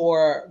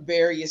for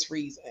various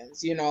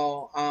reasons, you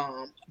know.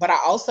 But I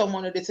also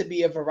wanted it to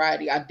be a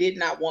variety. I did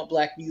not want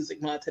Black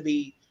Music Month to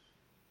be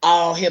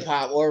all hip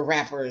hop or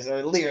rappers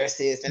or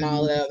lyricists and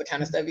all that other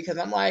kind of stuff, because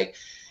I'm like,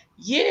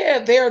 yeah,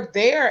 they're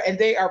there and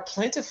they are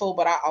plentiful,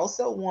 but I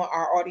also want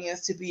our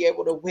audience to be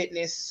able to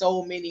witness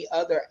so many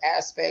other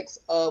aspects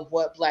of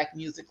what Black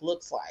music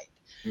looks like.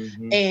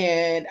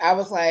 And I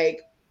was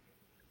like,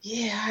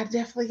 yeah, I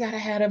definitely gotta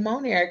have them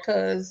on there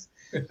because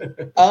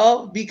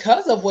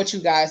of what you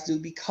guys do,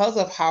 because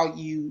of how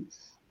you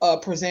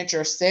present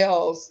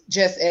yourselves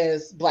just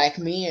as Black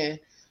men,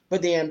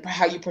 but then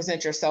how you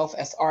present yourself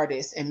as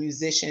artists and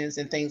musicians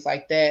and things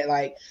like that.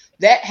 Like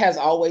that has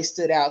always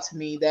stood out to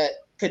me, that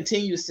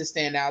continues to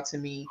stand out to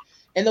me,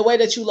 and the way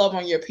that you love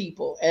on your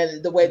people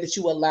and the way that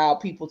you allow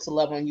people to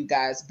love on you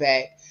guys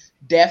back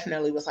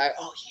definitely was like,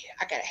 oh yeah,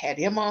 I gotta have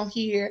him on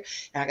here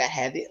and I gotta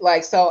have it.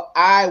 Like, so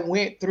I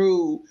went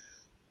through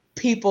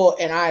people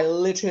and I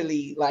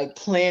literally like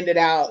planned it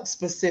out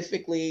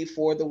specifically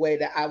for the way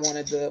that I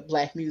wanted the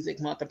Black Music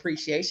Month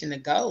appreciation to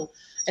go.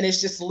 And it's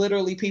just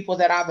literally people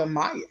that I've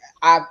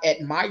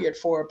admired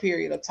for a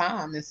period of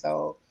time. And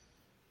so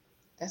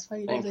that's why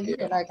you guys are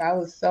here. Like, I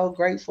was so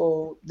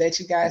grateful that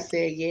you guys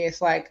said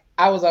yes. Like,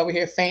 I was over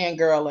here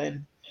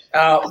fangirling.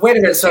 Wait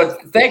a minute. So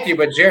thank you,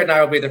 but Jared and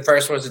I will be the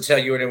first ones to tell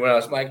you anyone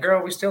else. I'm like,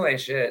 girl, we still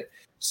ain't shit.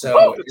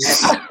 So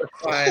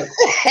fine.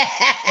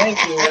 Thank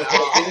you.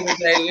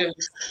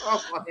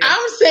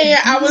 I'm saying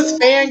I was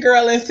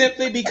fangirling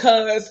simply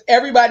because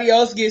everybody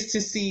else gets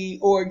to see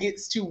or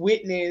gets to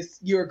witness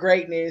your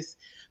greatness,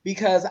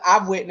 because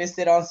I've witnessed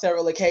it on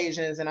several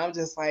occasions, and I'm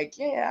just like,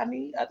 yeah, I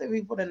need other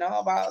people to know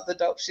about the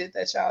dope shit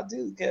that y'all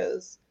do,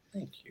 because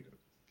thank you.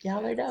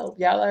 Y'all are dope.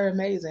 Y'all are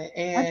amazing.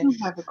 And I do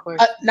have a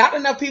question. Not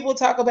enough people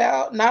talk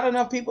about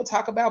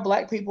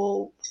Black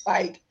people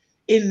like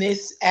in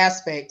this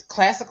aspect.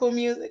 Classical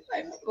music,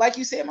 like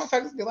you said,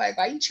 motherfuckers be like,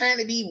 "Are you trying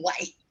to be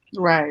white?"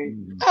 Right.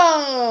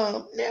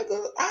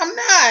 Nigga, I'm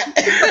not.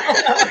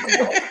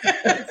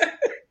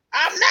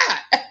 I'm not.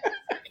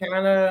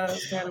 Kind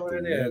of what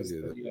it is.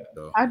 Yeah.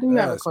 I do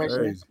have a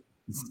question.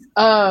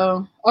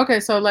 Okay,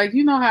 so like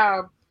you know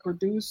how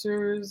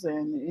producers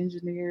and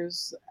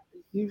engineers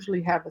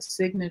usually have a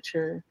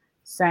signature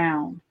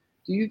sound.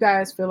 Do you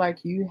guys feel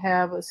like you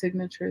have a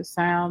signature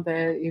sound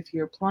that if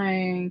you're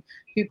playing,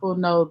 people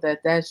know that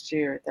that's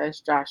Jared,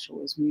 that's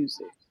Joshua's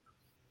music?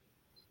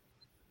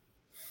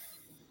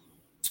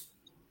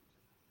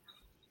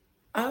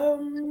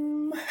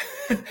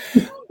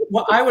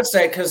 Well, I would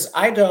say because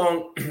I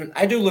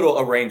do little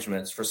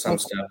arrangements for some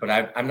stuff, but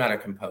I'm not a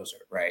composer,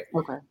 right?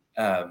 Okay.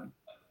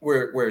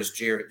 Whereas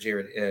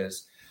Jared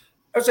is,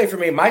 I would say for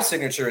me, my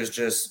signature is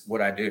just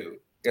what I do.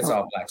 It's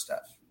all Black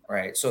stuff,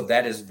 right? So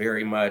that is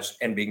very much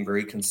and being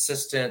very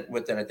consistent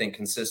with it. I think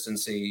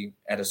consistency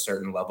at a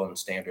certain level and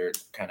standard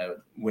kind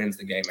of wins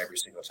the game every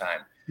single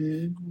time.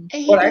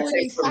 Mm-hmm. What I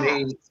say for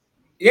me,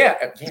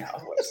 yeah,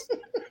 always.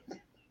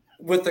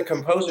 With the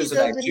composers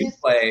that I do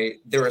play,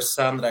 there are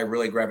some that I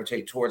really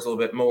gravitate towards a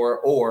little bit more.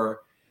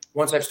 Or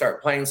once I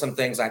start playing some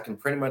things, I can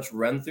pretty much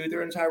run through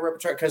their entire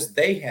repertoire because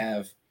they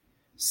have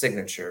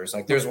signatures.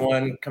 Like there's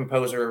one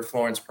composer,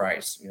 Florence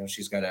Price. You know,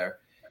 she's got a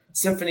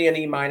symphony in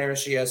E minor.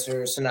 She has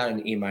her sonata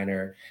in E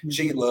minor.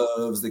 She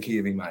loves the key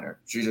of E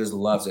minor. She just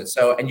loves it.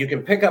 So, and you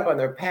can pick up on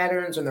their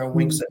patterns and their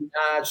winks and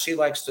nods. She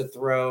likes to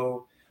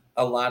throw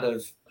a lot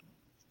of.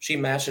 She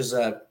mashes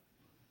up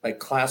like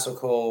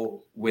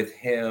classical with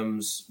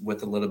hymns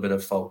with a little bit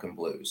of folk and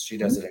blues. She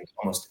does it in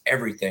almost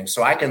everything.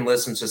 So I can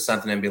listen to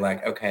something and be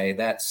like, okay,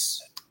 that's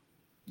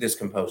this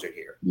composer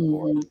here.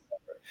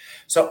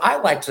 So I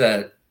like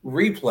to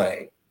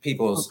replay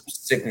people's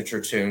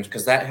signature tunes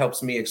because that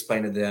helps me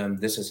explain to them,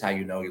 this is how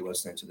you know you're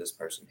listening to this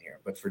person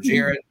here. But for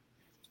Jared,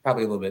 it's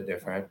probably a little bit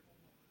different.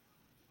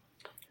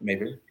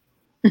 Maybe.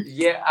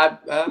 Yeah,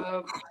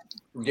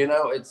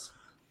 it's...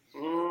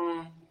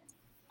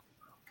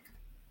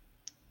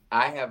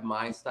 I have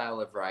my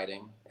style of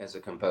writing as a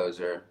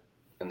composer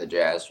in the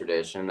jazz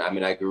tradition. I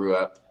mean, I grew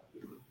up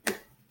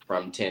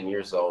from 10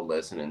 years old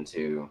listening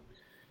to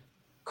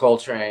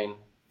Coltrane,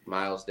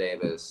 Miles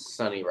Davis,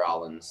 Sonny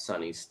Rollins,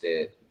 Sonny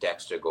Stitt,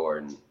 Dexter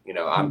Gordon. You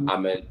know,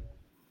 I'm at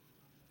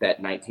that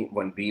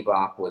when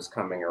bebop was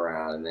coming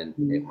around, and then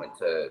it went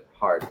to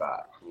hard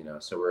bop. You know,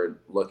 so we're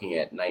looking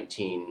at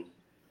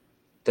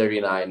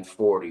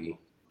 1939-40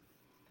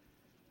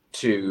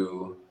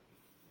 to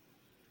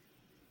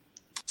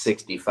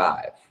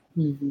 65.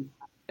 And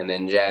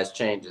then jazz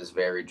changes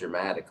very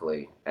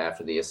dramatically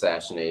after the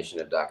assassination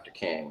of Dr.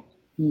 King.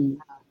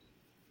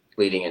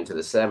 Leading into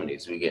the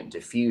 70s, we get into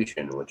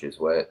fusion, which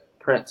is what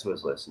Prince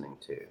was listening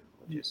to,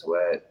 which is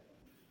what,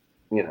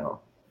 you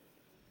know,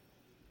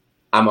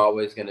 I'm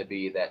always going to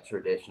be that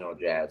traditional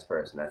jazz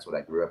person. That's what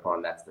I grew up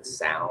on. That's the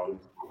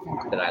sound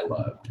that I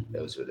loved.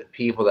 Those were the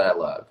people that I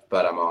loved.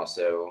 But I'm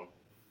also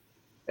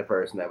a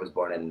person that was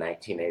born in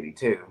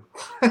 1982,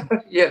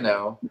 you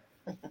know.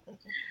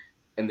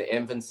 In the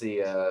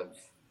infancy of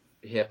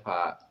hip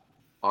hop,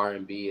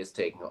 R&B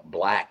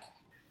Black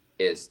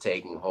is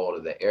taking hold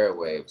of the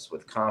airwaves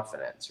with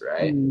confidence,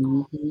 right?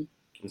 And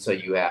so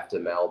you have to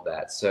meld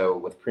that. So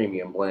with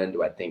Premium Blend,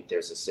 do I think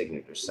there's a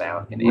signature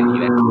sound in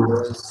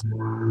Indianapolis?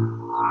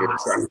 You're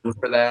trusting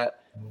for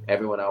that.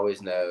 Everyone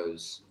always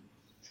knows,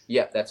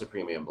 yep, that's a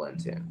Premium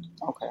Blend tune.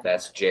 Okay.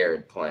 That's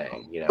Jared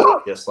playing, you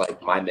know, just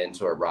like my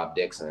mentor, Rob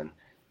Dixon.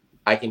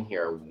 I can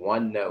hear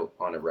one note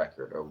on a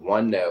record or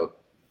one note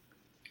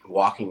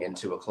walking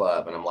into a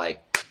club and I'm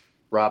like,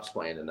 Rob's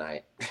playing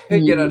tonight.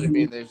 You know what I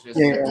mean? There's just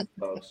certain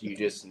folks, you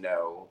just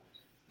know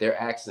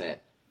their accent.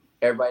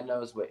 Everybody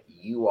knows what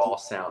you all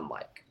sound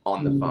like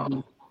on the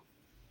phone,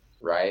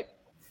 right?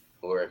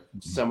 Or if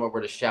someone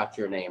were to shout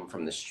your name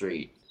from the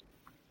street,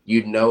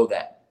 you'd know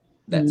that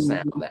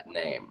sound, that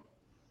name.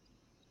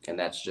 And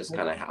that's just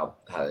kind of how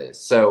it is.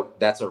 So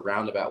that's a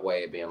roundabout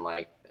way of being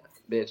like,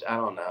 bitch, I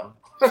don't know.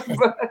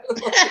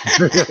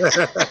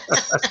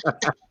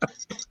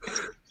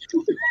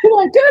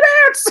 Good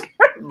answer.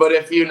 But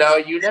if you know,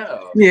 you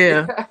know.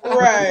 Yeah.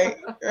 Right.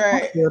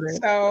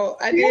 So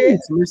I did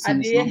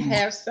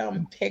have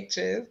some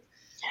pictures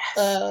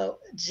of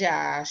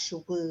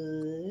Joshua.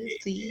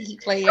 See, he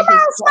playing his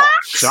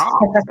socks.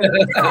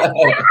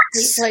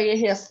 He playing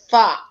his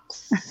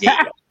socks.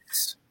 Yeah.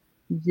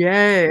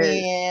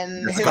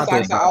 And his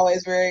socks are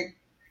always very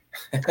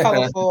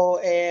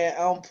colorful and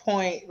on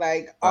point,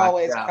 like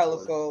always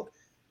colorful.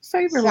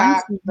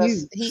 Favorite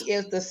he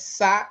is the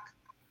sock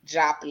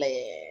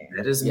Joplin.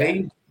 That is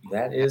me.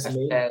 That is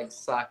me.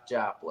 Sock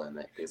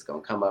Joplin. It's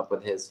gonna come up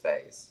with his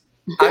face.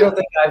 I don't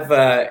think I've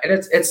and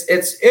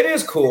it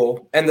is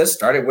cool. And this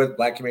started with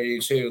Black community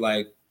too.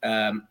 Like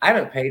I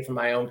haven't paid for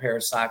my own pair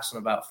of socks in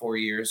about 4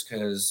 years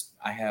because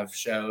I have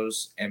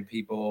shows and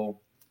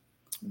people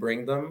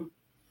bring them.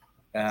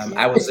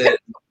 I was in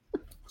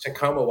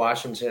Tacoma,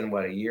 Washington,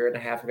 a year and a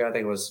half ago? I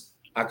think it was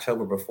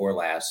October before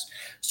last. I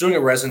was doing a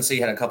residency,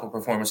 had a couple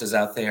performances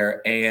out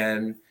there,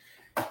 and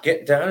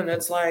get done, and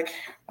it's like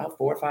about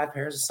 4 or 5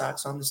 pairs of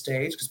socks on the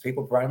stage because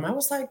people brought them. I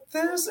was like,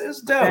 this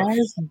is dope.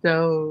 That's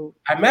dope.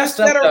 I messed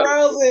up. Instead of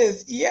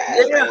roses.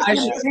 Yes. Yeah, I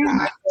should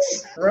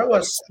throw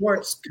a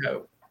sports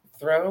coat.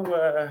 Throw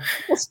a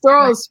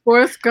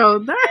sports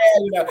coat.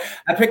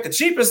 I picked the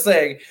cheapest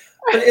thing.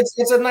 But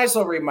it's a nice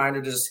little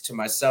reminder just to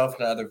myself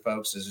and other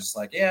folks. Is just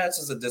like, yeah, it's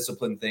just a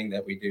discipline thing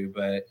that we do,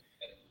 but it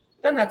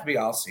doesn't have to be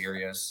all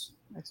serious.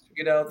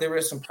 There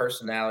is some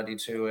personality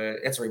to it.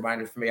 It's a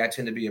reminder for me. I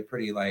tend to be a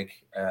pretty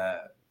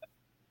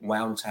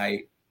wound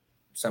tight,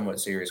 somewhat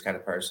serious kind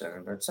of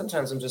person. But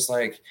sometimes I'm just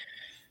like,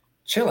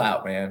 chill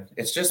out, man.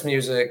 It's just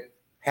music.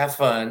 Have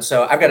fun.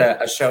 So I've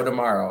got a show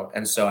tomorrow,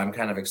 and so I'm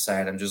kind of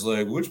excited. I'm just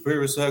like, which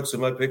pair of socks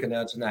am I picking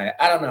out tonight?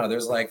 I don't know.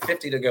 There's like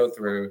 50 to go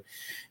through,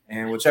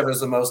 and whichever is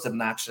the most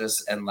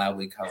obnoxious and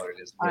loudly colored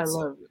is. I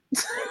love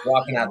it.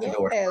 Walking out the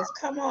door. Yes,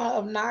 come on,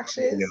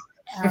 obnoxious.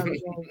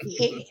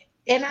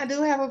 And I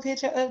do have a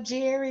picture of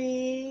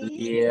Jerry.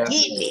 Yeah.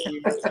 Getting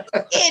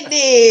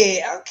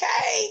it.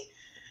 Okay.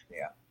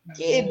 Yeah.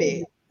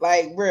 Getting it.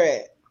 Like,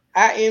 bruh,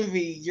 I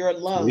envy your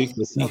lungs. He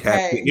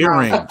has the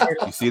earrings.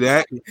 You see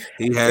that?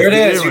 He has Here it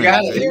the is. You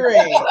got it.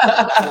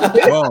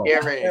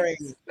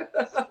 Earrings.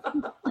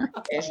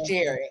 It's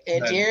Jerry.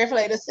 And Jerry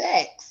played the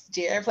sax.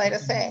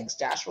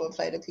 Joshua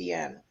played the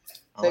piano.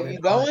 So if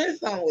you're going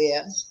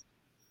somewhere,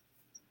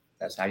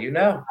 that's how you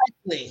know.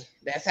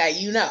 That's how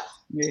you know.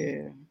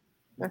 Yeah.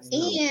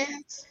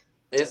 And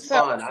it's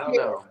fun. I don't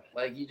know.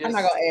 Like you just. I'm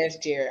not gonna ask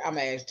Jerry. I'm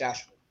gonna ask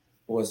Joshua.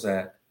 What's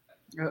that?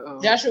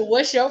 Uh-oh. Joshua,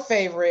 what's your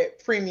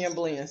favorite Premium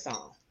Blend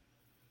song?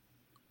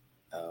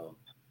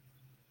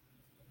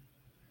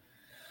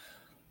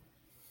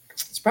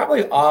 It's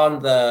probably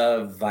on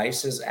the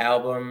Vices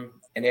album,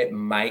 and it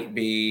might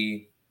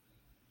be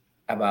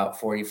about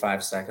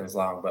 45 seconds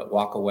long, but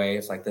Walk Away,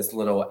 it's like this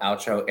little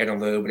outro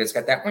interlude, but it's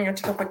got that, I mean,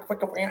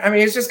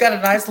 it's just got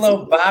a nice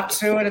little bop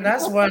to it, and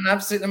that's when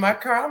I'm sitting in my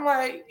car, I'm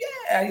like,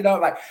 yeah,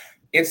 like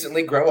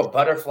instantly grow a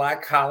butterfly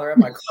collar,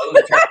 my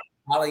clothes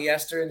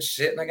polyester and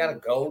shit, and I got a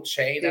gold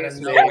chain out of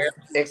nowhere.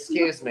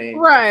 Excuse me.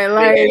 Right,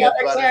 like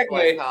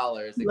exactly.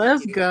 Collars.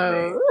 Let's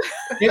go.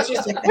 It's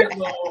just a quick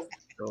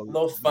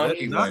little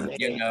funky one,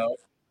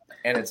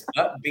 and it's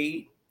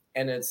upbeat,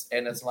 and it's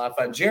a lot of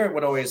fun. Jared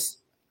would always.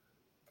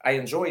 I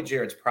enjoy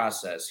Jared's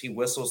process. He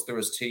whistles through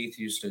his teeth.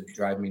 Used to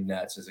drive me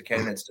nuts as a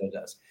kid, and it still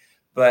does.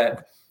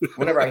 But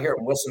whenever I hear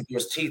him whistling through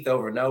his teeth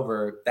over and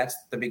over, that's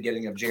the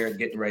beginning of Jared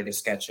getting ready to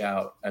sketch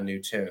out a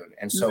new tune.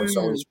 And so it's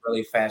always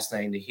really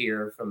fascinating to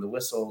hear from the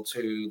whistle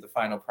to the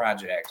final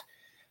project,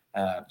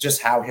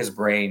 just how his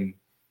brain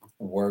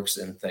works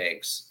and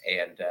thinks.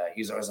 And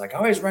he's always like, I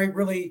always write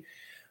really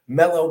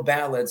mellow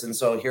ballads. And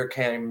so here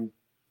came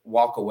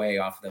Walk Away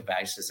off the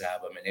Vices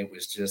album, and it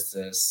was just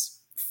this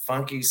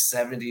funky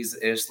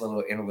 70s-ish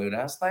little interlude.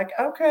 I was like,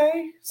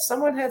 okay,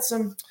 someone had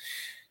some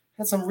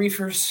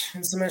reefers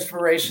and some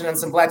inspiration and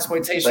some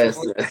blaxploitation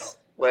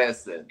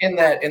listen in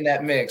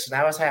that mix, and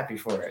I was happy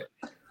for it.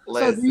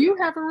 So do you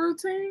have a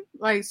routine?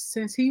 Like,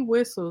 since he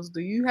whistles,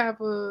 do you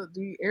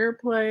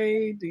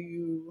airplay?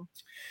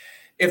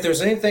 If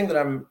there's anything that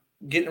I'm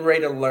getting ready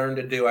to learn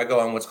to do, I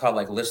go on what's called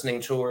like listening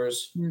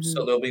tours. Mm-hmm.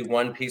 So there'll be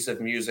one piece of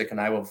music, and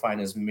I will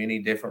find as many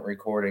different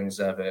recordings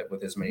of it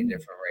with as many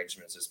different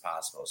arrangements as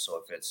possible.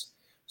 So if it's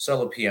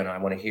solo piano, I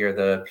want to hear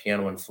the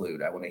piano and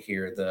flute. I want to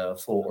hear the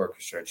full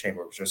orchestra,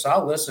 chamber orchestra. So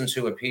I'll listen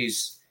to a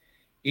piece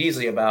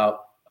easily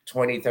about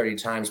 20, 30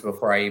 times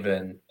before I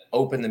even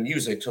open the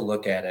music to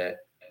look at it.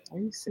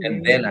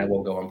 And then I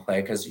will go and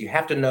play, because you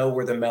have to know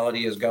where the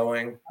melody is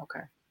going.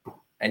 Okay.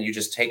 And you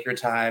just take your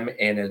time,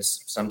 and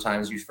it's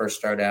sometimes you first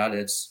start out,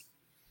 it's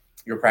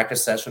your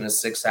practice session is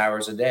 6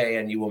 hours a day,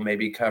 and you will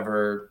maybe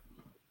cover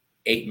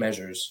 8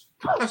 measures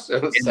in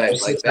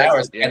those 6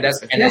 hours. And it's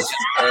just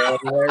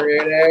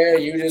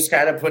you just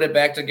kind of put it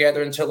back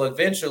together until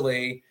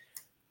eventually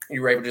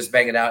you're able to just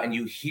bang it out, and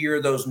you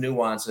hear those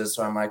nuances.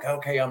 So I'm like,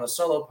 okay, on the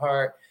solo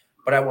part,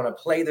 but I want to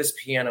play this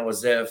piano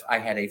as if I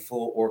had a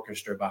full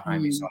orchestra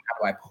behind me. So how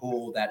do I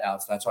pull that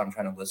out? So that's why I'm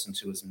trying to listen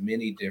to as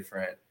many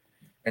different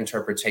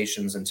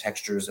interpretations and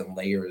textures and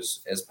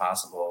layers as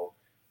possible,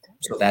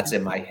 so that's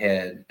in my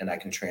head and I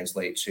can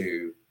translate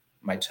to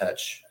my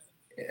touch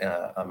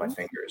on my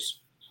fingers.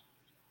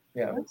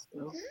 Yeah,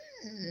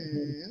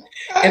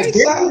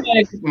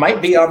 it's might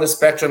be on the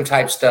spectrum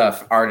type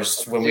stuff,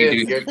 artists, when we do.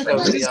 You're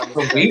totally on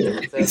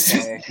the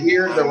spectrum.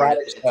 Hear the right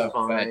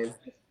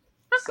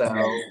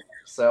stuff.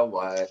 So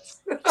what?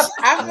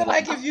 I feel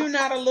like if you're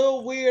not a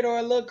little weird or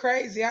a little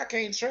crazy, I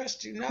can't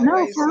trust you.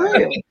 No, for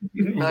real.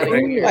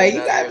 Like, you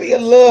gotta be a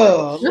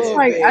little. Just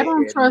like I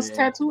don't trust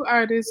tattoo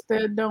artists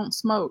that don't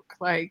smoke.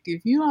 Like,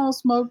 if you don't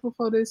smoke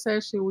before this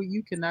session, well,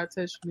 you cannot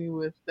touch me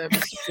with that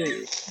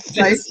Mr.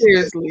 Like,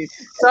 seriously,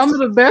 some of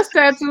the best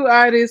tattoo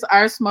artists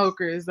are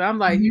smokers. I'm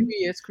like, you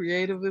be as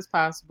creative as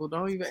possible.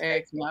 Don't even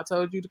ask me. I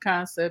told you the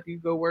concept. You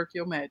go work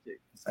your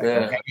magic. Like,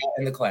 hang out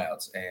in the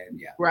clouds,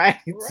 and right.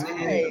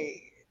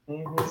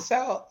 Mm-hmm.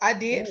 So I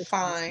did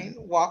find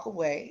Walk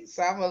Away.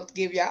 So I'm gonna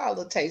give y'all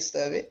a taste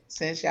of it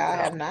since y'all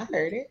have not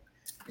heard it.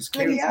 It's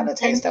Honey, cute. how to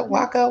taste to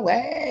walk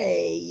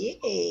away.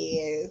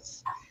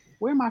 Yes.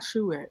 Where my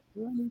shoe at?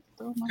 Do I need to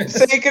throw my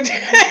So you can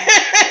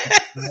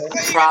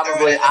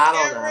Probably, I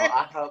don't know.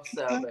 I hope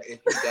so, but if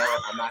you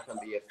don't, I'm not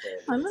gonna be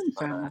offended. Oh, let me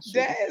find my shoe.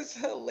 That is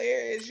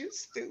hilarious. You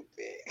stupid.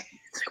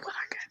 See what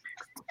I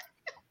got.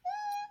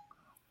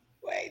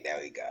 Wait, there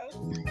we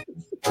go.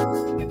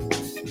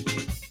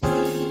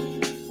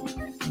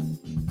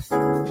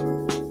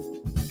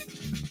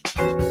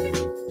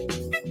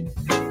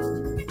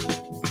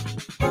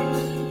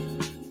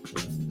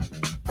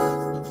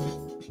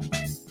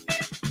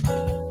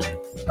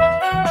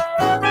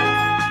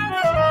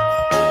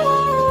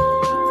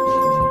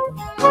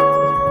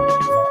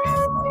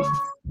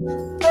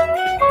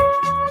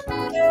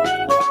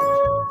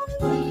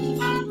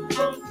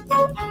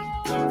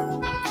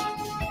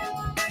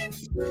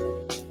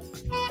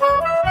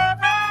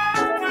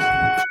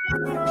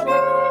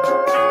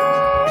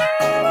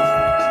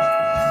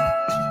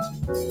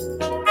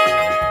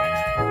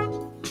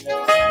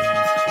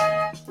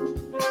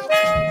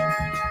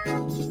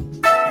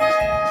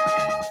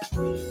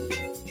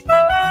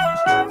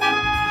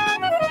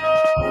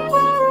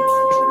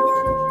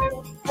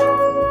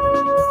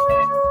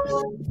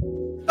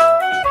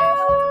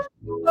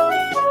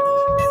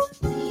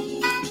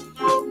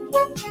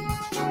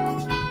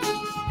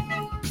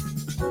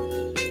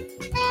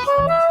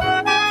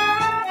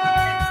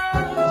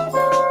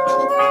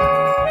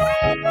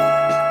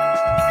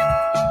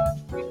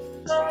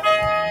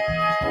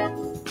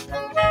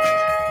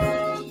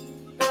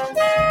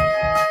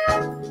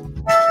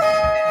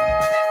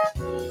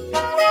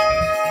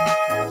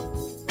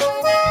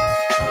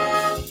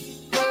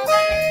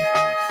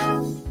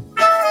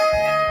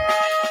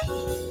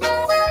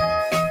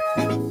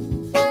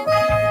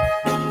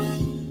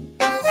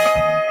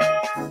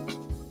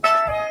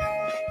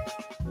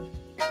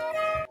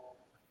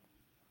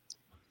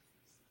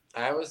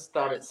 I always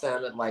thought it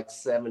sounded like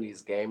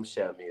 70s game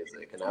show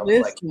music, and I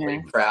was like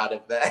really proud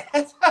of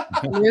that.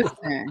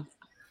 Listen.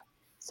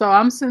 So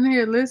I'm sitting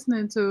here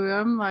listening to it.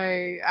 I'm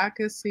like, I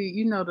could see,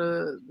 you know,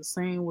 the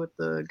scene with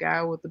the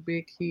guy with the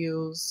big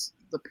heels,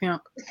 the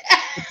pimp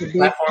with the big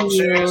Platform shoes.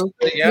 heels.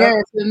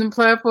 Yes, and the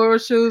platform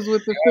shoes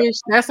with the fish.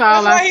 That's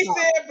all That's I why he saw.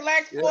 said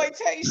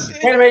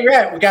blaxploitation. Wait a minute,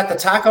 right? We got the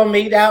taco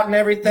meat out and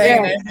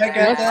everything. Yeah, and everybody got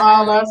that's that.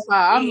 all I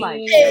saw. I'm like,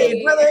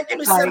 Hey, brother, give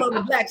me like, some on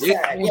the black side.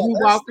 and Yeah, he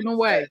walking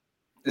away.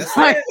 That's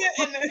Like,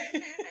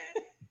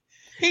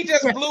 He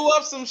just blew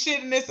up some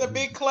shit and it's a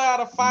big cloud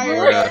of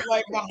fire Yeah.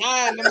 like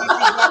behind him. He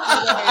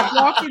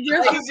walking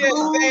just Like, he just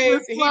smooth saved-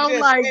 and he slow, just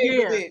like, saved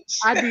the yeah, bitch.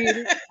 I did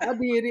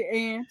it,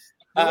 and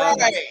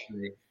Right.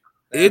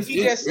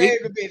 He just It-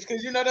 saved the bitch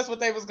because you know that's what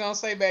they was gonna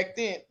say back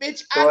then.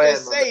 Bitch, Go I ahead,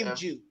 just my saved man.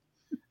 you.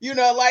 You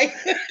know, like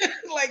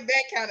like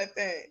that kind of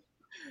thing.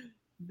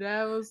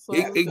 that was so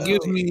it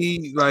gives dope.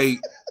 me like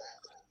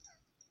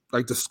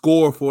the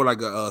score for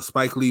like a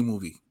Spike Lee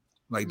movie,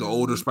 like the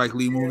older Spike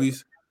Lee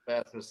movies.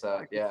 That's what's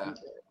up. Yeah.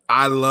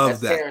 I love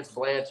That's that. Terrence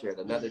Blanchard,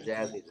 another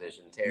jazz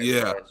musician. Terrence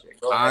Yeah.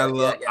 Blanchard. Go I ahead.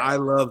 love Yeah. I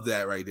love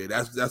that right there.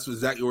 That's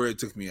exactly where it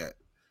took me at.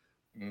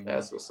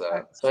 That's what's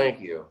up.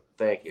 Thank you.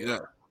 Thank you. Yeah.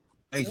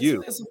 Thank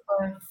you. It's a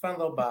fun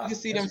little bob. You can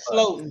see It's them fun.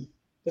 floating.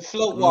 The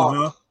float walk.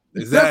 Uh-huh.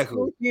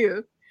 Exactly. Yeah.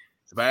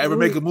 If I ever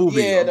make a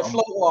movie, Yeah, the I'm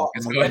float walk.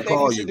 I'm What gonna they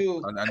call used to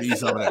you. do. I need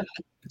some of that.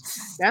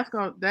 That's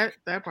gonna that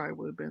probably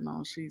would have been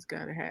on She's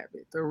Gotta Have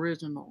It, the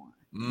original one,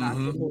 not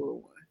the Mhm. newer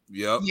one.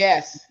 Yep.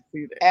 Yes,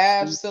 See that?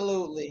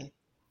 absolutely.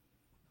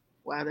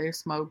 While they're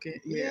smoking,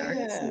 yeah. I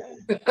can see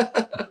Yeah.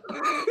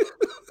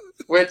 that.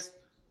 Which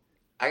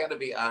I gotta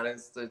be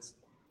honest,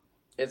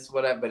 it's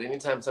whatever. But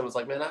anytime someone's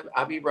like, "Man,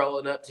 I be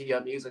rolling up to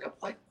your music," I'm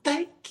like,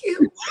 "Thank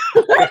you."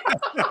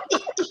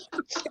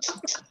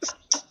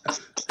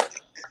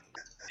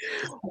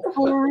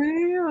 For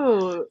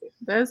real,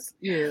 that's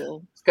yeah.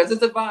 Because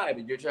it's a vibe,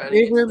 and you're trying to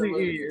It get to the really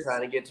mood, you're is.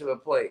 trying to get to a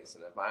place,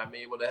 and if I'm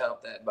able to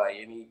help that by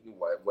any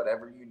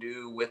whatever you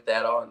do with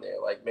that on there,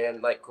 like,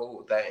 man, like,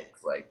 cool,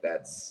 thanks. Like,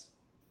 that's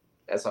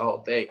the whole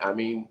thing. I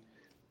mean,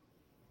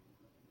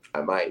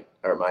 I might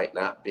or might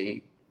not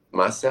be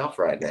myself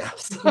right now.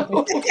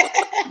 So.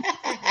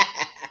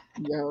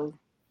 Yo,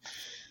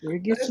 we'll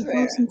get you Listen.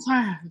 through some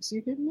times.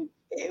 You get me?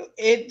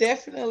 It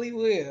definitely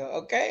will.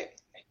 Okay.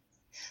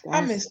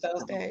 I That's- miss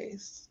those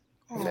days.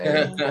 Oh,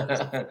 Man.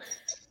 man.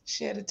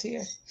 Shed a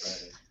tear.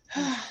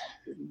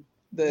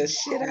 The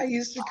shit I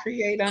used to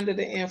create under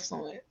the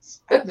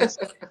influence. I miss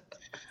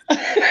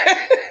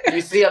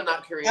You see, I'm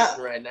not creating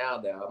right now,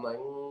 though. I'm like,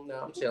 no,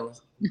 I'm chilling.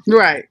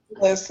 Right.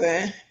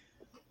 Listen.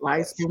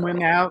 Lights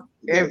went out.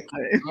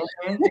 Everything.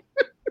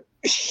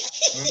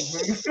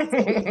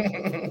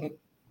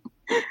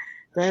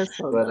 That's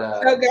so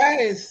But So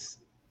guys,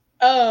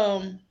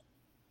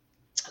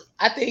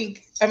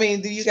 I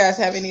mean, do you guys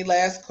have any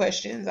last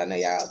questions? I know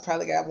y'all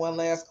probably got one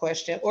last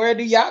question. Or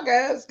do y'all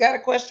guys got a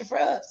question for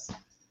us?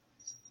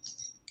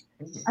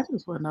 I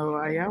just want to know,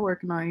 are y'all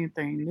working on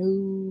anything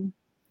new?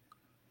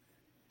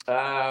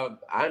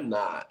 I'm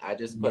not. I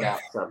just put out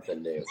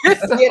something new. Yeah,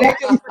 they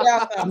just put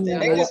out something.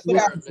 They just put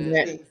out Listen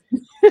to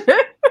something.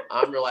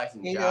 I'm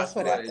relaxing. You just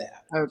put out there.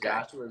 Okay.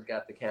 Joshua's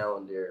got the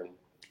calendar.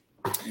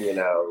 You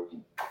know.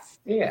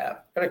 Yeah,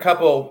 got a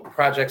couple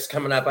projects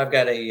coming up. I've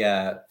got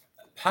a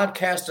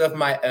podcast of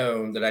my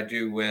own that I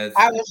do with.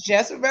 I was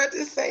just about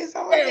to say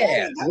something.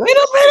 Yeah. Wait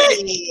a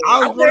minute.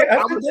 I was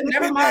Okay, thinking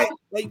never that. mind.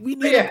 Like, we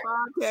need a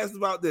podcast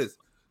about this.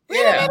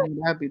 Yeah.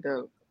 That'd be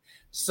dope.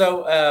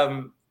 So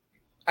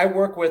I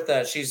work with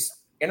she's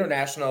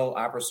international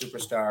opera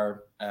superstar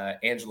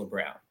Angela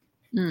Brown.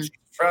 Mm. She's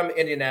from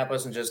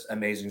Indianapolis and just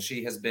amazing.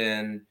 She has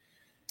been,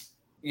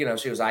 you know,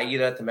 she was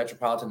Aida at the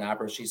Metropolitan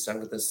Opera. She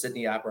sung at the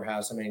Sydney Opera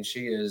House. I mean,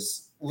 she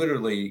is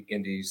literally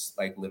Indy's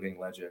like living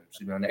legend.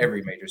 She's been on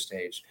every major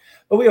stage.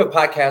 But we have a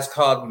podcast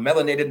called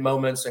Melanated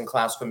Moments in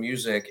Classical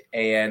Music,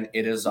 and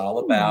it is all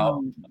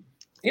about,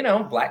 you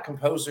know, Black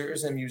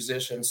composers and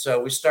musicians.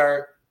 So we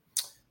started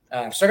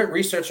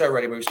research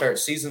already, but we start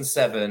season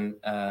 7.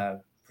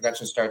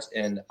 Production starts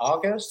in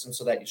August, and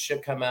so that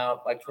should come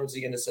out like towards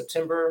the end of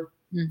September.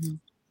 Mm-hmm.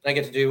 I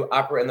get to do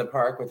Opera in the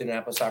Park with the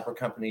Indianapolis Opera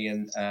Company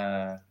in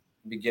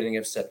beginning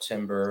of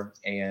September,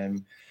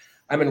 and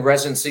I'm in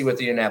residency with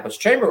the Indianapolis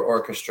Chamber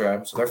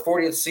Orchestra. So their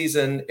 40th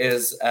season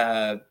is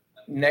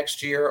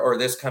next year or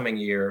this coming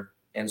year,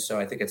 and so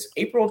I think it's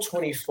April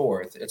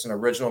 24th. It's an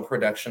original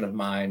production of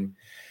mine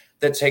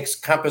that takes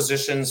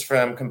compositions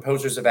from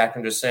composers of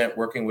African descent,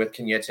 working with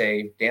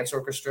Kenyete Dance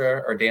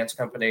Orchestra or Dance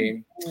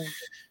Company,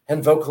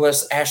 and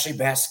vocalist Ashley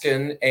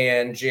Baskin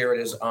and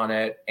Jared is on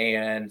it,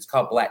 and it's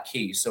called Black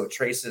Keys. So it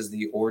traces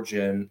the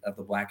origin of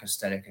the Black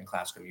aesthetic in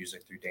classical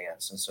music through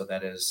dance, and so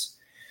that is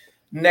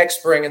next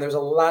spring. And there's a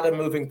lot of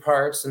moving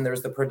parts, and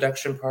there's the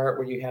production part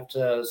where you have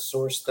to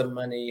source the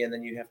money, and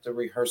then you have to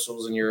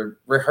rehearsals, and you're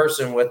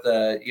rehearsing with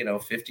a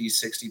 50,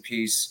 60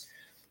 piece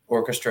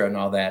orchestra and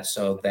all that.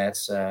 So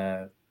that's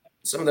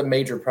some of the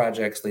major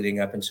projects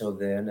leading up until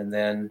then. And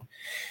then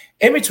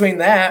in between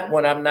that,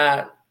 when I'm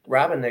not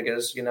robbing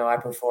niggas, I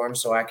perform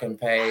so I can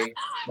pay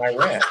my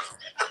rent.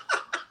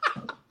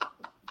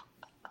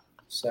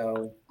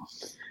 So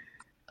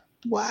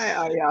why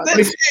are y'all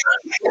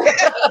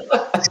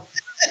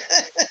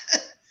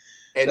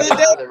And just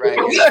for the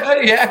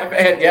record, yeah,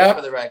 man, yeah.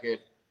 For the record,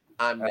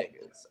 I'm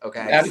niggas.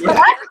 Okay.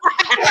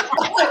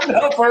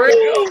 No, for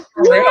real.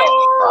 For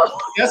real.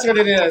 That's what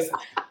it is.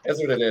 That's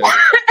what it is.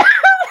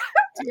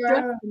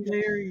 That's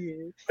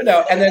hilarious. But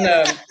no, and then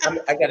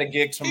I got a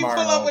gig He tomorrow.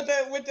 pull up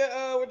with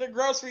the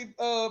grocery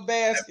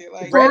basket,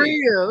 like For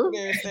real.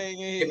 everything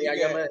in Give me, here. I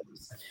got my-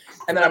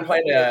 And then I'm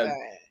playing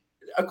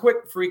a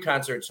quick free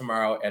concert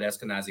tomorrow at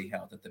Eskenazi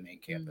Health at the main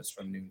campus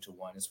from noon to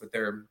 1. It's with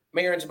their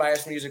Mayor's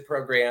Bias music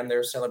program.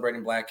 They're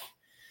celebrating Black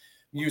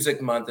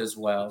Music Month as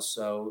well.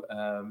 So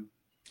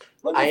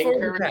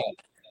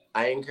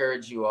I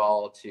encourage you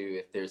all to,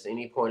 if there's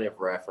any point of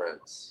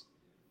reference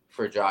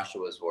for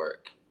Joshua's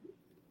work,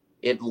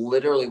 it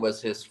literally was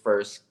his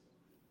first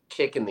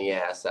kick in the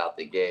ass out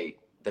the gate.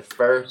 The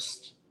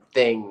first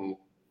thing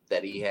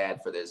that he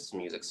had for this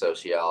music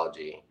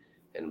sociology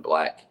and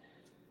Black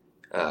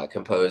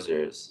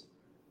composers,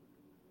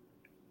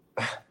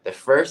 the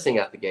first thing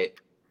out the gate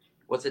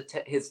was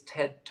his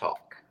TED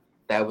Talk.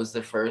 That was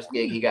the first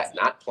gig he got,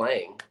 not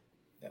playing.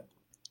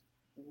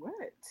 What?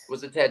 It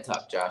was a TED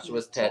Talk.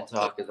 Joshua's TED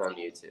Talk is on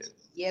YouTube.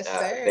 Yes,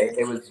 sir.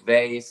 It was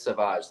Vay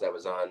Savage that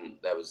was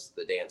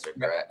the dancer,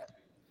 correct?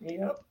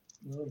 Yep.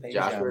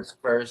 Joshua's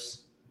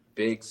first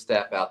big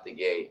step out the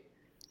gate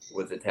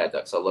was the TED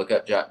Talk. So look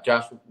up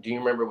Josh. Do you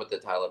remember what the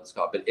title of it's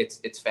called? But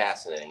it's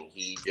fascinating.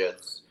 He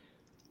just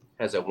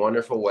has a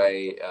wonderful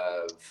way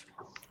of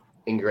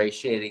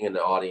ingratiating an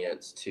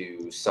audience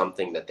to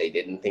something that they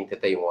didn't think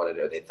that they wanted,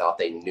 or they thought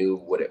they knew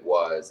what it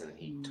was, and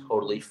he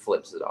totally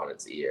flips it on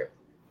its ear.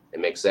 It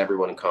makes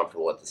everyone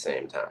comfortable at the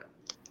same time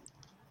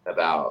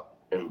about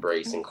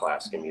embracing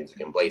classical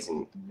music,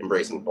 embracing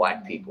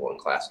Black people in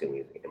classical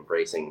music,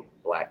 embracing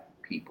Black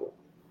people.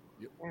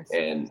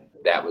 And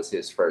that was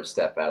his first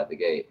step out of the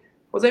gate.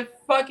 Was a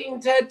fucking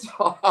TED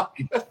Talk.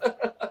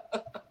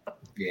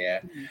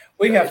 Yeah.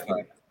 We have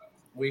fun.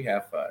 We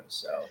have fun.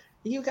 So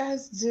You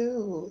guys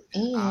do. I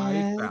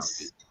And found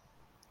it.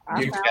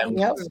 you can.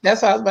 yep,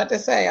 that's what I was about to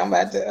say. I'm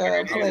about to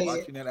I'll be play it.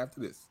 watching that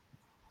after this.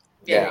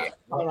 Yeah.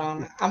 Hold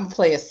on. I'm gonna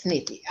play a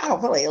snippet. I'm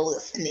gonna play a little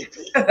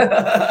snippet.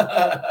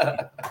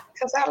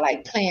 Because I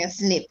like playing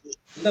snippet.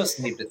 No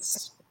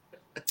snippets.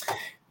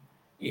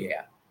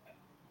 Yeah.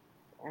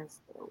 That's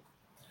dope.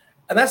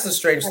 And that's the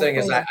strange thing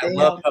is I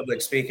love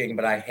public speaking,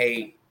 but I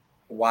hate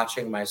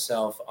watching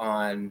myself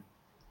on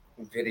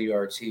video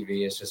or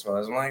TV. It's just one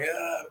of those, I'm like,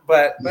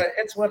 but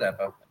it's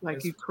whatever. Like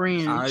It's you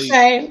cringe.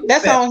 Shame.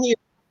 That's on here.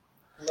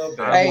 a little bit.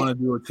 I want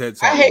to do a TED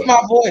Talk. I hate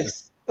my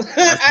voice. I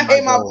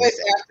hate my goal. voice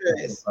after They're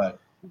this. fun.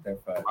 They're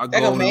fun. My They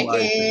goal go in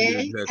life is to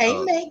Megan. do a TED Hey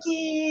Talk.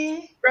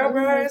 Megan.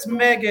 Bro, it's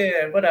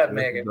Megan. What up, That's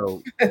Megan?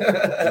 dope. What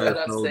That's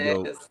up, so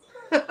dope. sis?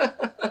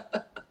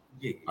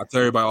 Yeah. I tell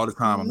everybody all the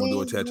time I'm gonna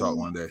do a TED Talk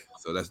one day.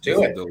 So that's Do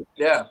just it. dope.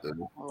 Yeah.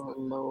 Oh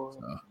Lord.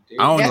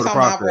 I don't know That's the on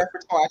my process.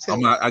 repertoire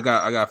too. I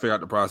got to figure out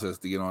the process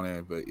to get on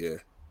there, but yeah.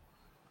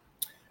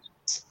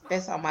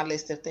 That's on my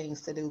list of things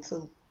to do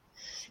too.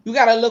 You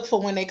gotta look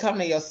for when they come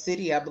to your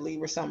city, I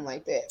believe, or something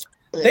like that.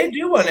 But They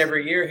do one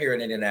every year here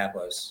in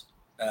Indianapolis.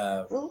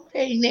 do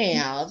they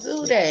now?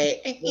 Do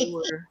they? They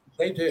were.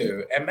 They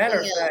do. And matter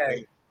of Yeah. fact,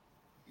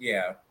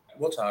 yeah,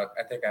 we'll talk.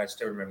 I think I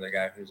still remember the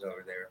guy who's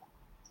over there.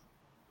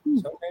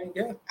 So, okay,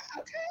 yeah. Okay.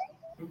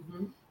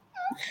 Mm-hmm.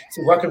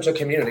 So welcome to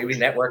community. We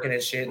networking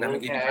and shit, and I'm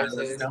gonna get you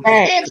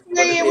Okay, guys. And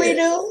yeah, we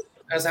do.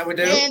 That's how we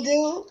do. And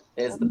do.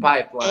 Is the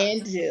pipeline.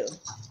 And do.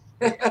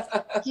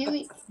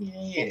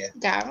 Yeah.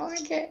 God,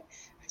 I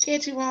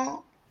get you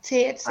on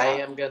TED Talk. I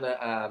am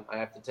gonna. I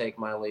have to take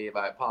my leave.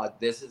 I apologize.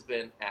 This has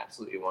been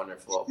absolutely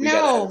wonderful. We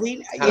kind of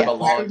a I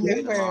long day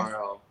remember.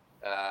 tomorrow.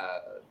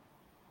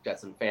 Got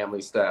some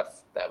family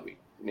stuff that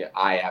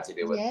I have to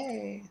deal with.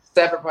 Yes.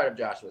 Separate part of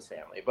Joshua's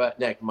family, but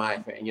Nick,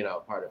 part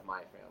of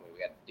my family. We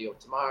got to deal with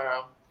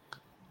tomorrow,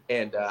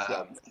 and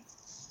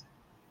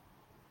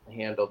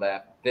handle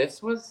that.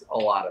 This was a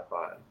lot of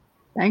fun.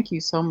 Thank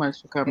you so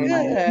much for coming.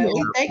 Good.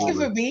 Well, thank you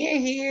for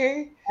being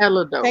here.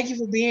 Hella dope. Thank you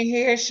for being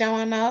here,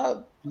 showing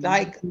up.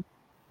 Like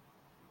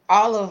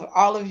all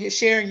of you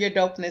sharing your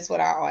dopeness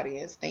with our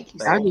audience. Thank you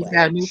so I much. just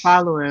got a new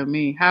follower in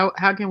me. How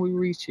can we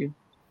reach you?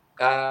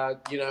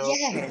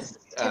 Yes,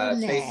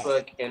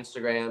 Facebook,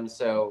 Instagram.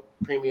 So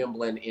Premium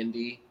Blend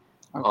Indie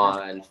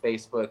on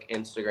Facebook,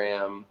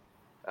 Instagram,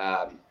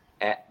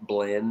 at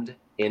Blend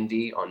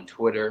Indie on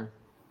Twitter.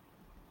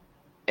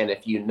 And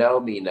if you know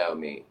me,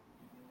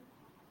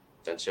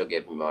 then she'll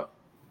give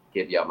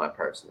y'all my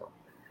personal.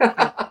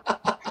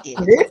 I give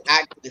it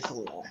to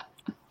him.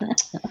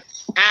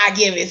 I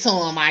give it to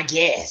him, I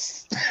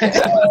guess.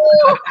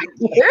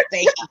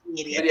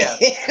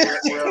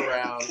 We're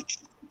around.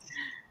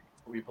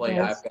 We play.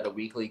 Yes. I've got a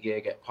weekly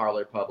gig at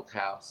Parlor Public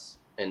House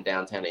in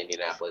downtown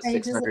Indianapolis, They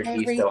do 600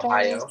 every East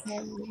Ohio.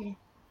 Thursday.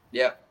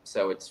 Yep.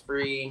 So it's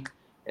free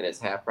and it's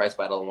half price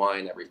Bottle of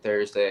Wine every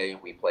Thursday.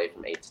 We play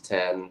from 8 to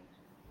 10.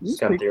 Just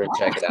come through and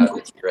check it out.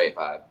 It's a great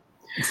vibe.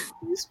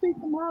 You speak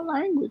my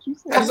language. You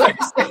said fine.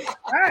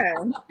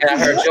 Yeah, I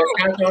heard your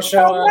guys don't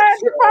show up.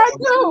 I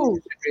do.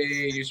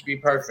 You should be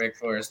perfect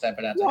for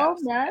stepping out the No,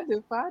 house. man,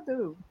 if I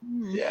do.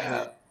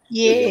 Yeah.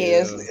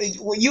 Yes.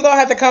 Well, you're gonna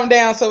have to come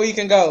down so we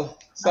can go.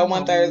 So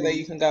one Thursday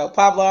you can go.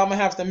 Pablo, I'm gonna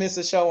have to miss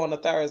a show on a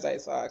Thursday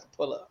so I can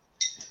pull up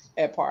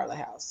at Parlor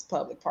House,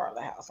 public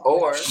Parlor House.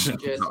 Or Shit,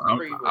 just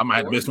I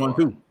might miss one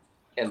too.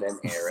 and then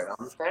air it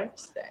on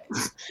Thursday.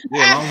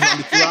 Yeah, as long as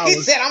under 2 He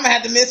hours. said I'm gonna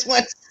have to miss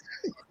one.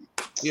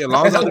 Yeah, as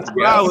long as under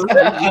 2 hours, we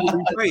can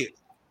replay it.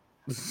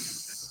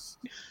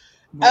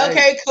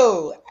 Okay,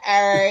 cool.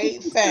 All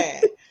right,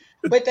 fine.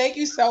 But thank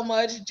you so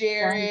much,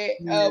 Jared.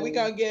 We're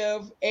gonna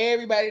give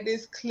everybody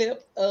this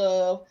clip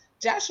of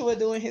Joshua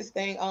doing his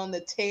thing on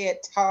the TED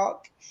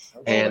Talk.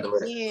 And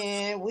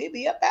then we'll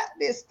be about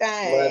this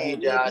thing. Love you,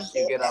 Josh.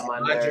 You get on my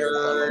nerves.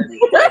 Roger.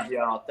 Love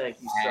y'all. Thank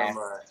you so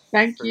much.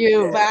 Thank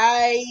you.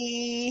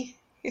 Bye.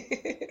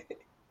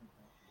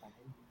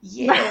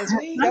 Yes,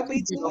 we gonna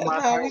be doing.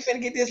 We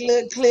finna get this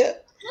little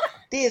clip.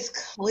 This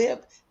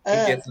clip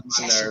of gets on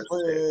my nerves.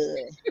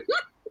 Joshua.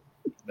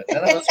 But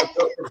none of us are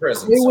built for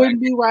prison. It so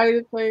wouldn't be right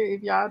to play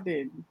if y'all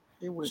didn't.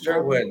 It would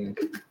sure wouldn't.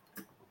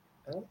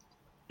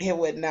 It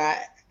would not.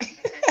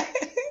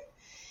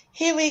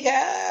 Here we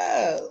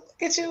go.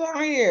 Look at you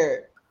on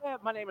here. Yeah,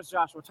 my name is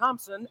Joshua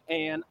Thompson,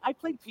 and I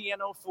played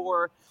piano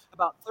for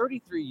about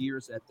 33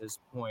 years at this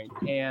point.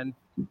 And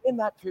in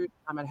that period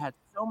of time, I had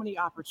so many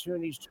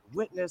opportunities to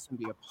witness and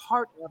be a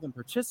part of and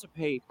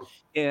participate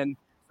in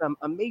some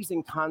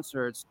amazing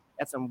concerts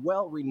at some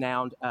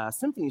well-renowned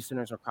symphony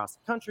centers across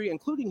the country,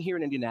 including here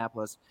in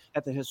Indianapolis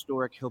at the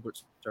historic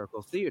Hilbert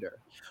Circle Theater.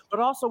 But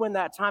also in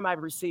that time,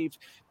 I've received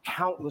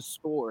countless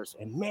scores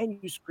and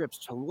manuscripts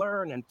to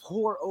learn and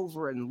pore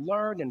over and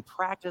learn and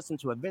practice and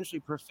to eventually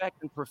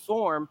perfect and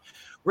perform,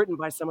 written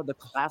by some of the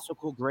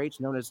classical greats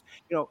known as,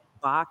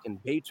 Bach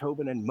and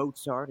Beethoven and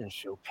Mozart and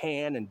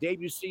Chopin and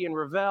Debussy and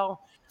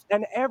Ravel.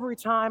 And every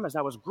time as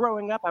I was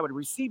growing up, I would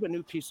receive a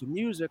new piece of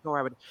music, or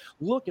I would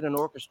look at an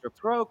orchestra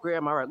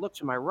program, or I'd look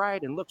to my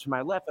right and look to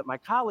my left at my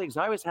colleagues.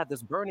 I always had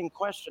this burning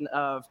question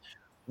of,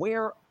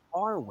 where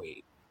are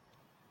we?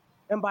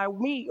 And by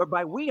we,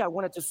 I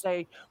wanted to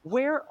say,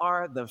 where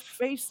are the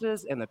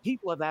faces and the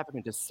people of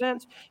African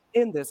descent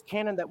in this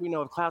canon that we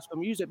know of classical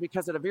music?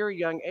 Because at a very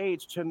young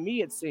age, to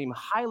me, it seemed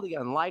highly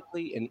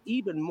unlikely and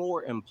even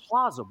more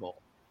implausible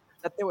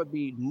that there would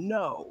be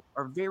no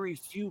or very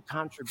few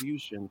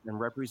contributions and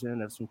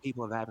representatives from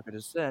people of African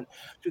descent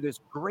to this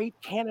great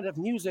canon of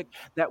music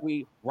that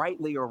we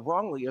rightly or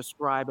wrongly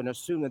ascribe and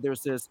assume that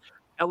there's this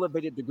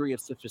elevated degree of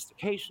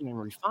sophistication and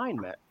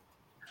refinement.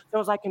 So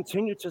as I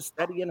continued to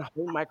study and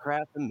hone my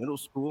craft in middle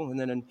school and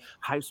then in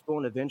high school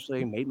and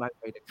eventually made my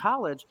way to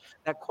college,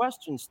 that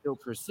question still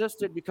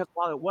persisted because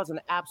while it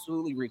wasn't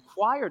absolutely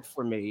required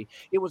for me,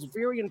 it was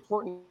very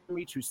important for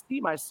me to see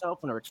myself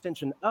and an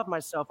extension of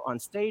myself on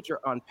stage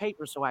or on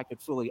paper so I could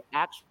fully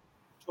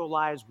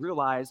actualize,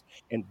 realize,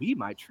 and be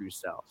my true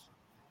self.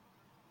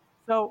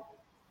 So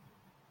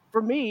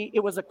for me, it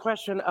was a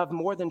question of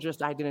more than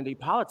just identity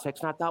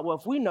politics. And I thought, well,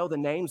 if we know the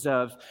names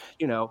of,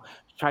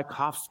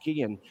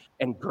 Tchaikovsky and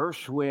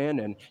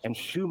Gershwin and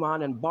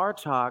Schumann and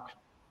Bartok,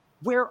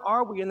 where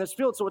are we in this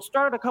field? So it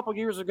started a couple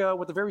years ago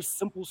with a very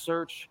simple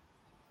search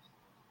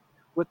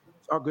with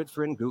our good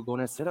friend Google,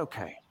 and it said,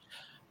 okay,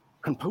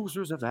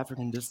 composers of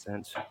African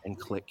descent, and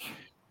click.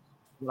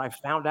 What I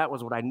found out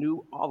was what I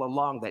knew all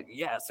along, that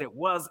yes, it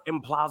was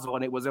implausible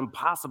and it was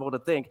impossible to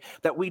think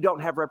that we don't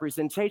have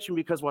representation,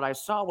 because what I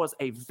saw was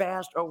a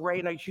vast array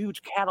and a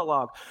huge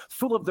catalog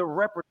full of the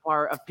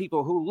repertoire of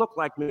people who look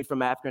like me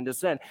from African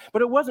descent.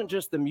 But it wasn't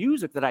just the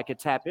music that I could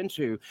tap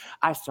into.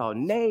 I saw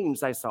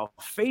names, I saw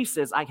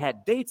faces, I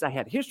had dates, I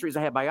had histories,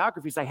 I had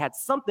biographies, I had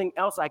something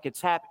else I could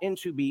tap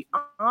into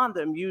beyond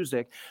the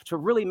music to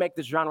really make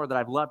this genre that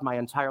I've loved my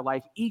entire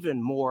life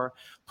even more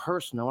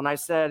personal. And I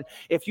said,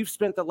 if you've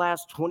spent the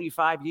last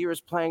 25 years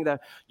playing the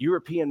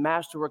European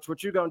masterworks,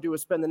 what you're going to do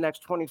is spend the next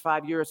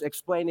 25 years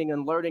explaining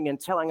and learning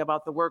and telling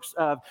about the works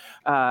of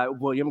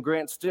William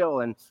Grant Still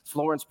and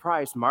Florence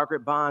Price,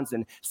 Margaret Bonds,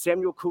 and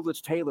Samuel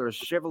Coolidge Taylor,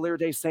 Chevalier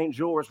de St.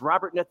 George,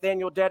 Robert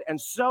Nathaniel Dett, and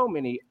so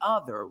many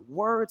other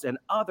words and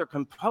other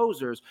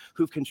composers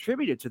who've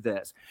contributed to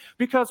this.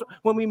 Because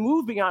when we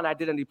move beyond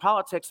identity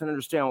politics and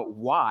understand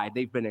why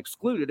they've been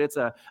excluded, it's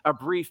a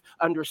brief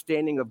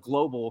understanding of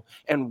global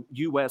and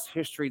U.S.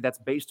 history that's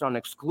based on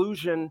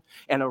exclusion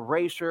and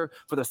erasure,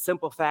 for the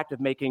simple fact of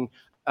making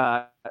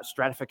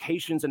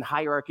stratifications and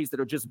hierarchies that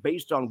are just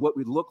based on what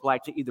we look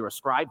like, to either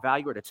ascribe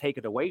value or to take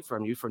it away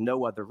from you for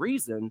no other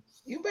reason.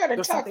 You better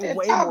There's talk something that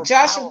way talk, more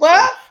Joshua.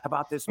 powerful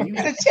about this You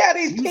music. better tell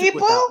these Music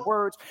people. without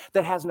words,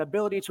 that has an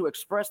ability to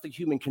express the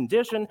human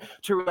condition,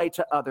 to relate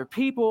to other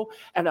people,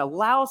 and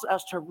allows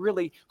us to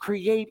really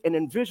create and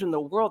envision the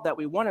world that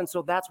we want. And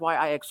so that's why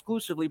I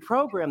exclusively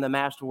program the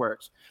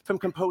masterworks from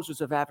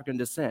composers of African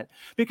descent,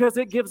 because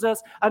it gives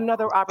us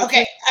another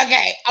opportunity.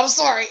 Okay. I'm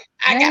sorry.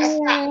 I gotta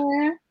stop.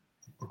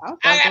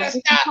 I gotta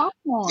stop.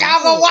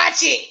 Y'all go watch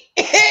it.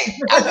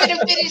 I'm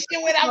gonna finish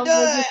it when I'm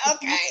done.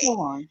 Okay.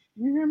 You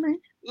hear me?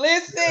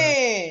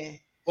 Listen.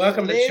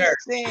 Welcome to church.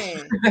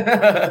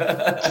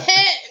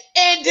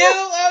 And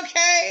do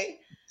okay.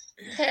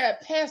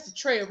 Pass the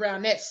tray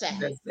around that side.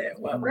 That's that.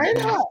 Well, Right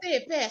I up.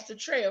 said pass the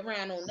tray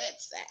around on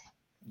that side.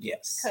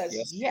 yes. 'Cause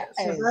Yes.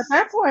 At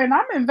that point,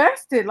 I'm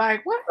invested.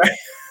 Like, what?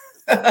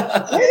 They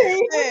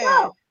didn't even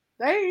know.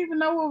 They didn't even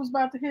know what was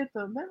about to hit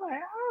them. They're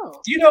like,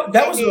 oh.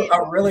 That was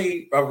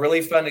a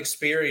really fun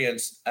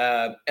experience.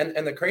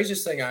 And the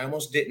craziest thing, I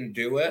almost didn't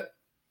do it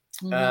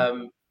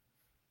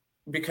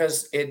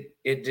because it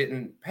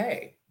didn't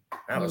pay.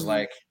 I was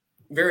like,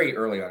 very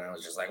early on, I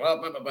was just like,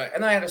 well,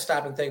 and I had to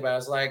stop and think about it. I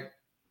was like,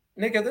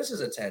 nigga, this is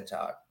a TED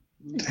Talk.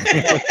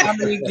 How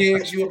many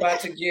gigs you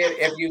about to get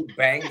if you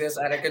bang this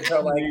out of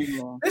control?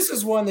 Like, this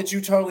is one that you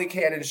totally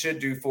can and should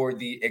do for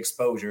the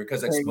exposure,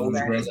 because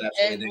exposure is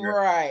absolutely there.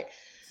 Right.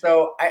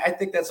 So I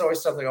think that's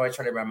always something I always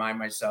try to remind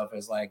myself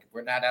is, like,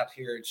 we're not out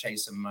here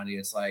chasing money.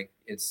 It's like,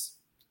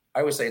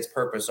 I always say it's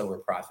purpose over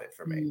profit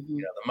for me.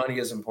 The money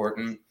is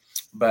important,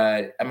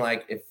 but I'm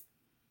like, if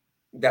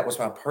that was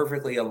my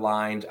perfectly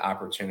aligned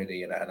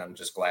opportunity, and I'm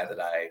just glad that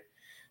I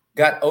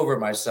got over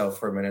myself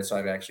for a minute, so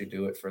I actually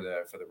do it for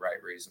the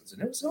right reasons.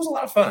 And it was a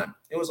lot of fun.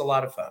 It was a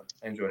lot of fun.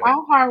 I enjoyed it.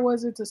 How hard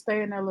was it to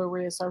stay in that little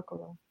red circle,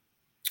 though?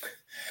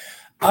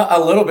 A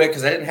little bit,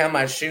 because I didn't have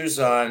my shoes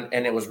on,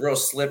 and it was real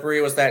slippery.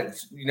 It was that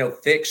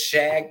thick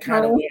shag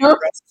kind of.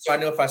 So I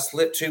knew if I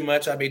slipped too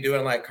much, I'd be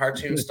doing like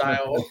cartoon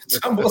style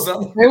tumbles.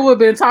 They would have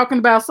been talking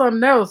about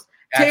something else.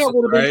 Tail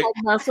would have been Right.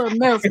 talking about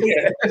something else.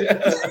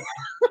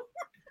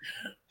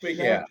 But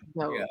yeah,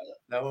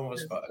 that one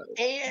was fun.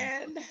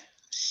 And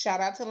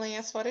shout out to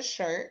Lance for the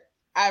shirt.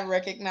 I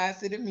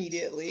recognized it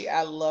immediately.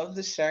 I love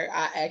the shirt.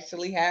 I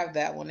actually have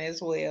that one as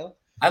well.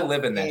 I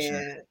live in that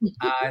shirt.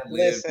 I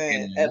live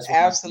in it's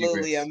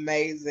absolutely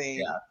amazing.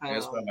 Yeah,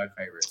 it's one of my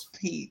favorites.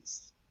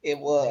 Piece. It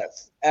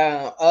was.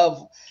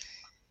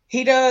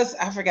 He does,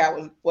 I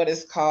forgot what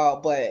it's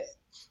called, but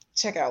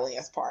check out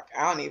Lance Park.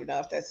 I don't even know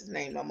if that's his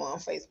name no more on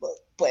Facebook,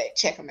 but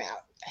check him out.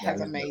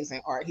 Has amazing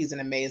art. He's an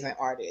amazing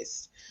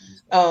artist.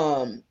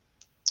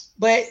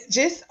 But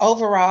just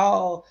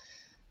overall,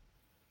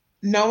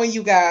 knowing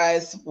you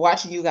guys,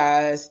 watching you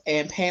guys,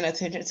 and paying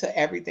attention to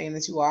everything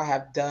that you all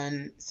have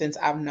done since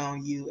I've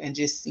known you, and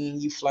just seeing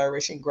you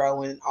flourish and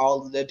grow in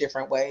all of the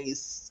different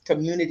ways,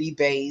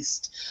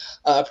 community-based,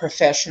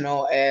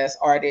 professional as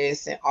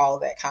artists, and all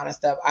of that kind of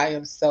stuff. I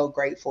am so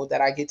grateful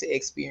that I get to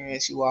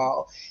experience you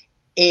all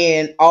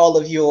in all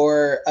of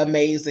your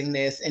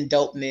amazingness and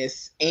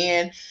dopeness,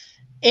 and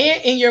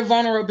in your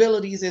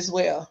vulnerabilities as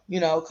well,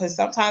 because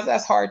sometimes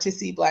that's hard to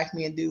see Black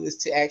men do, is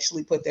to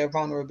actually put their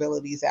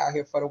vulnerabilities out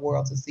here for the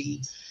world to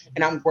see.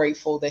 And I'm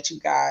grateful that you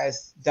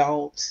guys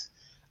don't.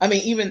 I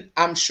mean, even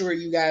I'm sure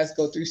you guys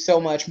go through so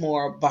much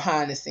more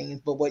behind the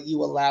scenes, but what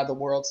you allow the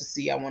world to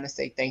see, I want to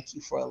say thank you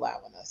for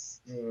allowing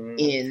us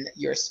in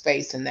your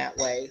space in that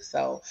way.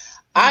 So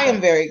I am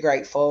very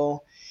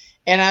grateful.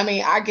 And I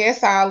mean, I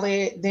guess I'll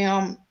let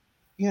them,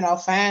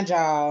 find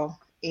y'all.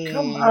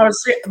 Come on.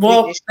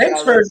 Well,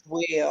 thanks for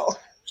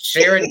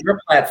sharing your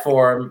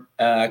platform,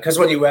 because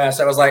when you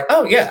asked, I was like,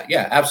 oh yeah,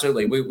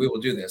 absolutely, we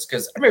will do this.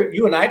 Because I mean,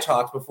 you and I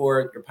talked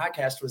before your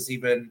podcast was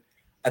even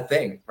a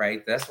thing,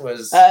 right? That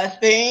was a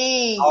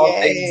thing. All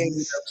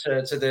things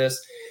to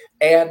this,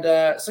 and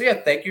so yeah,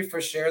 thank you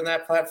for sharing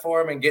that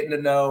platform and getting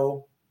to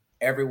know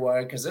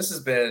everyone. Because this has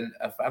been,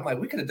 I'm like,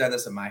 we could have done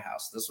this in my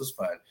house. This was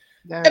fun.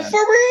 For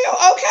real,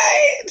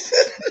 okay.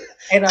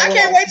 And I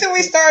can't wait till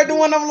we start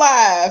doing them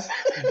live.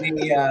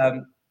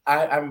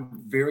 I'm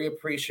very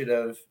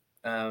appreciative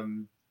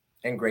and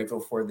grateful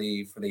for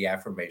the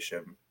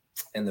affirmation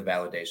and the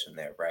validation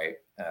there, right?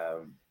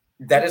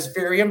 That is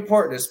very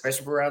important,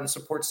 especially around the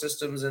support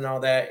systems and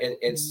all that.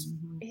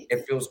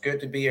 It feels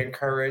good to be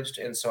encouraged,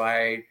 and so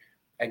I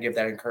give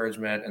that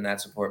encouragement and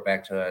that support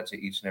back to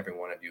each and every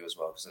one of you as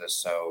well, because it is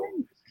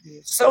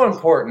so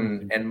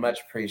important and much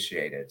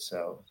appreciated.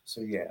 So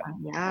yeah.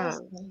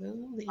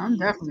 Absolutely. I'm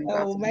definitely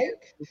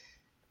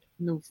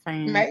new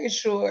fan. Making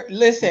sure.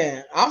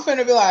 Listen, I'm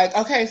finna be like,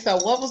 okay, so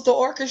what was the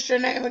orchestra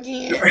name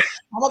again?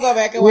 I'm gonna go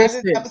back and watch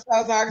this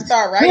episode so I can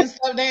start writing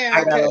stuff down.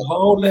 I got a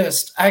whole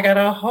list.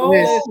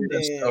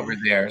 List over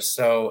there.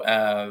 So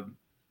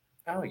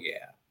oh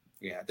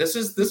yeah. This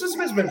has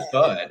been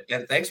fun,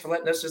 and thanks for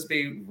letting us just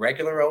be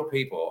regular old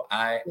people.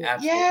 I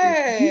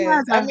absolutely. You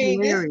guys are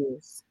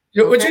hilarious.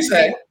 What'd you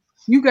say?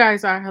 You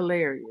guys are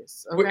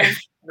hilarious. Okay?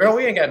 Girl,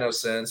 we ain't got no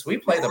sense. We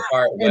play the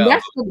part well. And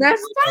that's the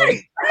best part.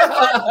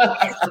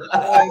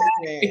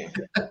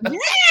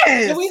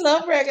 Yes. We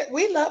love reggae.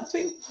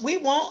 We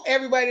want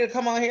everybody to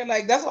come on here.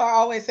 Like, that's why I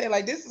always say,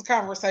 like, this is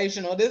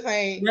conversational. This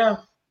ain't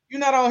you're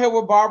not on here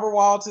with Barbara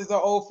Walters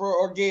or Oprah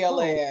or Gail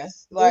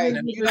ass. Like,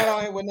 you're not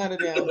on here with none of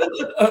them.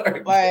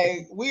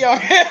 Like, we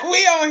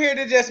on here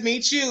to just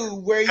meet you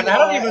where you are. And I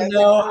don't even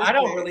know. I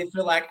don't really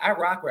feel like I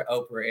rock with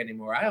Oprah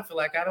anymore. I don't feel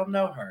like I don't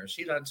know her.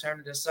 She done turned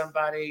into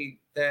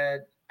somebody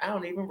that I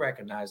don't even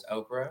recognize.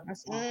 Oprah.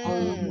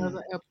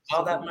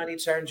 All that money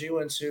turned you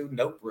into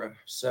Nopra.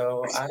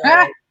 So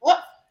I don't.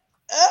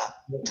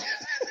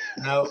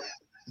 No.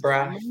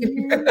 Bruh.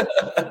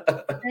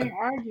 Can't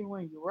argue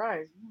when you're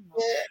right.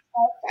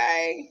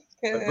 Okay.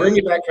 But bring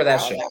me back for that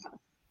show.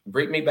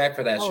 Bring me back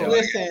for that show.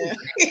 Listen.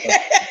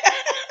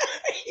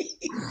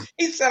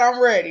 He said, I'm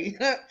ready.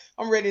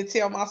 I'm ready to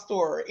tell my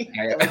story.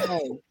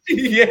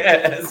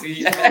 Yes.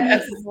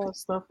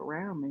 Stuff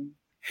around me.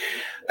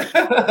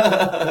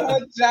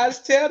 Josh,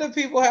 tell the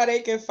people how they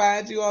can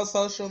find you on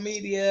social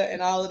media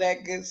and all of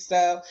that good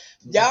stuff.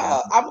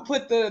 Y'all, I'm gonna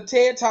put the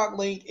TED Talk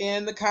link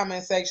in the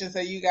comment section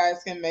so you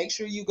guys can make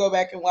sure you go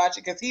back and watch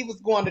it, because he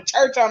was going to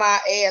church on our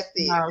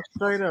asses. No,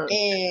 straight up.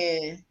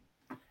 And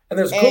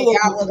there's cool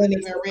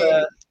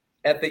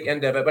at the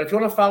end of it. But if you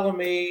want to follow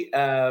me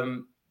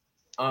on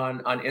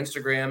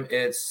Instagram,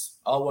 it's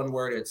all one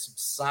word. It's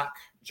Sock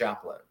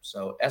Joplin.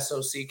 So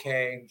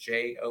SOCKJOPLIN.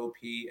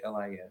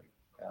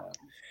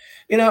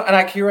 And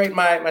I curate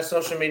my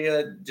social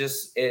media.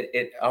 Just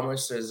it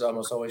almost is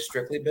almost always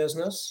strictly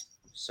business.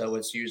 So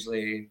it's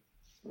usually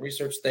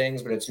research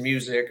things, but it's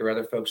music or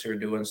other folks who are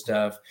doing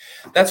stuff.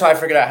 That's how I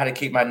figured out how to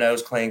keep my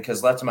nose clean,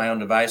 because left to my own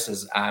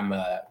devices, I'm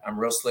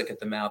real slick at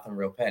the mouth and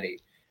real petty,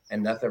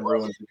 and nothing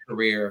ruins a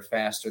career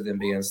faster than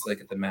being slick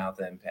at the mouth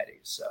and petty.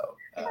 So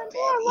I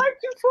like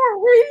you for a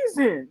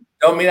reason.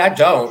 Don't mean I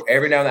don't.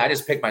 Every now and then I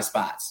just pick my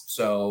spots.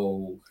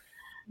 So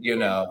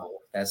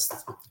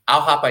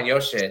I'll hop on your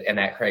shit and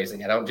act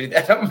crazy. I don't do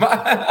that on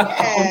mine.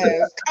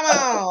 Yes, come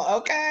on,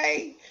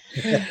 okay?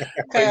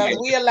 Because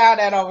we allow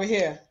that over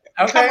here.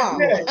 Okay, come on.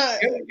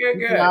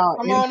 Good.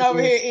 Come on over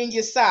here in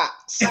your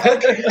socks.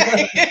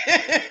 Okay?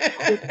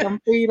 Get some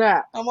feet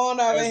up. Come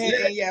on over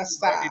here in your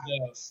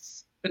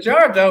socks. But y'all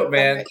are dope,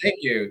 man. Thank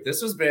you.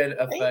 This has been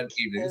a fun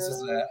evening. This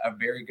is a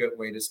very good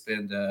way to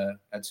spend a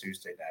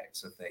Tuesday night.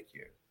 So thank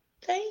you.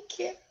 Thank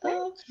you.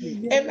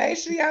 And make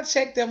sure y'all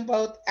check them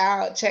both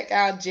out. Check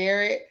out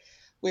Jared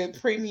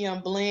with Premium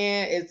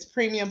Blend. It's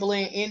Premium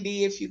Blend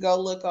Indie if you go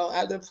look on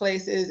other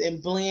places,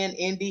 and Blend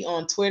Indie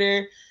on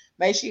Twitter.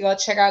 Make sure you go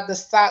check out the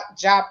Sock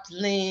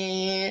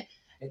Joplin.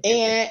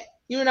 And,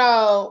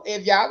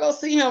 if y'all go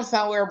see him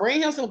somewhere,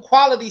 bring him some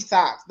quality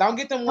socks. Don't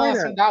get them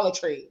ones from Dollar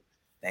Tree.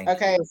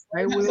 Okay?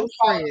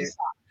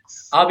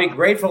 I'll be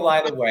grateful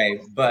either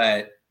way,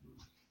 but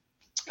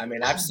I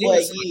mean, I've seen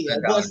it.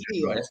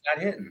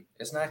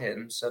 It's not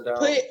hitting. So don't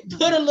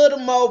put a little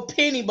more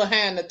penny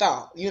behind the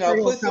thought.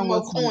 Put some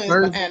more coins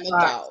behind the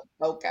thought.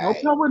 Okay.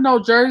 Don't come with no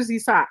jersey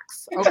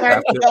socks. Okay.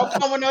 Don't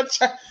come with no.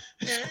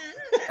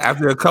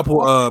 After a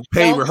couple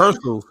paid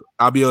rehearsals,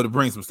 I'll be able to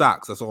bring some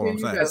socks. That's all I'm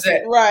saying. That's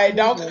it. Right.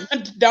 Don't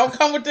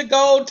come with the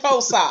gold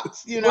toe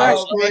socks.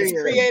 It's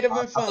creative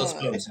and fun.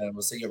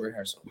 We'll see your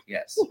rehearsal.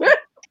 Yes.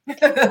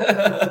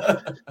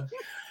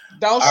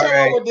 Don't show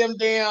up with them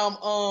damn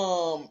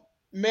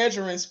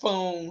measuring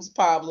spoons,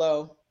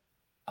 Pablo.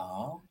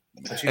 Oh,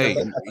 hey,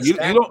 you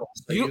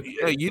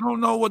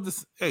don't know what the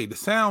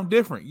sound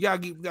different. You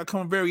gotta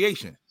come in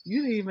variation.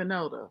 You didn't even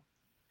know though.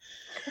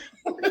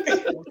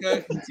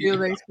 Okay. Until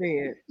they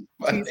said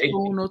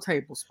teaspoon or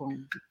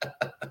tablespoon.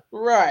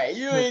 Right.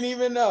 You ain't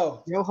even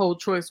know. Your whole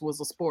choice was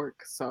a spork,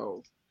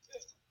 so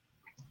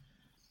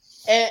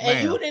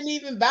And you didn't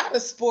even buy the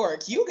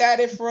spork. You got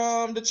it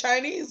from the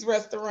Chinese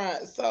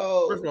restaurant.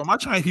 So first of all, my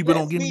Chinese people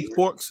don't give me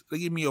forks. They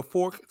give me a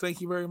fork.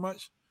 Thank you very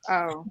much.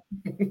 Oh.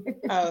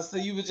 So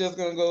you were just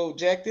gonna go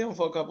jack them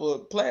for a couple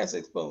of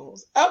plastic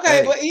spoons.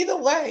 Okay, but either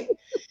way,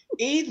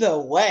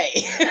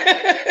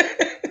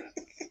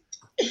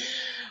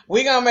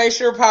 we gonna make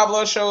sure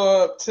Pablo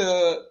show up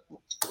to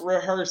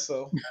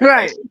rehearsal.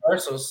 Right.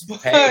 Rehearsals.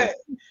 Hey.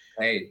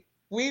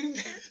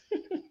 We've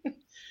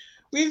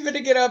got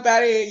to get up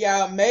out of here,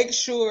 y'all. Make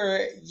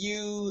sure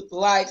you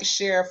like,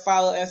 share,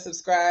 follow, and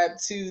subscribe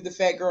to the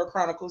Fat Girl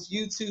Chronicles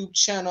YouTube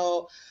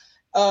channel,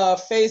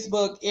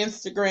 Facebook,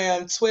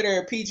 Instagram,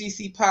 Twitter,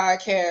 PGC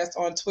Podcast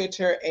on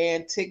Twitter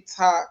and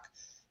TikTok.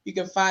 You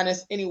can find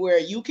us anywhere.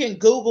 You can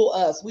Google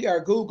us. We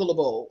are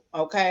Googleable,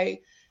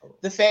 okay?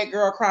 The Fat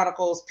Girl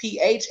Chronicles,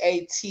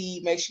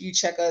 PHAT. Make sure you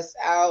check us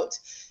out.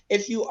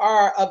 If you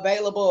are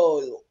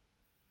available,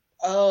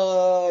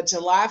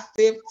 July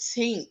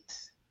 15th.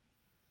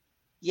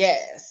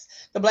 Yes,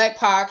 the Black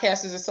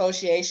Podcasters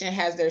Association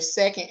has their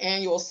second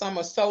annual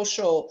summer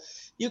social.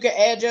 You can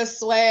add your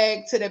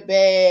swag to the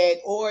bag,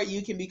 or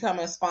you can become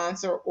a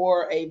sponsor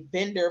or a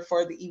vendor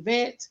for the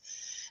event.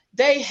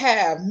 They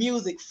have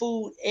music,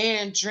 food,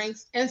 and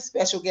drinks, and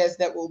special guests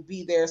that will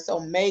be there. So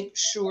make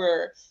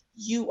sure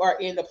you are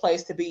in the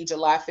place to be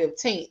July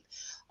 15th.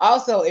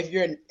 Also, if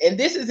you're, and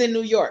this is in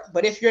New York,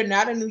 but if you're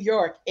not in New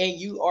York and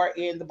you are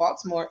in the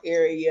Baltimore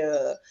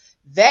area,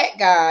 that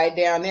guy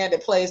down there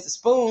that plays the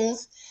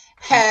spoons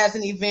has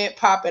an event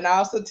popping.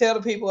 Also, tell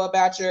the people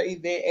about your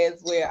event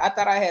as well. I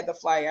thought I had the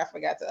flyer. I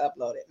forgot to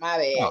upload it. My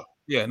bad. Oh,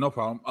 yeah, no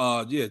problem.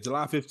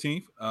 July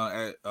 15th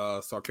at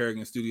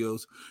Sarkarigan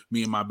Studios.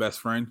 Me and my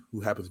best friend,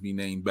 who happens to be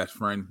named Best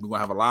Friend, we're gonna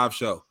have a live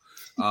show.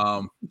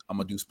 I'm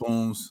gonna do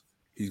spoons.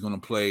 He's gonna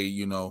play,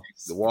 the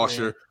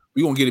washer.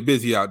 We're gonna get it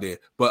busy out there.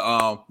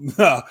 But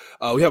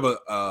we have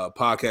a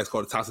podcast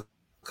called the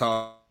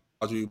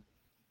Toxicology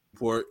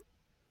Report.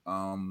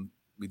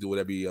 We do it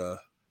every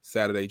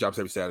Saturday, drops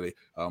every Saturday.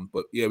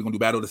 But yeah, we're gonna do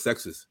Battle of the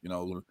Sexes.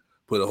 We'll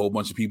put a whole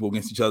bunch of people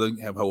against each other,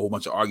 have a whole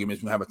bunch of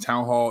arguments. We'll have a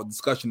town hall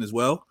discussion as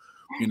well.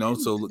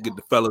 So get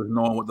the fellas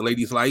knowing what the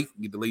ladies like,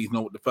 get the ladies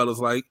know what the fellas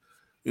like.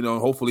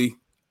 Hopefully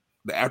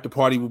the after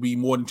party will be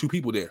more than 2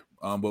 people there.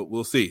 But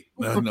we'll see.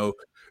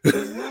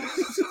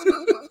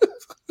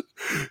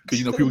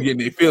 Because people getting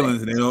their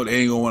feelings and they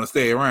ain't gonna want to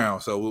stay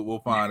around. So we'll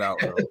find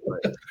out.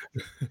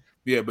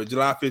 Yeah, but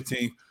July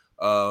 15th,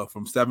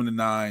 from 7 to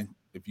 9.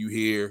 If you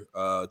hear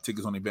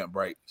tickets on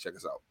Eventbrite, check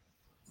us out.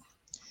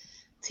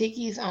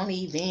 Tickets on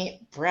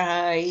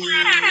Eventbrite.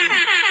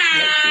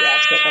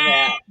 Check them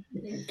out.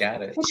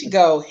 Got it.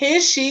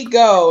 Here she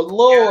go.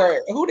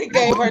 Lord, who they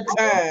gave her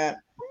time?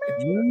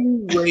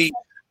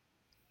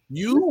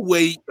 You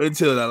wait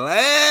until the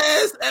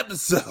last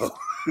episode.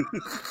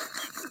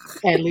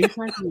 At least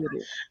I did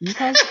it.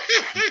 Okay.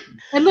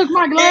 And look,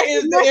 my glasses.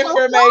 Here's the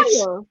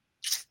information.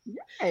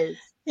 Yes.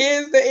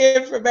 Here's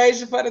the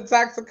information for the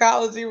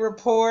Toxicology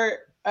Report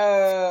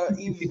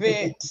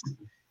event.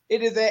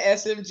 It is at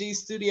SMG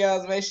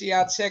Studios. Make sure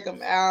y'all check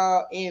them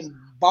out in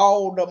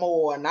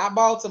Baltimore. Not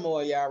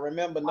Baltimore, y'all.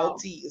 Remember, no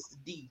T, it's the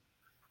D.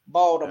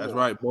 Baltimore. That's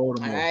right,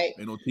 Baltimore. All right?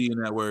 Ain't no T in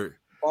that word.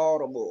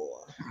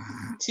 Baltimore.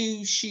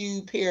 2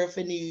 shoe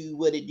paraphernalia,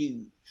 what it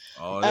do?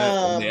 On the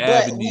but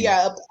avenue. We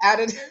are up out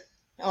of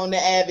on the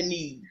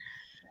avenue.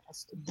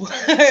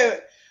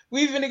 But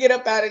we're gonna get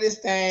up out of this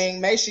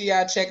thing. Make sure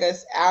y'all check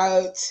us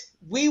out.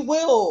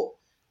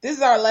 This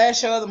is our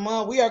last show of the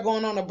month. We are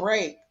going on a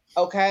break.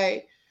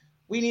 Okay.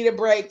 We need a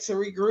break to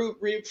regroup,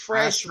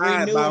 refresh,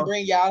 renew, and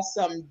bring y'all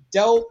some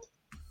dope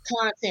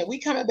content. We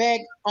coming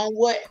back on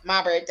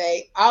my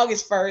birthday,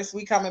 August 1st.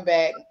 We coming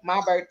back.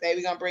 My birthday.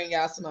 We're gonna bring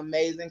y'all some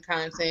amazing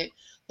content.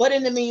 But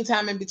in the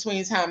meantime, in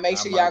between time, make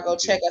sure y'all go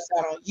check us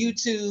out on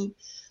YouTube.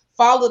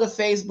 Follow the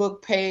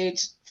Facebook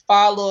page,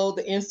 follow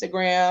the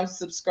Instagram,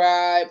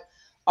 subscribe,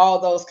 all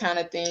those kind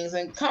of things.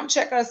 And come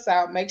check us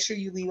out. Make sure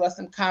you leave us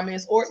some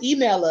comments or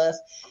email us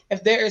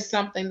if there is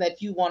something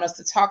that you want us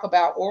to talk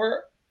about,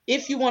 or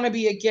if you want to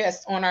be a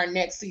guest on our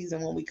next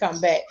season when we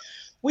come back.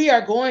 We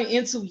are going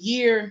into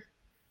year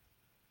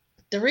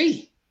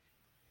 3.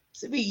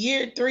 It's be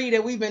year 3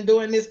 that we've been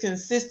doing this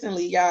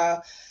consistently,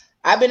 y'all.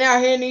 I've been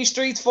out here in these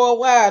streets for a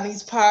while,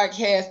 these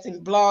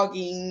podcasting,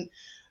 blogging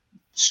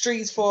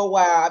streets for a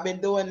while. I've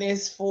been doing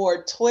this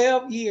for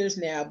 12 years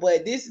now,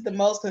 but this is the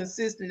most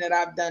consistent that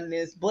I've done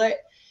this.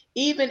 But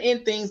even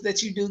in things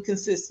that you do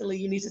consistently,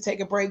 you need to take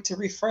a break to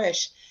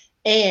refresh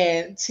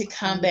and to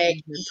come back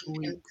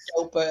even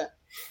doper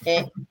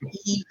and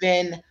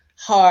even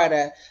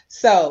harder.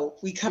 So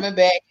we coming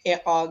back in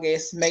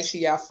August. Make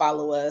sure y'all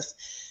follow us.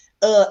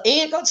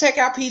 And go check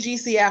out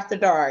PGC After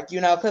Dark,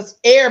 because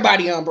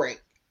everybody on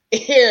break.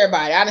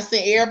 Everybody. I done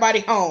sent everybody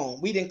home.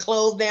 We didn't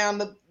close down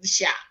the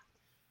shop.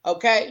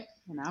 Okay?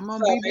 And I'm going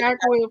to be back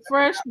with a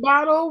fresh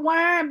bottle of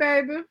wine,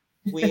 baby.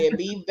 We'll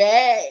be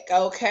back.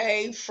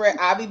 Okay?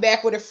 I'll be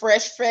back with a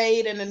fresh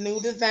fade and a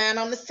new design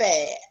on the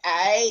side. All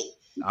right?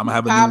 I'm going to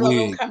have a Pablo new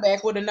wig. Gonna come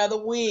back with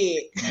another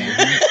wig.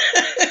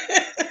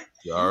 Mm-hmm.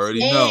 You already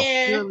know.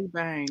 And Really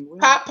bang.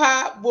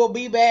 Pop will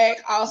be back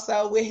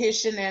also with his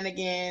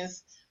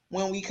shenanigans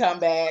when we come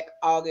back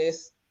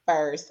August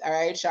 1st. All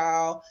right,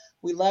 y'all.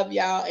 We love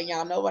y'all, and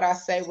y'all know what I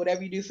say.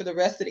 Whatever you do for the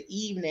rest of the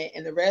evening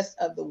and the rest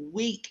of the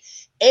week,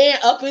 and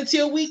up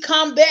until we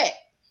come back,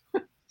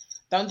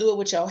 don't do it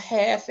with your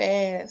half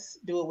ass.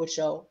 Do it with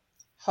your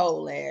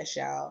whole ass,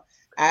 y'all.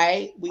 All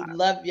right. We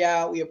love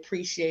y'all. We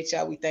appreciate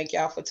y'all. We thank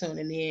y'all for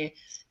tuning in.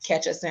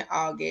 Catch us in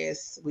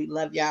August. We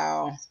love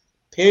y'all.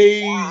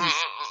 Peace.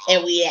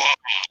 And we out.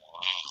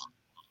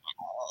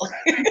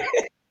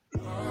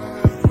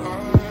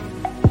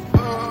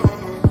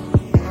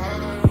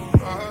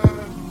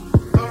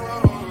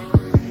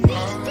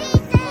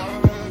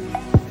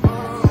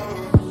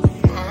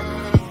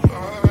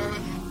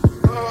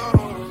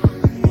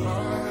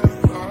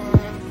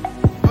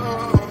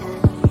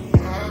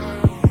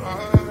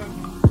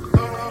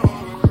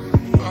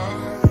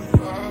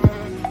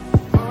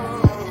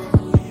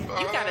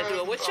 You gotta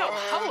do it with your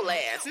whole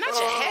ass, not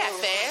your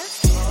half ass.